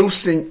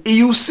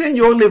 E o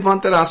Senhor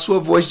levantará a sua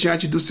voz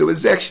diante do seu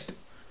exército,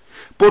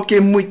 porque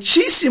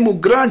muitíssimo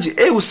grande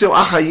é o seu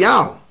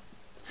arraial,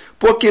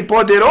 porque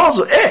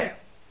poderoso é,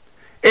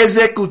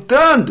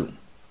 executando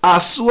a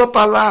sua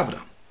palavra.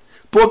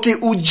 Porque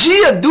o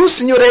dia do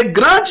Senhor é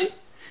grande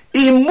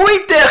e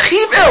muito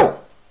terrível,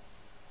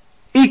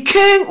 e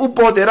quem o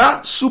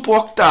poderá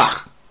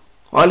suportar?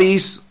 Olha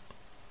isso.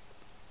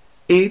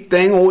 E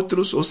tem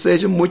outros, ou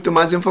seja, muito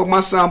mais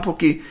informação,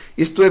 porque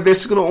isto é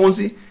versículo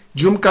 11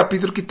 de um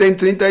capítulo que tem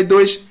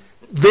 32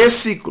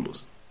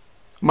 versículos.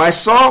 Mas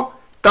só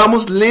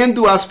estamos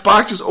lendo as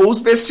partes ou os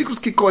versículos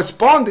que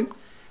correspondem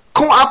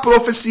com a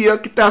profecia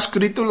que está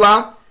escrito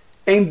lá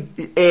em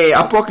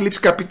Apocalipse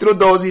capítulo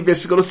 12,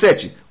 versículo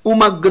 7.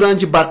 Uma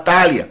grande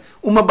batalha.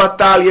 Uma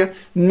batalha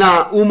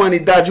na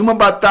humanidade. Uma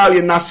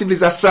batalha na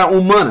civilização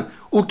humana.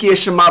 O que é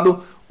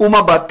chamado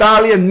uma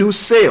batalha no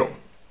céu.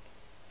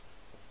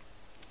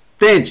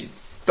 Entende?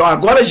 Então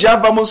agora já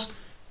vamos,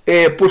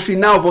 por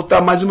final,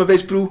 voltar mais uma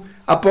vez para o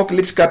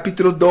Apocalipse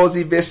capítulo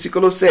 12,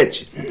 versículo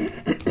 7.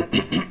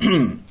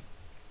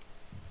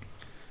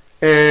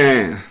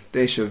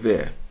 Deixa eu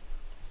ver.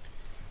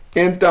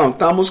 Então,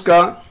 estamos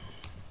cá.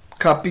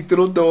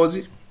 Capítulo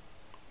 12,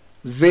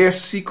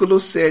 versículo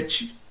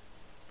 7.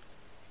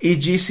 E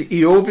disse,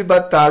 e houve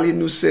batalha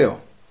no céu.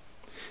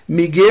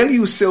 Miguel e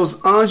os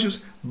seus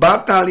anjos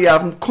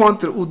batalhavam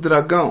contra o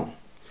dragão.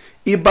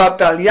 E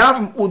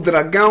batalhavam o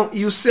dragão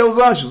e os seus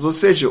anjos. Ou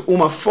seja,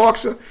 uma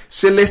força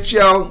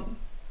celestial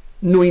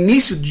no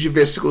início de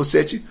versículo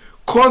 7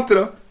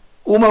 contra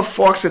uma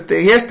força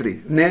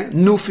terrestre, né?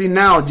 No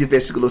final de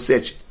versículo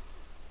 7.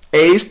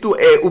 Isto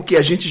é o que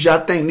a gente já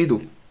tem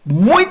lido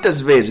muitas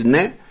vezes,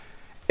 né?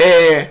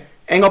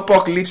 Em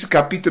Apocalipse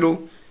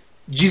capítulo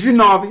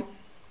 19,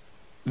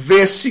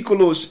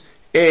 versículos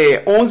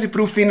 11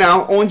 para o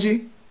final,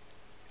 onde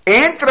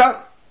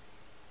entra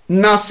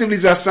na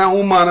civilização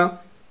humana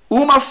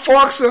uma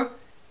força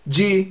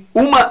de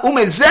um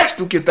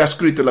exército que está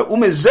escrito lá,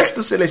 um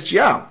exército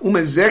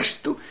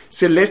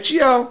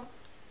celestial,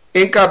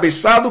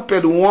 encabeçado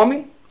pelo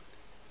homem,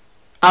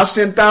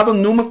 assentado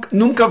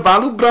num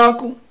cavalo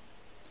branco,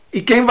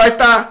 e quem vai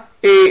estar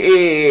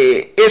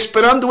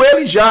esperando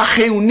ele já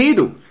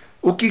reunido,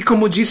 o que,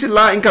 como disse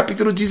lá em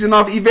capítulo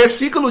 19 e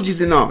versículo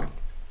 19,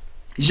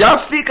 já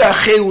fica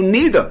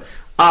reunidos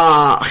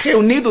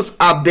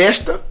a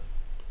besta,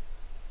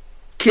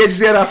 quer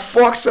dizer, a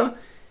força,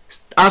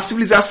 a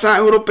civilização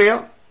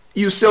europeia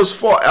e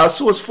as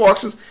suas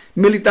forças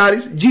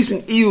militares,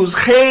 dizem, e os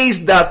reis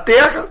da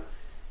terra,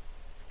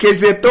 quer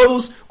dizer,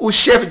 todos os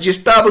chefes de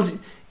estados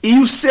e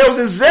os seus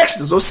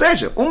exércitos, ou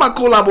seja, uma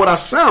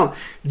colaboração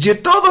de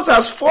todas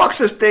as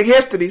forças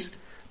terrestres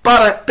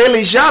para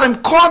pelejarem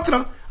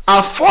contra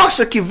a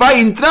força que vai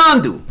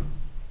entrando,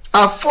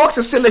 a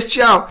força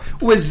celestial,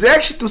 o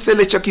exército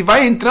celestial que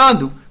vai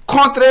entrando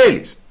contra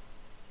eles.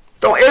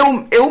 Então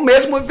é o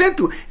mesmo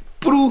evento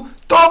por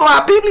toda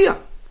a Bíblia.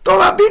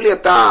 Toda a Bíblia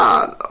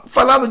está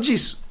falando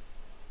disso.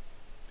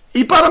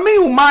 E para mim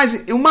o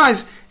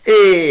mais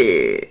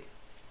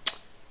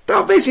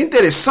talvez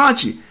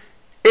interessante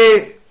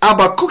é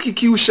Abacuque,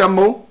 que o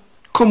chamou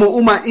como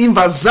uma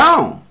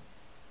invasão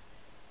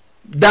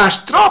das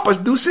tropas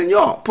do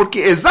Senhor, porque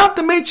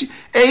exatamente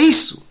é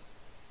isso.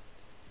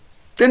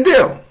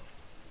 Entendeu?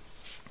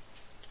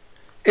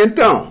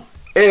 Então,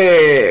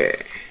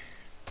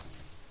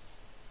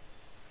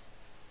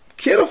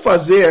 quero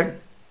fazer...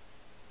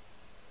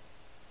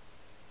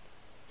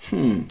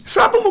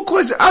 Sabe uma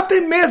coisa?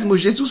 Até mesmo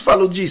Jesus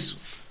falou disso.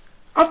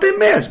 Até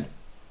mesmo.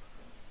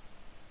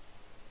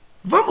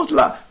 Vamos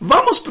lá.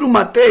 Vamos para o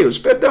Mateus.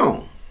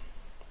 Perdão.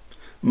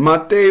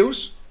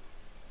 Mateus.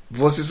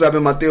 Você sabe,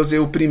 Mateus é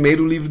o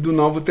primeiro livro do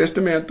Novo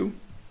Testamento.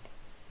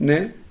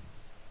 Né?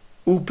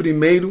 O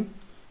primeiro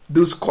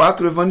dos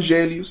 4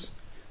 evangelhos.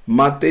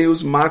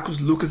 Mateus, Marcos,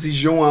 Lucas e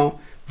João.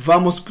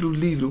 Vamos para o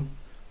livro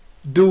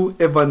do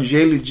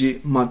Evangelho de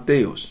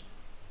Mateus.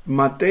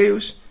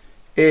 Mateus,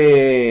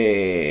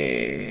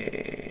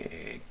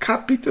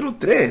 capítulo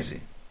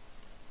 13.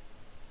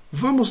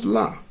 Vamos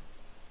lá.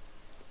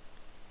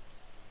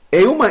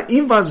 É uma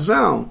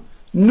invasão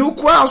no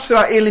qual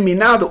será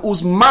eliminado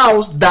os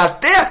maus da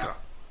terra.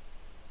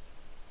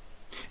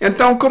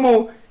 Então,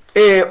 como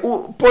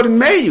por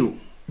meio,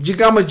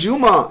 digamos, de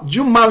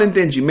um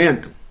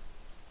mal-entendimento,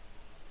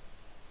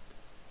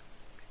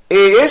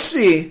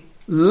 esse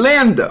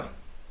lenda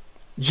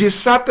de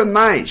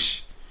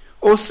Satanás,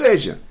 ou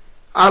seja,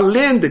 a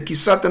lenda que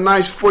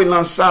Satanás foi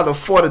lançado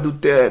fora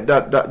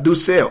do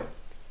céu,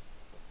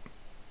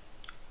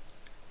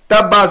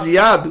 está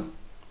baseado,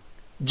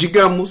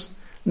 digamos,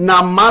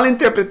 na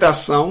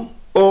malinterpretação,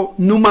 ou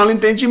no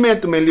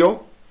malentendimento,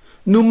 melhor,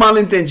 no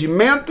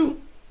malentendimento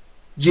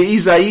de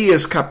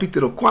Isaías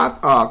capítulo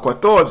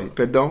 14,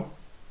 perdão.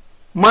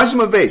 Mais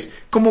uma vez,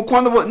 como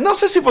quando... Não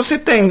sei se você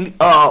tem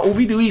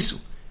ouvido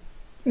isso,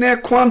 né?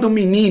 Quando o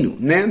menino,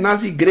 né,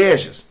 nas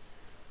igrejas,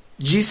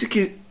 disse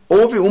que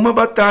houve uma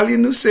batalha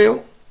no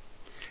céu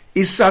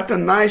e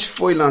Satanás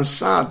foi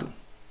lançado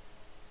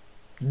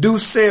do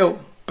céu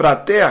para a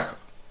terra.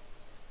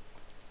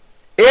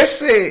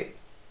 essa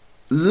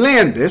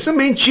lenda, essa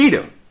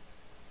mentira,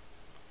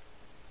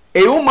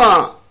 é um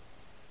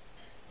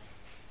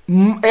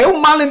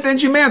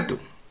mal-entendimento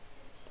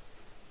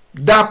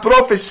da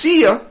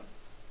profecia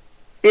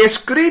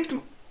escrita,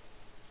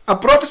 a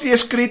profecia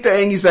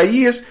escrita em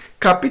Isaías,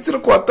 capítulo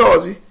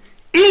 14,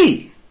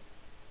 e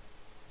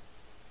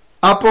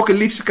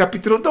Apocalipse,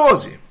 capítulo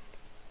 12.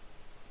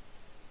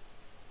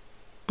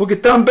 Porque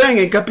também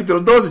em capítulo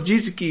 12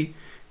 diz que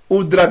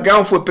o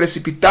dragão foi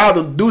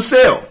precipitado do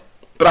céu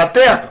para a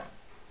terra.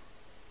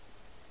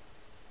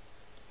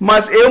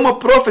 Mas é uma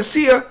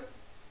profecia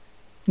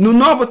no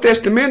Novo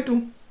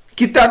Testamento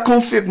que está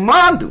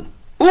confirmando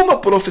uma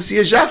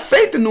profecia já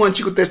feita no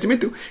Antigo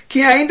Testamento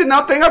que ainda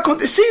não tem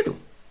acontecido.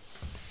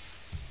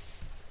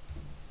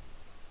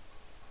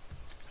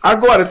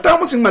 Agora,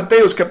 estamos em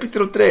Mateus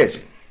capítulo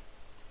 13.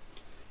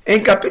 Em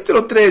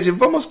capítulo 13,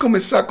 vamos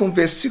começar com o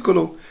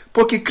versículo,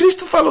 porque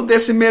Cristo falou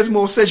desse mesmo,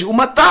 ou seja,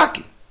 um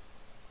ataque.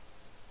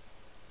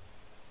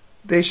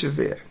 Deixa eu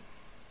ver.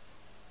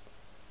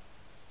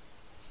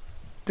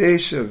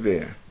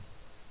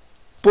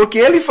 Porque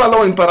ele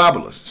falou em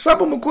parábolas.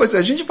 Sabe uma coisa?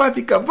 A gente vai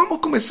ficar... Vamos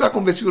começar com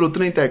o versículo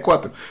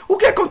 34. O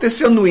que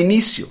aconteceu no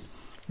início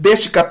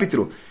deste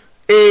capítulo?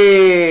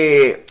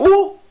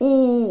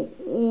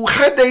 O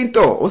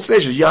Redentor, ou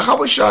seja,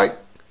 Yahweh Shai,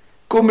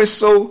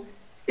 começou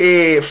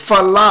a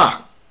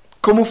falar,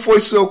 como foi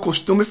seu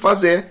costume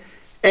fazer,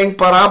 em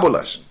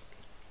parábolas,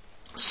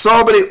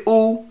 sobre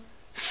o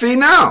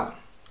final,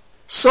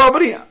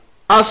 sobre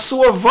a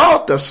sua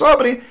volta,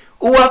 sobre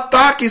o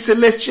ataque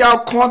celestial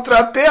contra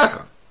a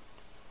terra.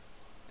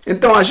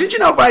 Então, a gente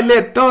não vai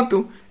ler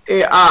tanto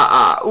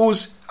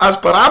as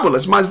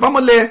parábolas, mas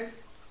vamos ler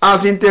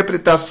as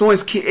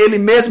interpretações que ele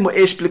mesmo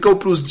explicou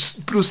para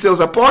os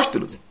seus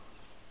apóstolos.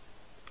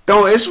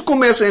 Então, isso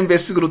começa em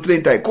versículo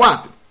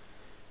 34.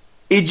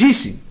 E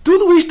disse,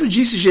 tudo isto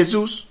disse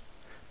Jesus,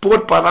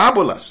 por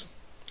parábolas,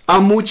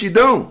 à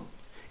multidão,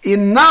 e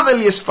nada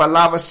lhes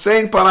falava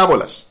sem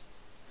parábolas,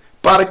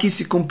 para que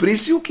se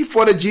cumprisse o que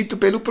fora dito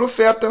pelo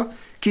profeta,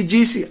 que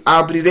disse,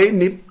 abrirei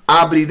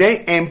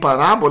em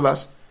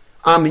parábolas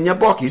a minha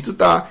boca. Isto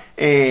está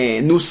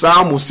no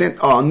Salmo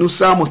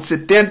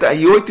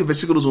 78,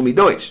 versículos 1 e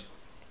 2.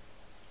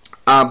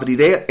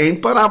 Abrirei em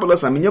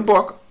parábolas a minha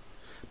boca.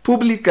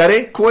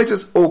 Publicarei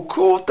coisas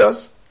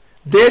ocultas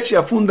desde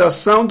a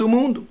fundação do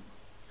mundo.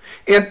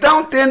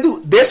 Então,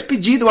 tendo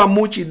despedido a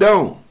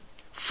multidão,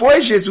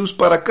 foi Jesus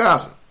para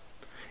casa.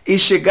 E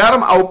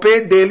chegaram ao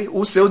pé dele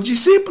os seus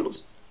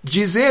discípulos,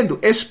 dizendo,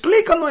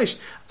 explica-nos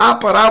a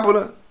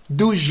parábola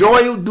do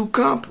joio do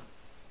campo.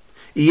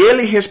 E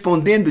ele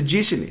respondendo,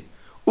 disse-lhe,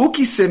 o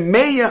que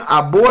semeia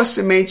a boa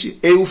semente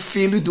é o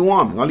filho do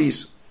homem. Olha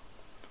isso.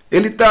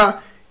 Ele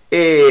está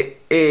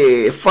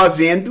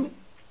fazendo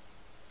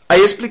a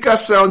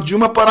explicação de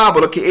uma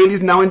parábola que eles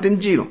não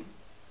entendiam.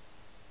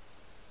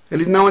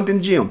 Eles não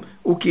entendiam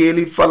o que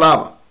ele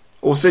falava.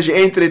 Ou seja,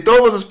 entre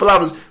todas as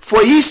palavras,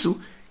 foi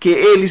isso que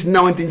eles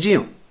não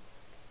entendiam.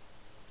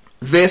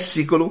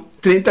 Versículo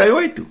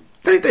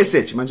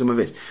 37, mais uma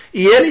vez.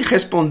 E ele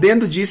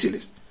respondendo,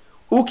 disse-lhes,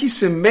 o que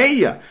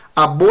semeia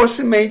a boa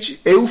semente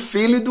é o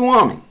filho do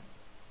homem.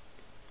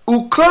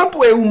 O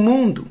campo é o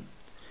mundo.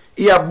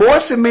 E a boa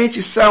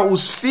semente são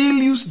os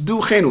filhos do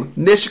reino.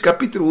 Neste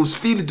capítulo, os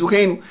filhos do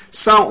reino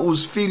são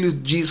os filhos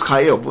de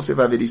Israel. Você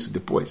vai ver isso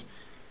depois.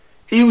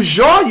 E o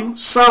joio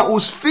são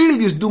os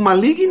filhos do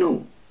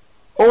maligno.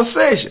 Ou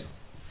seja,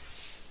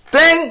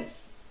 tem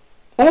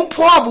um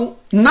povo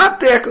na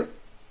terra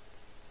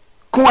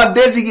com a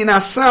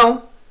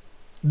designação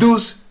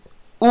dos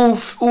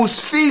os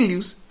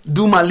filhos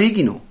do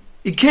maligno.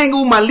 E quem é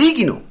o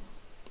maligno?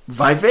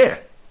 Vai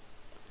ver.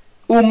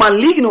 O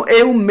maligno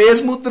é o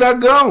mesmo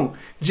dragão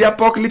de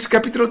Apocalipse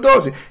capítulo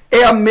 12.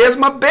 É a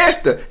mesma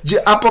besta de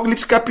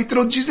Apocalipse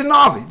capítulo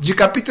 19, de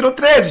capítulo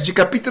 13, de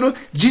capítulo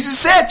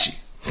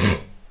 17.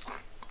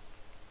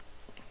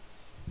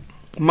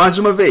 Mais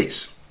uma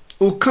vez,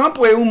 o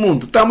campo é o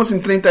mundo. Estamos em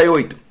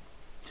 38.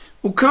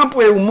 O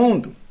campo é o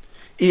mundo,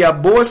 e a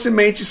boa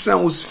semente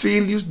são os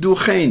filhos do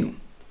reino.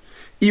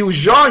 E o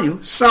joio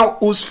são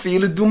os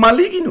filhos do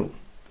maligno.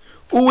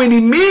 O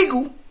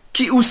inimigo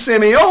que o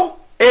semeou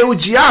é o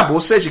diabo,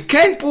 ou seja,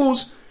 quem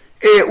pôs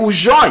o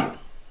joio,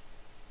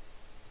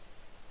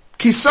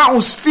 que são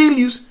os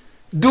filhos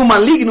do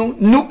maligno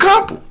no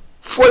campo,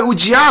 foi o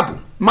diabo.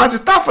 Mas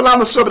está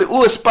falando sobre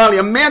o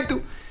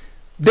espalhamento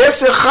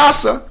dessa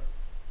raça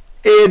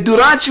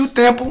durante o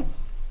tempo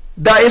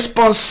da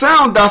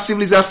expansão da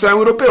civilização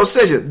europeia, ou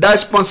seja, da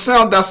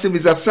expansão da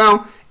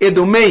civilização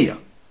edomeia.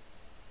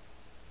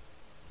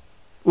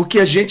 O que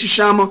a gente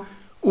chama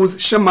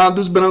os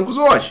chamados brancos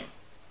hoje.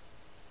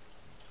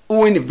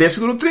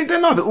 Versículo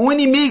 39. O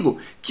inimigo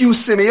que o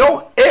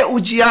semeou é o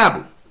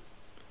diabo.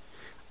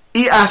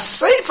 E a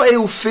ceifa é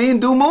o fim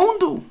do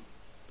mundo.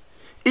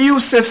 E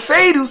os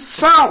ceifeiros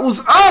são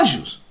os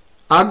anjos.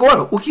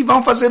 Agora, o que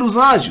vão fazer os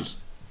anjos?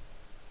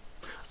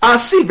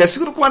 Assim,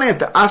 versículo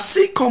 40.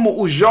 Assim como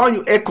o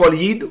joio é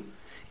colhido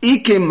e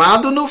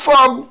queimado no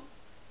fogo,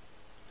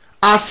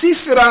 Assim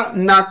será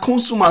na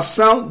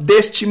consumação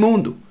deste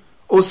mundo,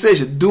 ou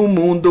seja, do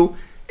mundo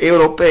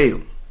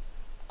europeu.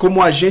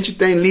 Como a gente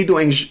tem lido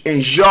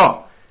em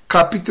Jó,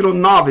 capítulo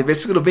 9,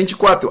 versículo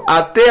 24.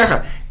 A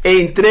terra é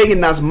entregue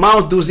nas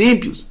mãos dos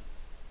ímpios.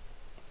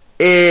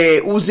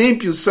 Os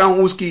ímpios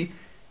são os que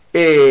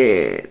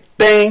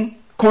têm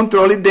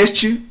controle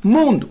deste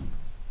mundo.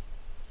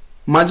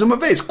 Mais uma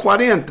vez,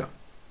 40.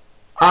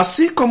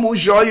 Assim como o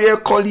joio é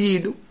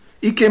colhido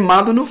e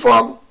queimado no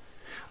fogo,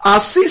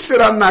 assim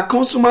será na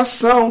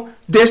consumação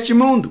deste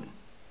mundo.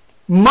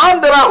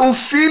 Mandará o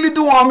Filho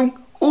do Homem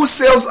os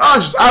seus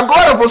anjos.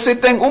 Agora você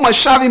tem uma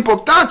chave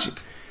importante.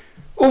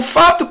 O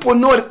fato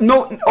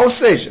ou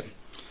seja,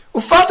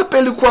 o fato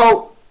pelo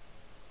qual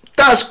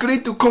está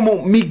escrito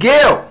como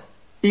Miguel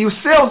e os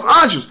seus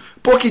anjos,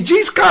 porque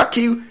diz cá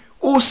que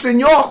o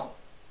Senhor,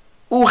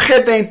 o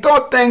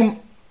Redentor,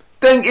 tem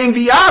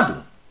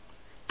enviado,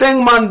 tem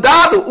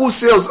mandado os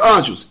seus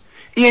anjos.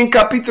 E em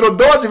capítulo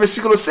 12,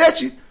 versículo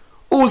 7,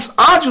 os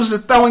anjos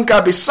estão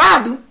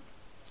encabeçados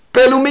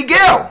pelo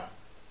Miguel,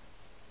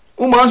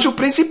 um anjo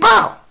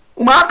principal,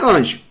 um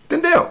arcanjo,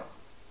 entendeu?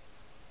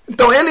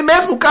 Então ele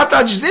mesmo cá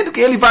está dizendo que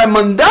ele vai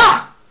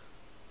mandar,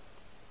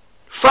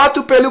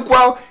 fato pelo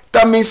qual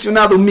está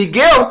mencionado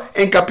Miguel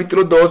em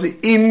capítulo 12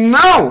 e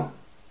não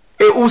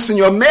o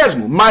Senhor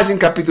mesmo, mas em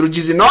capítulo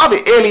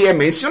 19 ele é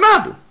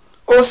mencionado.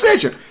 Ou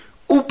seja,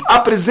 a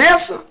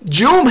presença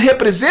de um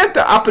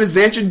representa a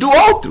presença do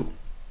outro.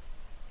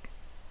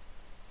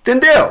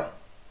 Entendeu?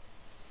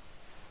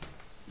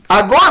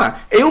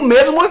 Agora, é o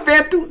mesmo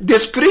evento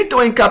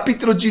descrito em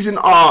capítulo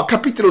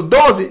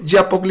 12 de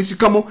Apocalipse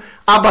como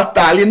a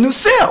batalha no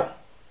céu.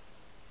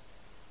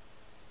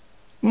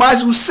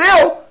 Mas o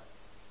céu,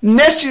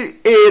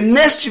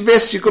 neste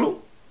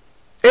versículo,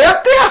 é a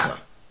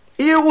terra.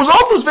 E os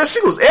outros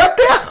versículos é a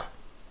terra.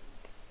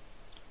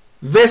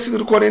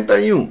 Versículo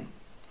 41.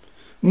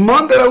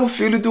 Mandará o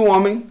Filho do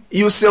Homem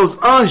e os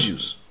seus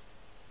anjos.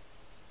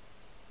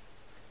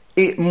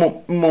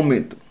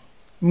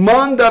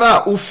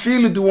 Mandará o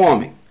Filho do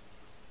Homem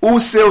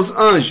os seus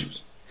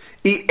anjos,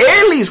 e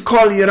eles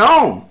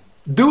colherão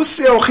do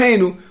seu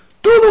reino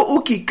tudo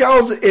o que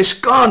causa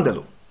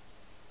escândalo,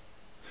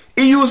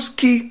 e os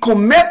que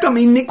cometam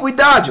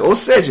iniquidade, ou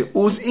seja,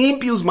 os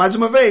ímpios, mais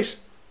uma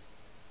vez.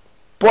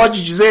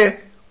 Pode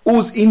dizer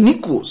os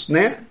iníquos,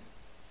 né?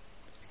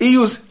 E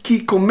os que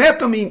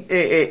cometam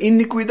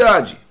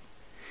iniquidade,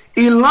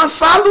 e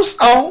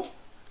lançá-los-ão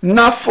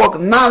na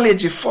fornalha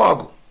de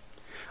fogo.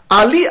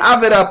 Ali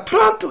haverá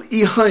pranto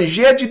e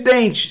ranger de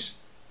dentes.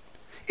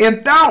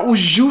 Então os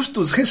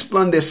justos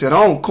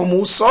resplandecerão como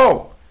o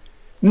sol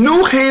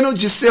no reino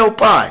de seu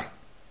Pai.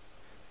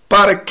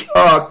 Para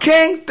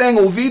quem tem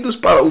ouvidos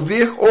para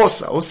ouvir,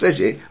 ouça. Ou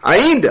seja,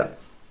 ainda,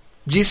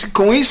 disse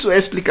com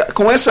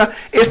essa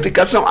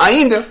explicação,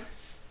 ainda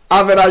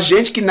haverá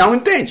gente que não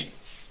entende.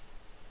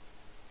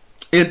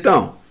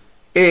 Então,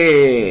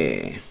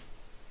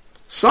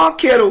 só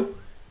quero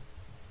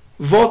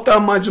voltar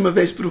mais uma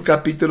vez para o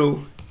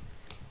capítulo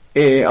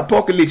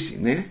Apocalipse,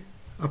 né?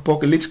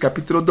 Apocalipse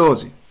capítulo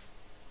 12.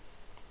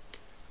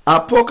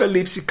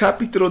 Apocalipse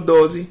capítulo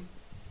 12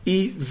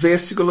 e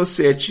versículo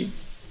 7.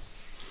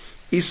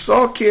 E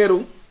só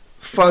quero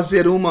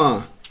fazer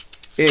uma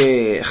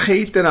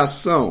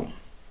reiteração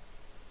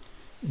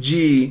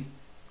de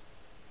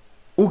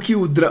o que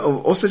o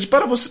dragão, ou seja,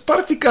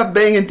 para ficar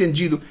bem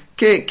entendido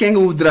quem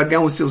o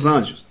dragão e os seus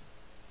anjos.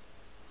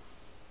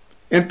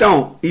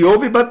 Então, e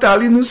houve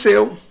batalha no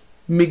céu.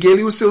 Miguel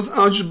e os seus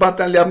anjos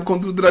batalhavam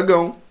contra o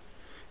dragão.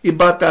 E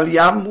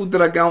batalhavam o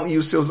dragão e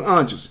os seus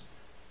anjos.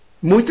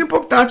 Muito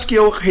importante que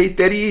eu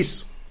reitere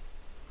isso.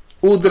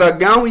 O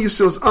dragão e os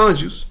seus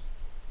anjos.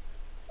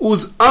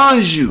 Os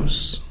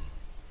anjos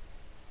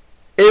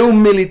é o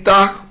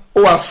militar,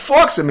 ou a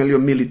força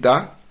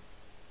militar,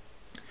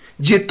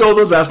 de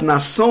todas as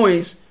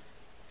nações,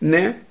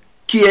 né,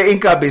 que é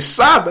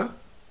encabeçada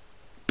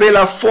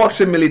pela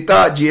força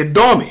militar de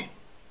Edom.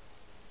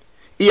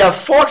 E a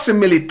força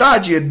militar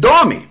de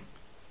Edom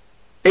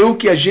é o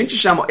que a gente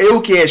chama, é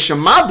o que é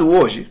chamado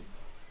hoje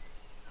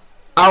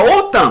a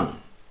OTAN,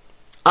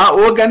 a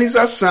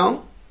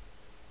Organização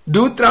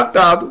do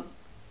Tratado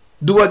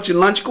do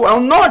Atlântico ao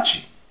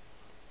Norte.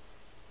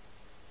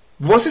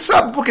 Você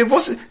sabe porque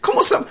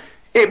como sabe?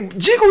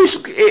 Digo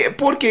isso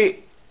porque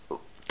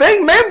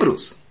tem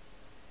membros.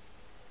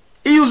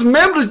 E os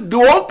membros do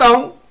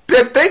OTAN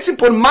pertencem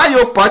por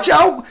maior parte a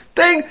algo.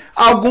 Tem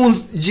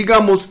alguns,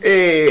 digamos,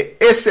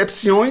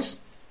 exceções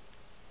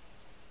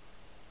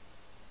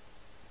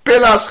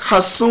pelas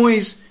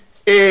razões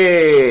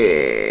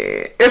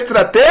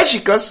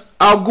estratégicas.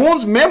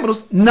 Alguns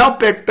membros não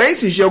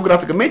pertencem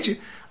geograficamente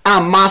à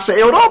massa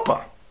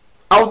Europa,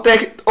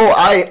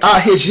 à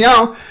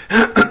região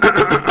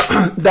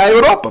da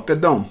Europa,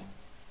 perdão.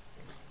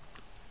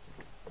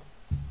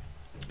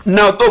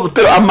 Não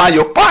todos, a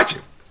maior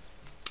parte,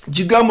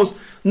 digamos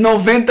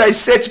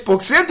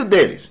 97%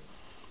 deles,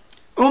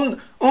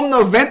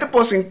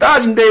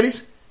 90%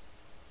 deles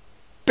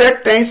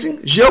pertencem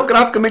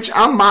geograficamente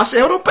à massa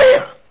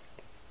europeia.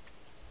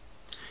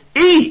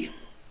 E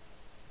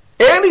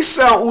Eles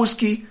são os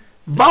que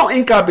vão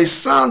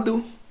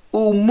encabeçando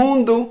o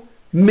mundo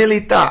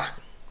militar.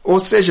 Ou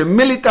seja,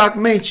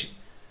 militarmente.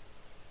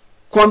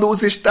 Quando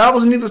os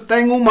Estados Unidos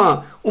têm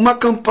uma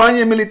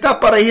campanha militar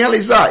para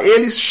realizar,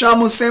 eles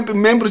chamam sempre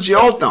membros de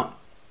OTAN.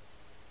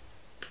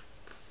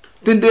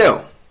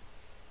 Entendeu?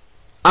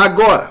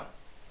 Agora,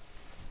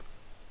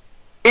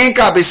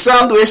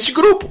 encabeçando este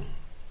grupo,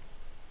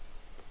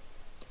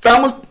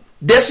 estamos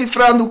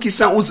decifrando o que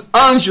são os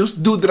anjos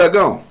do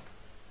dragão.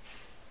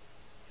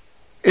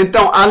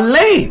 Então,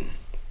 além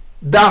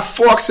da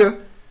força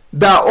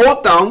da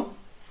OTAN,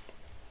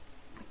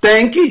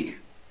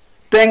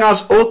 tem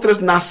as outras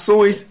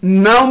nações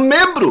não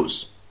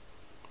membros.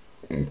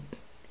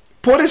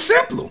 Por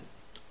exemplo,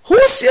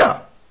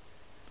 Rússia.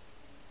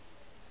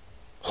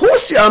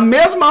 A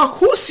mesma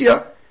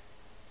Rússia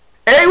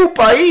é o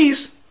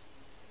país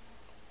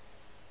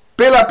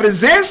pela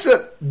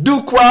presença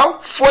do qual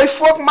foi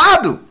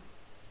formada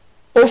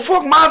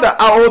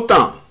a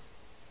OTAN.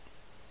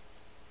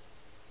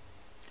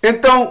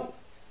 Então,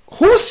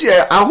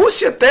 a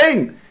Rússia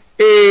tem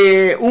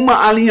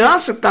uma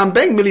aliança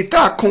também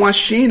militar com a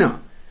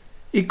China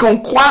e com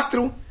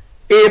 4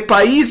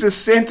 países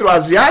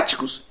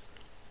centro-asiáticos,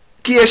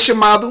 que é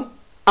chamado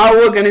a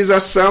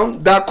Organização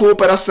da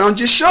Cooperação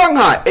de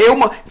Xangai.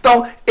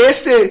 Então,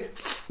 esse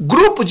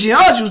grupo de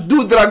anjos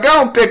do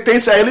dragão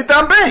pertence a ele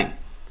também.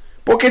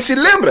 Porque se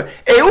lembra,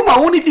 é uma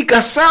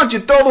unificação de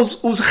todos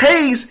os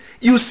reis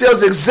e os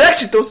seus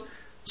exércitos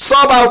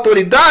sob a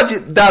autoridade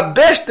da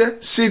besta,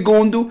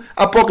 segundo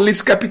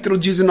Apocalipse capítulo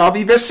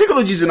 19,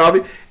 versículo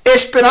 19,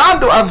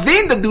 esperando a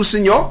vinda do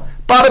Senhor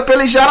para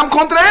pelejar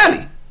contra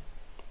ele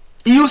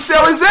e o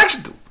seu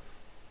exército.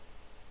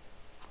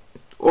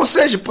 Ou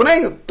seja,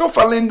 porém, estou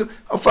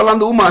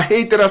falando uma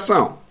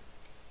reiteração.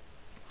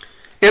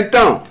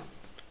 Então,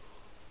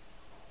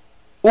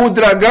 o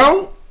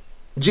dragão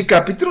de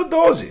capítulo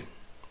 12,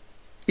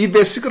 e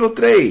versículo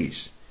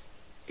 3,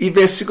 e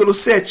versículo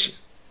 7,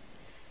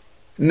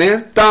 né?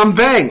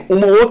 Também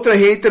uma outra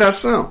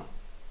reiteração.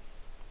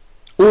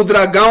 O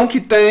dragão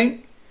que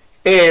tem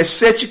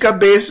 7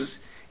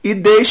 cabeças e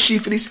 10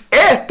 chifres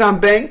é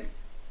também,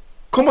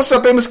 como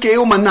sabemos que é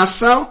uma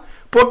nação,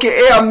 porque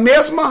é a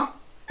mesma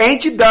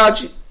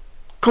entidade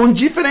com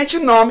diferente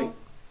nome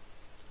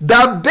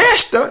da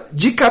besta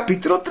de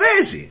capítulo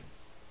 13.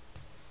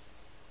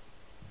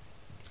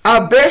 A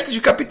besta de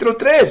capítulo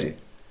 13,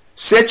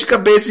 7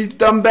 cabeças e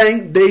também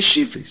 10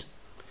 chifres.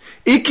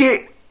 E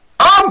que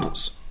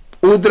ambos,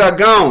 o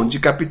dragão de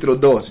capítulo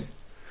 12,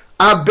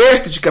 a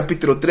besta de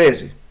capítulo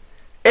 13,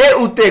 é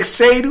o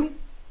terceiro,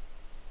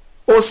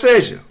 ou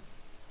seja,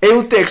 é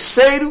o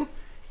terceiro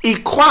e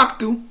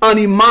quarto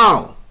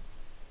animal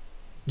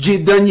de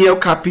Daniel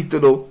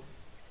capítulo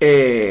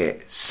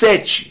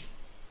 7.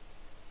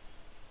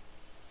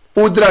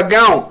 O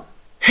dragão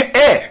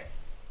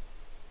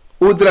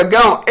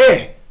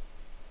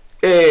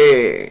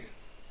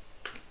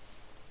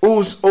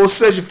ou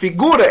seja,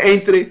 figura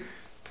entre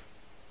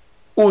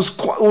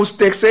os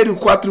terceiros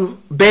 4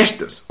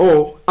 bestas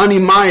ou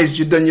animais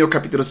de Daniel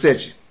capítulo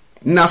 7,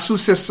 na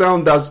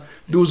sucessão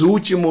dos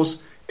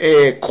últimos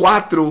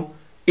 4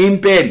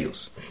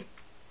 impérios.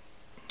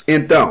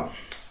 Então,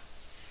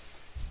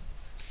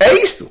 é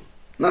isso,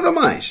 nada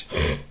mais.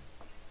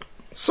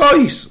 Só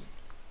isso.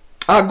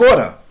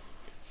 Agora,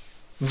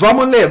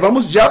 vamos ler,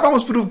 vamos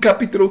para o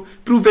capítulo,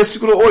 para o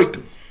versículo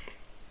 8.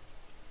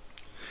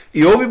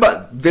 E houve,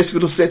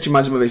 versículo 7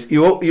 mais uma vez, e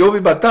houve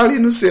batalha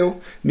no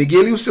céu.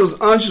 Miguel e os seus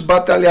anjos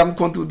batalhavam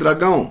contra o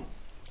dragão.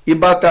 E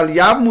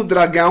batalhavam o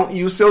dragão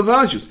e os seus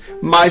anjos,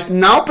 mas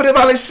não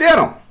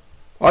prevaleceram.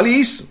 Olha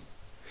isso.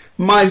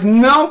 Mas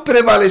não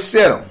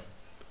prevaleceram.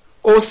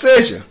 Ou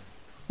seja,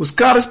 os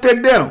caras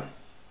perderam.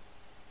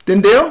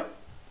 Entendeu?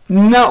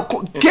 Não,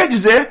 quer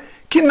dizer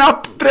que não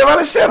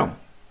prevaleceram.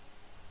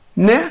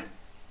 Né?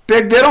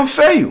 Perderam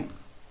feio.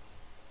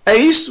 É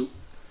isso.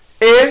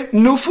 E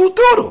no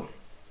futuro.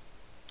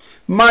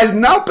 Mas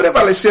não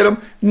prevaleceram,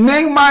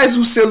 nem mais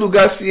o seu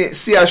lugar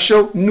se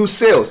achou nos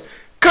céus.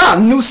 Cá,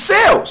 nos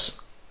céus,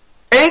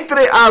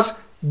 entre as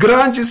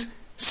grandes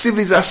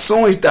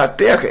civilizações da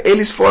Terra,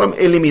 eles foram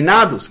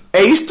eliminados.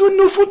 É isto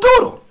no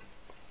futuro.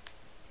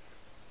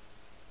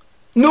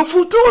 No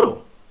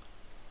futuro.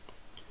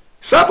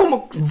 Sabe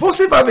como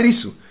você vai ver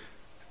isso?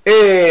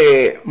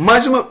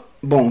 Mais uma...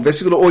 Bom,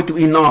 versículo 8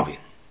 e 9.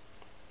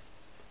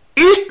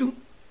 Isto,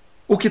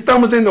 o que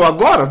estamos lendo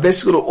agora,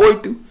 versículo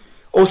 8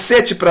 ou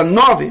 7 para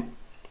 9,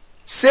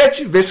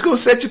 versículo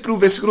 7 para o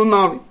versículo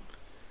 9,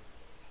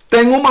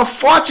 tem uma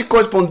forte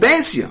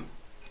correspondência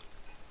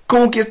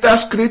com o que está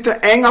escrito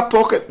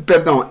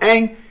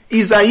em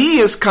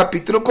Isaías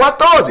capítulo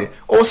 14.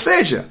 Ou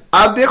seja,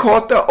 a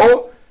derrota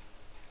ou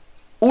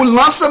o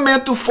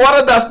lançamento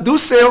fora do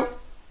céu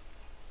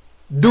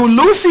do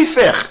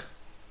Lúcifer.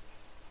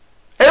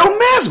 É o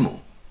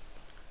mesmo.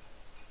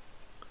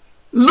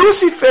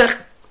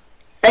 Lúcifer,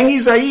 em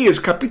Isaías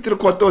capítulo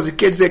 14,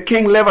 quer dizer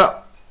quem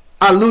leva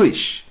a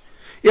luz.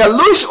 E a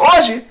luz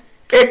hoje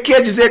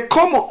quer dizer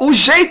como o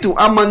jeito,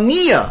 a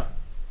mania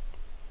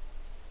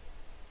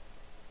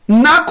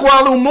na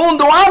qual o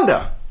mundo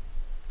anda.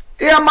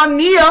 É a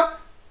mania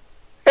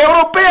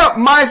europeia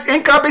mais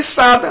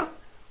encabeçada,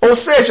 ou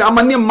seja, a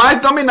mania mais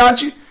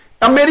dominante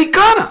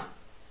americana.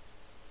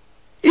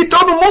 E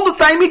todo mundo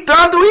está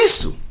imitando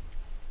isso.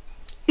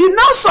 E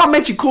não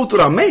somente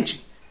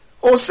culturalmente,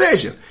 ou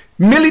seja,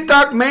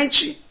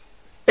 militarmente,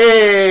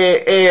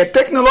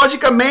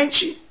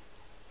 tecnologicamente,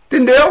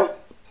 entendeu?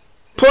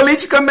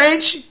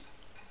 Politicamente,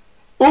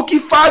 o que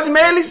fazem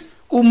eles,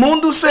 o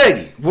mundo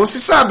segue. Você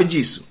sabe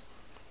disso.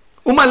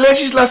 Uma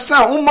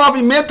legislação, um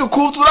movimento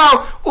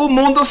cultural, o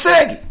mundo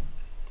segue.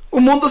 O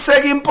mundo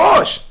segue em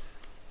pós,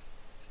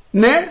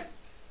 né?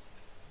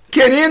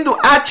 Querendo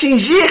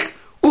atingir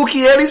o que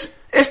eles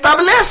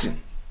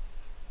estabelecem.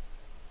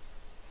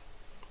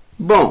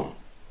 Bom,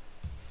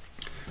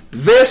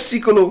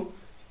 versículo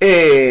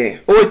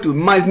 8.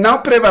 Mas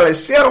não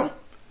prevaleceram,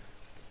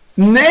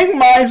 nem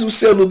mais o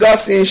seu lugar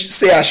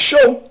se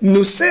achou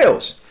nos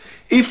céus.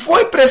 E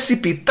foi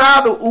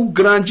precipitado o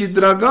grande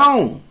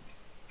dragão.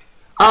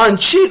 A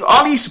antiga,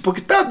 olha isso, porque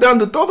está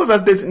dando todas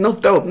as não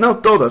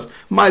todas,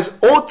 mas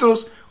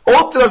outros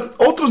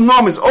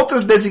nomes,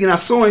 outras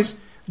designações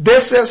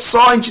dessa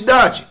só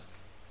entidade.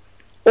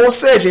 Ou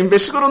seja, em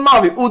versículo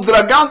 9, o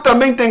dragão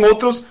também tem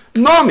outros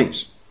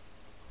nomes.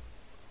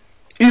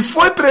 E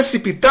foi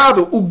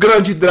precipitado o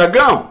grande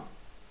dragão,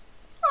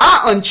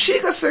 a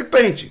antiga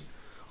serpente.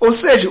 Ou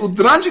seja, o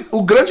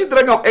grande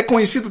dragão é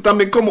conhecido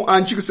também como a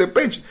antiga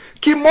serpente,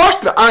 que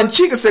mostra a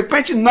antiga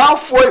serpente não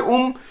foi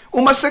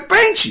uma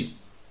serpente.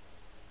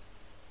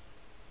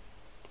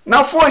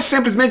 Não foi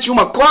simplesmente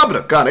uma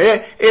cobra, cara.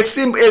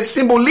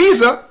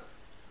 Simboliza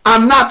a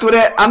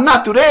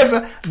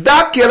natureza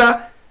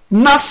daquela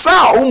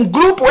nação, um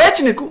grupo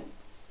étnico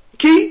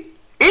que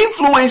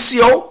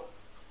influenciou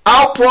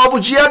ao povo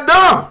de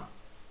Adão.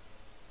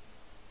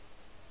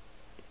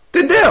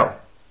 Entendeu?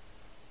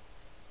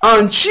 A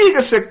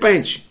antiga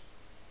serpente,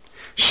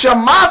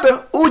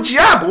 chamada o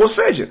diabo, ou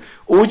seja,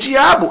 o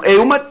diabo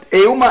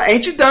é uma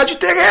entidade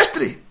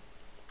terrestre.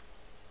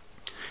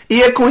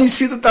 E é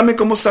conhecido também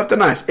como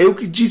Satanás. É o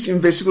que diz em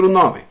versículo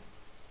 9.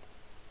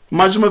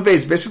 Mais uma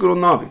vez, versículo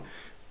 9.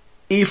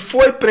 E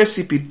foi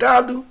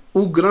precipitado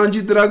o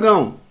grande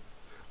dragão,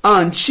 a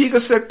antiga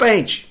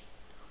serpente,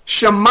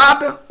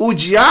 chamada o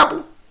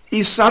diabo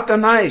e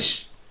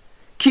Satanás,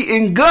 que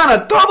engana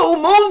todo o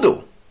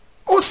mundo.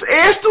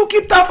 Este é o que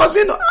está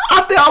fazendo,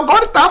 até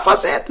agora está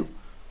fazendo.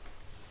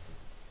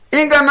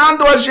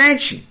 Enganando a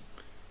gente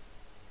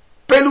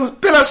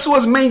pelas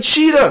suas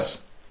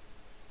mentiras,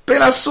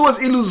 pelas suas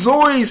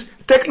ilusões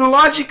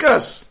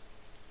tecnológicas,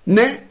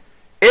 né?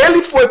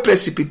 Ele foi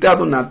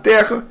precipitado na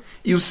terra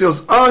e os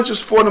seus anjos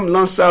foram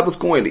lançados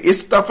com ele.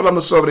 Isso está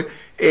falando sobre,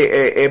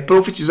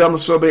 profetizando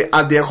sobre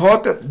a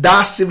derrota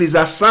da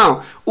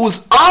civilização.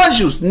 Os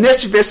anjos,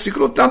 neste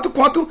versículo, tanto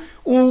quanto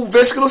o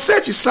versículo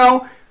 7,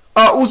 são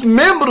os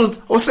membros,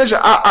 ou seja,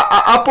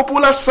 a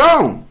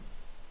população.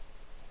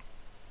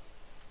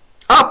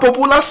 A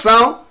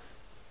população,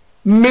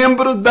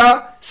 membros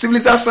da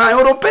civilização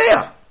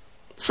europeia.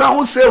 São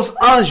os seus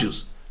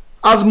anjos,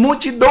 as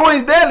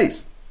multidões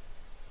deles.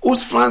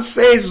 Os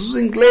franceses, os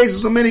ingleses,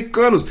 os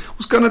americanos,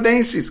 os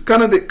canadenses,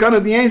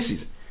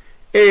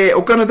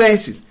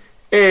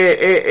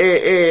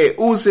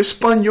 os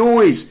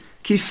espanhóis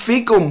que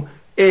ficam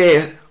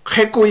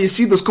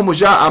reconhecidos como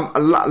já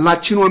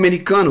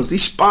latino-americanos,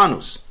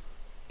 hispanos,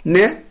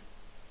 né?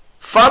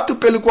 Fato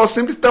pelo qual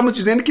sempre estamos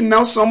dizendo que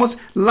não somos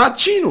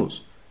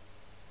latinos,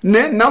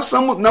 né? Não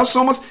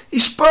somos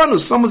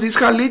hispanos, somos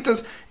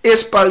israelitas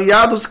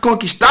espalhados,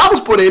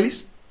 conquistados por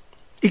eles,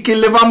 e que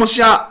levamos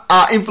já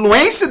a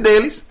influência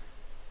deles,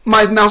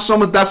 mas não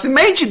somos da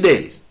semente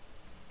deles.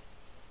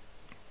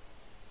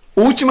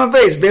 Última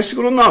vez,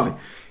 versículo 9.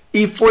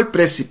 E foi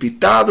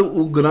precipitado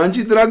o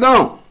grande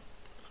dragão,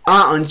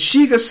 a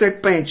antiga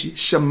serpente,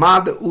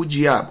 chamada o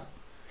diabo,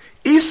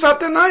 e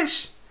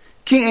Satanás,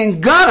 que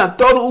engana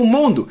todo o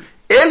mundo.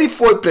 Ele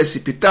foi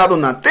precipitado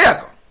na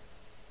terra,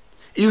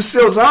 e os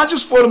seus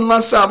anjos foram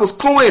lançados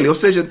com ele. Ou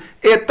seja,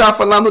 ele está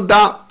falando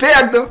da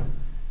perda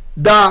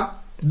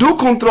do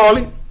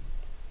controle,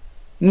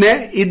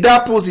 né, e da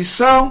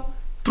posição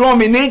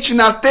prominente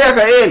na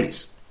terra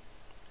eles.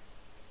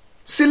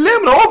 Se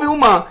lembra, houve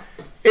uma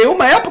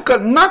época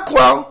na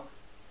qual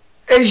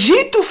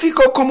Egito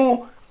ficou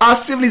como a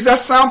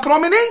civilização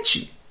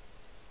prominente.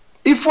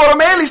 E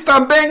foram eles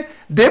também,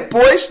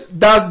 depois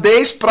das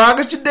 10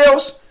 pragas de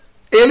Deus,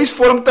 eles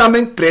foram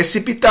também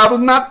precipitados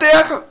na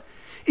terra.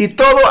 E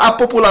toda a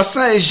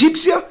população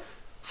egípcia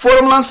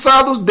foram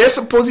lançados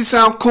dessa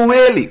posição com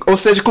ele, ou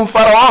seja, com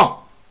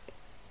Faraó.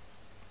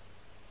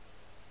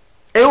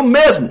 Eu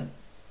mesmo.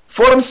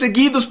 Foram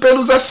seguidos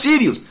pelos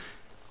assírios.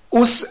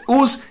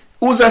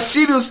 Os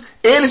assírios,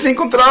 eles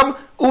encontraram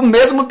o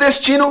mesmo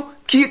destino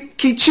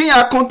que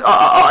tinha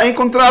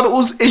encontrado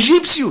os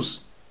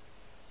egípcios.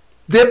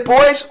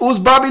 Depois os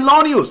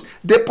babilônios.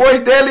 Depois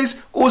deles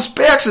os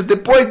persas.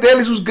 Depois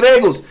deles os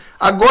gregos.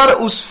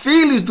 Agora os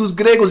filhos dos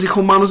gregos e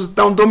romanos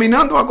estão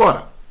dominando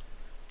agora.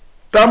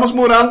 Estamos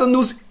morando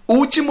nos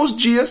últimos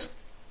dias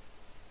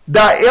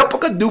da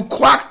época do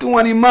quarto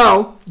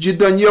animal de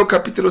Daniel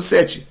capítulo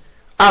 7,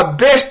 a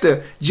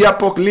besta de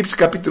Apocalipse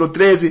capítulo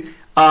 13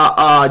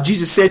 a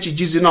 17 e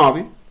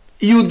 19,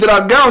 e o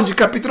dragão de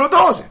capítulo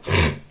 12.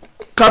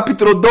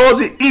 Capítulo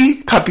 12 e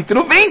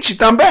capítulo 20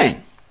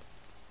 também.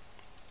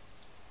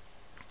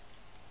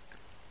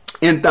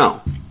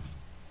 Então,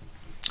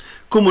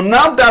 como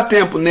não dá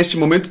tempo neste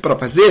momento para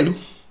fazê-lo,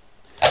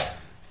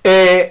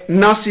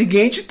 na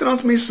seguinte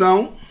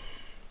transmissão,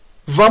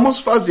 vamos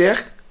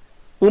fazer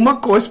uma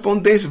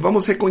correspondência,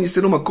 vamos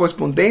reconhecer uma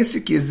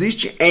correspondência que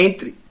existe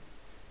entre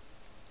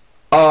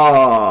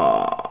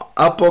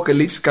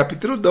Apocalipse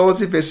capítulo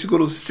 12,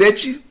 versículos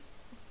 7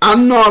 a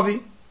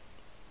 9,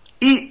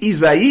 e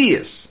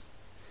Isaías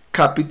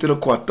capítulo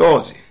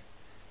 14,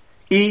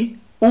 e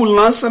o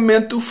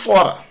lançamento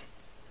fora,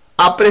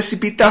 a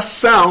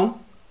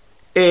precipitação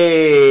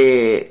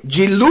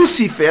de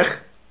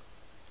Lúcifer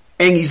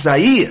em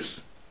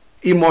Isaías,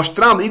 e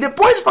mostrando, e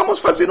depois vamos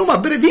fazer uma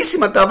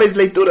brevíssima, talvez,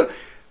 leitura,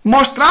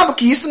 mostrando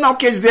que isso não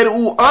quer dizer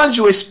o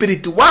anjo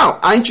espiritual,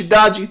 a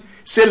entidade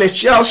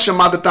celestial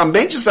chamada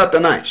também de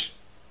Satanás.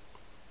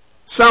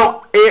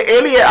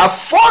 Ele é a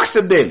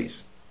força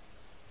deles.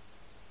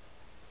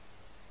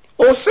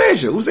 Ou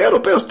seja, os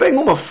europeus têm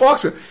uma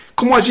força,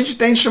 como a gente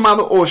tem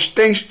chamado hoje,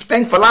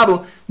 tem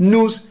falado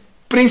nos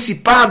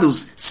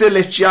principados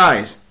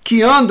celestiais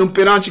que andam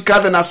perante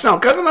cada nação.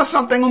 Cada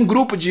nação tem um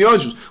grupo de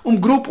anjos,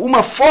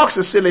 uma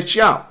força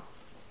celestial.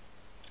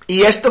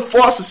 E esta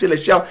força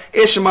celestial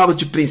é chamada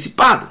de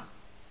principado.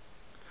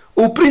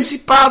 O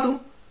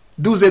principado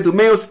dos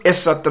edomeus é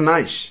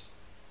Satanás,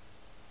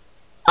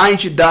 a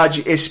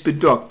entidade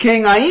espiritual,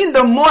 quem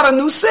ainda mora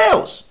nos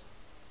céus.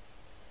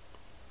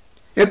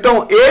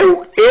 Então,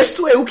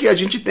 isso é o que a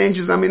gente tem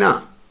de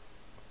examinar.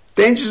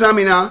 Tem de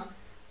examinar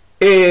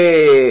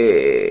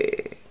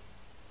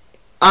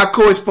a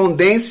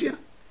correspondência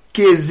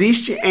que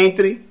existe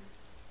entre,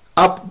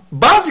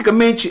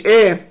 basicamente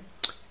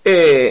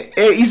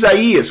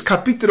Isaías,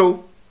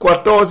 capítulo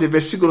 14,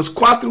 versículos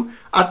 4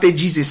 até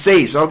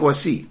 16, algo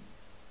assim.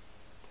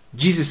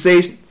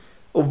 16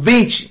 ou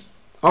 20,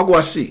 algo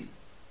assim.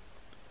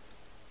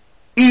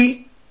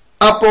 E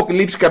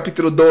Apocalipse,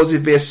 capítulo 12,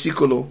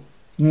 versículo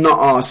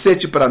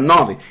 7 para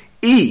 9.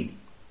 E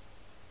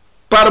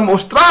para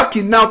mostrar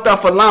que não está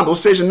falando, ou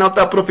seja, não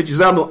está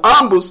profetizando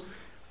ambos,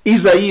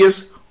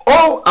 Isaías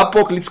ou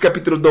Apocalipse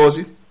capítulo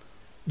 12,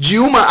 de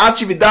uma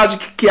atividade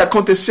que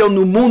aconteceu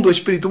no mundo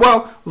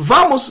espiritual,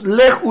 vamos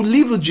ler o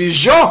livro de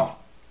Jó.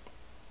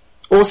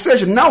 Ou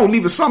seja, não o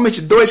livro,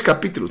 somente 2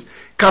 capítulos.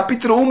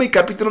 Capítulo 1 e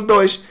capítulo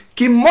 2,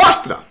 que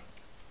mostra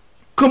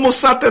como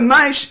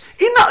Satanás...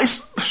 E não,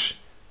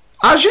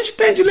 a gente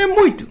tem de ler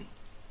muito.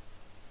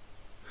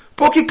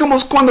 Porque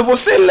quando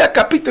você lê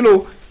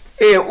capítulo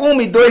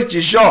 1 e 2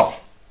 de Jó,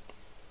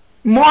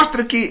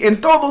 mostra que em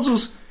todos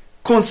os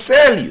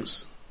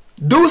conselhos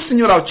do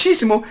Senhor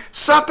Altíssimo,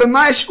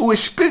 Satanás, o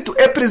Espírito,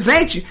 é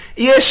presente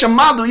e é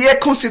chamado e é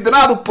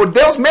considerado por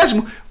Deus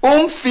mesmo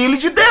um filho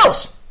de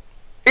Deus.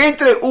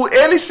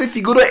 Ele se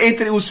figura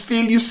entre os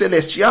filhos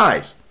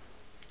celestiais.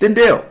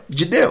 Entendeu?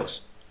 De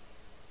Deus.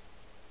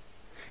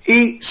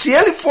 E se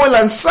ele foi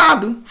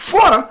lançado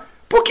fora,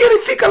 por que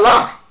ele fica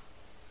lá?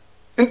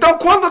 Então,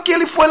 quando que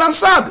ele foi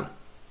lançado?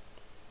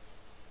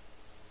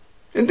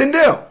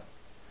 Entendeu?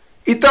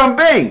 E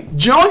também,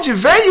 de onde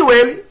veio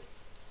ele?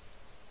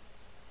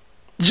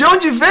 De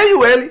onde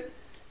veio ele?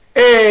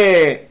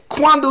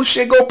 Quando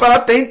chegou para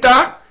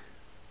tentar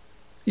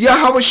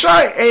Yahweh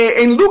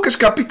em Lucas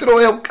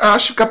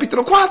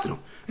capítulo 4.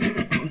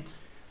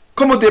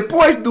 Como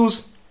depois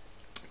dos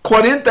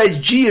 40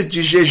 dias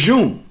de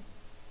jejum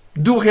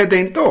do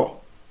Redentor,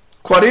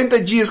 40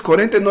 dias,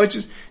 40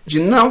 noites de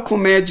não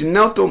comer, de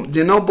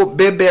não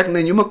beber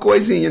nenhuma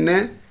coisinha,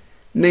 né?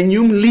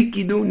 Nenhum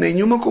líquido,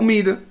 nenhuma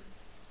comida.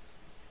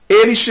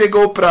 Ele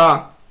chegou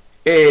para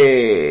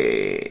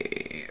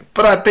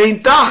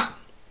tentar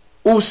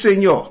o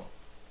Senhor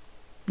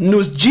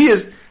nos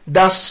dias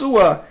da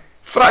sua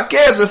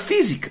fraqueza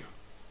física,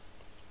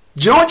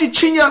 de onde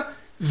tinha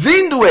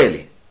vindo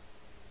ele.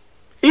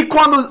 E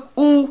quando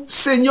o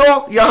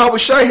Senhor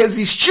Yahweh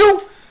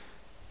resistiu,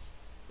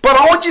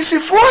 para onde se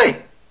foi?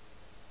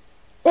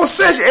 Ou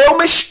seja, é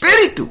um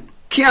espírito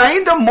que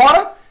ainda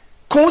mora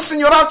com o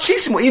Senhor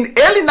Altíssimo. E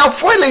ele não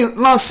foi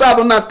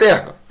lançado na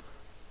terra.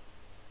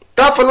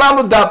 Está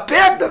falando da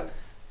perda,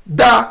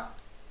 da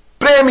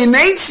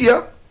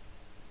preeminência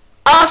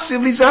à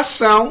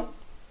civilização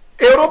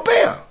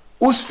europeia.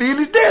 Os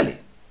filhos dele.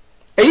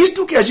 É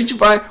isto que a gente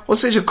vai, ou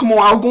seja,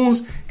 como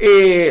algumas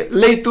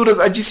leituras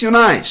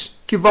adicionais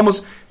que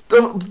vamos...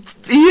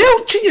 E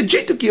eu tinha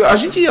dito que a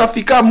gente ia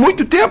ficar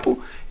muito tempo,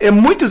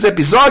 muitos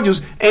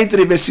episódios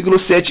entre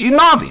versículos 7 e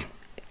 9.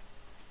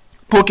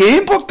 Porque é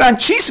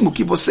importantíssimo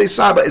que você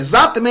saiba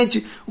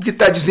exatamente o que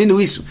está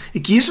dizendo isso. E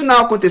que isso não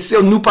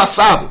aconteceu no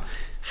passado,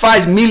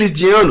 faz milhares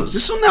de anos.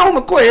 Isso não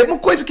é uma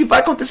coisa que vai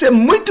acontecer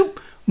muito,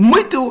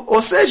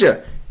 ou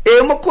seja,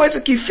 é uma coisa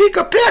que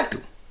fica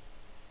perto.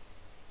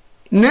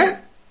 Né?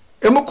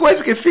 É uma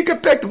coisa que fica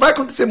perto, vai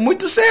acontecer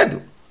muito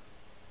cedo.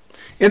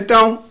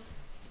 Então,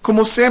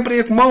 Como sempre,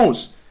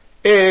 irmãos,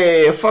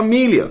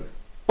 família,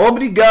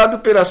 obrigado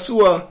pela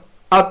sua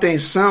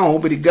atenção,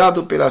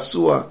 obrigado pela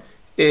sua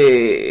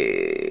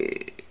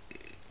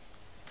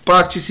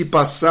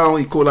participação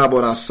e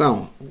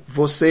colaboração.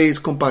 Vocês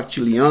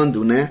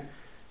compartilhando, né,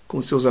 com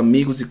seus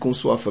amigos e com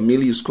sua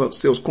família e os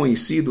seus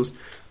conhecidos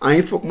a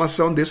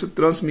informação dessa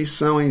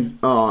transmissão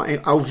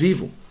ao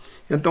vivo.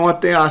 Então,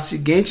 até a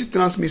seguinte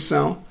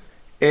transmissão.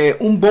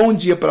 Um bom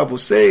dia para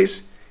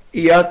vocês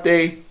e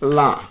até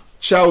lá.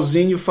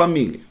 Tchauzinho,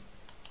 família.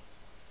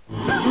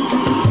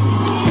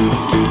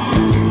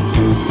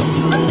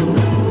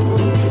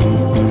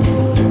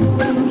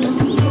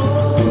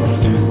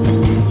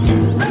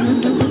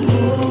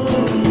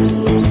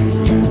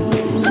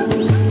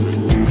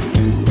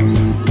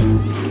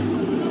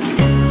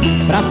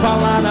 Pra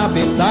falar a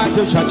verdade,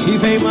 eu já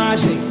tive a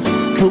imagem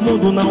que o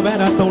mundo não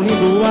era tão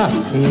lindo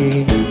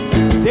assim.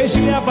 Desde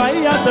Eva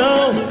e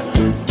Adão,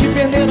 que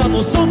perderam a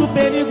noção do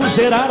perigo,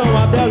 geraram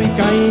Abel e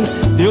Caim.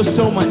 Deus,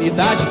 sua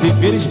humanidade,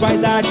 deveres,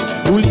 vaidade,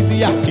 o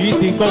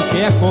livre-arbítrio em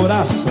qualquer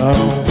coração.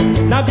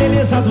 Na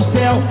beleza do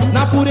céu,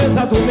 na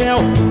pureza do mel,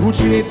 o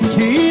direito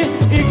de ir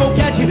em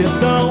qualquer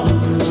direção.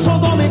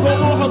 Sodoma e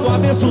Gomorra, do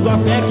avesso da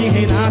fé que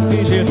reinasse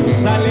em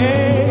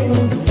Jerusalém.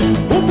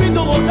 O fim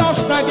do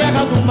holocausto na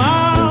guerra do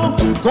mal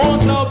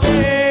contra o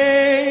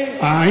bem.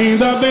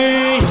 Ainda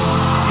bem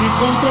que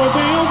contra o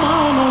bem ou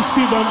mal não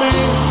se dá bem.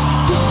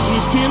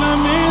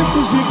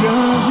 Ensinamentos de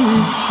grande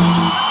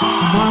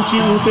Martin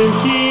Luther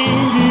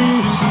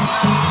King,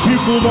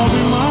 tipo Bob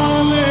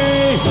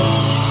Marley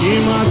e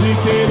Madre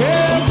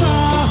Teresa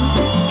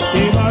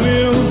e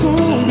valeu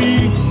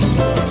zumbi.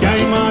 Que a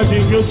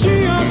imagem que eu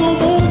tinha do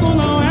mundo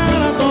não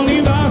era tão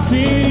linda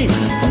assim.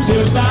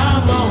 Deus dá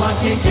a mão a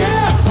quem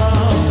quer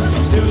pão,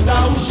 Deus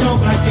dá o chão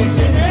pra quem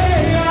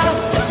semeia.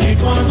 E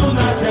quando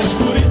nasce a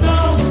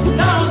escuridão,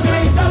 na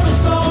ausência do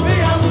sol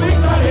vem a luz e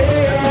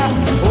clareia.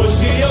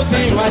 Hoje eu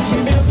tenho a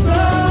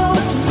dimensão,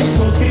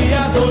 sou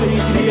criador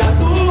e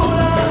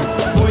criatura,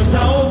 pois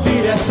ao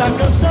ouvir essa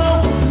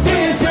canção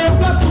tem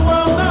exemplo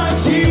atual na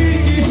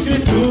antiga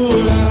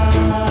escritura.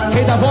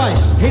 Rei da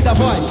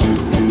voz,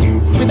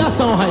 me dá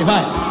essa honra aí,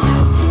 vai.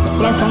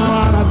 Pra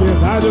falar a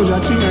verdade, eu já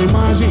tinha a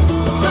imagem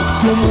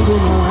que o mundo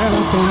não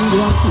era tão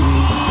lindo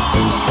assim.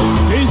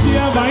 Desde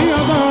Eva e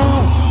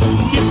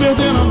Adão, que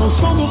perderam a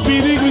noção do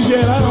perigo e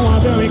geraram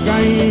Abel e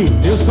Caim.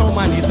 Deus, sua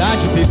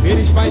humanidade,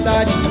 deveres,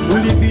 vaidade, o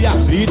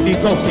livre-arbítrio em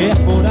qualquer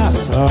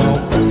coração.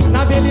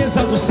 Na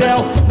beleza do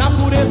céu, na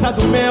pureza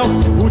do mel,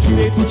 o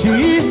direito de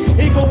ir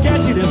em qualquer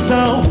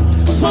direção.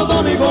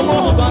 Sodoma e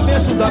Gomorra, do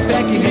avesso da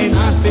fé que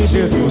reinasse em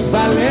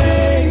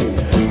Jerusalém.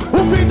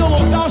 O fim do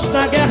holocausto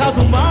na guerra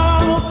do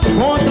mal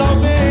contra o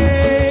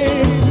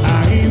bem.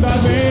 Ainda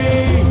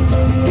bem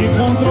que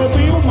contra o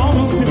bem o mal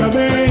não se dá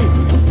bem.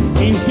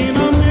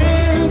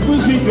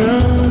 Ensinamentos de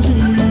grande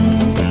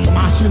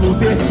Martin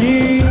Luther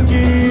King,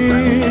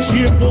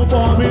 tipo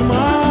Bob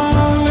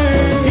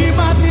Marley e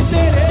Madre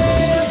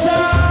Teresa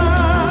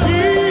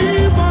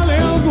e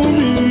valeu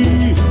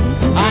zumbi.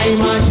 A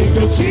imagem que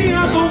eu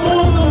tinha do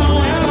mundo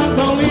não era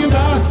tão linda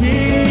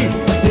assim.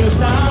 Deus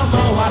dá a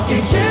mão a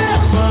quem quer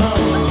pão,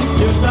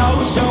 Deus dá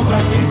o chão pra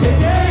quem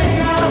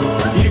semeia.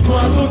 E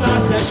quando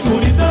nasce a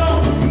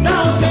escuridão, na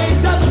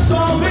ausência do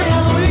sol vem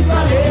a luz e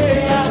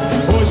clareia.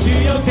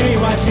 Hoje eu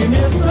tenho a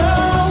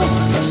dimensão,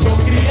 sou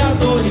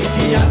criador e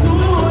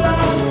criatura,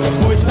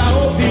 pois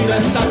ao ouvir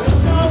essa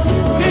canção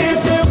tem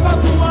exemplo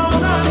atual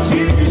na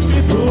antiga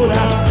escritura.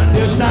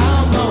 Deus dá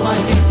a mão a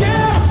quem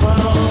quer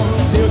pão,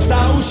 Deus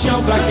dá o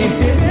chão pra quem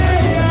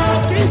semeia.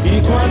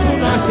 E quando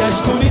nasce a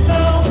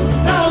escuridão,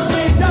 na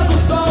ausência do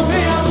sol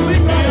vem a luz e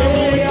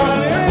clareia.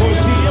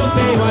 Hoje eu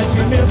tenho a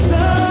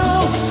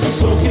dimensão,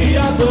 sou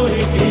criador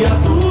e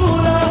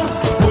criatura,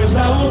 pois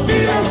ao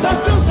ouvir essa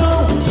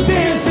canção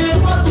tem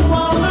exemplo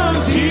atual na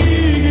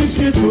antiga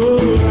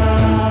escritura.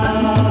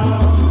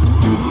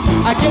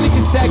 Aquele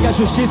que segue a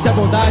justiça e a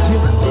bondade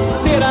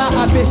terá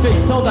a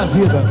perfeição da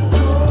vida.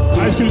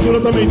 A escritura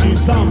também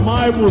diz: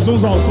 amai-vos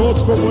uns aos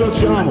outros como eu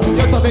te amo.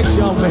 Eu também te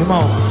amo, meu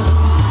irmão.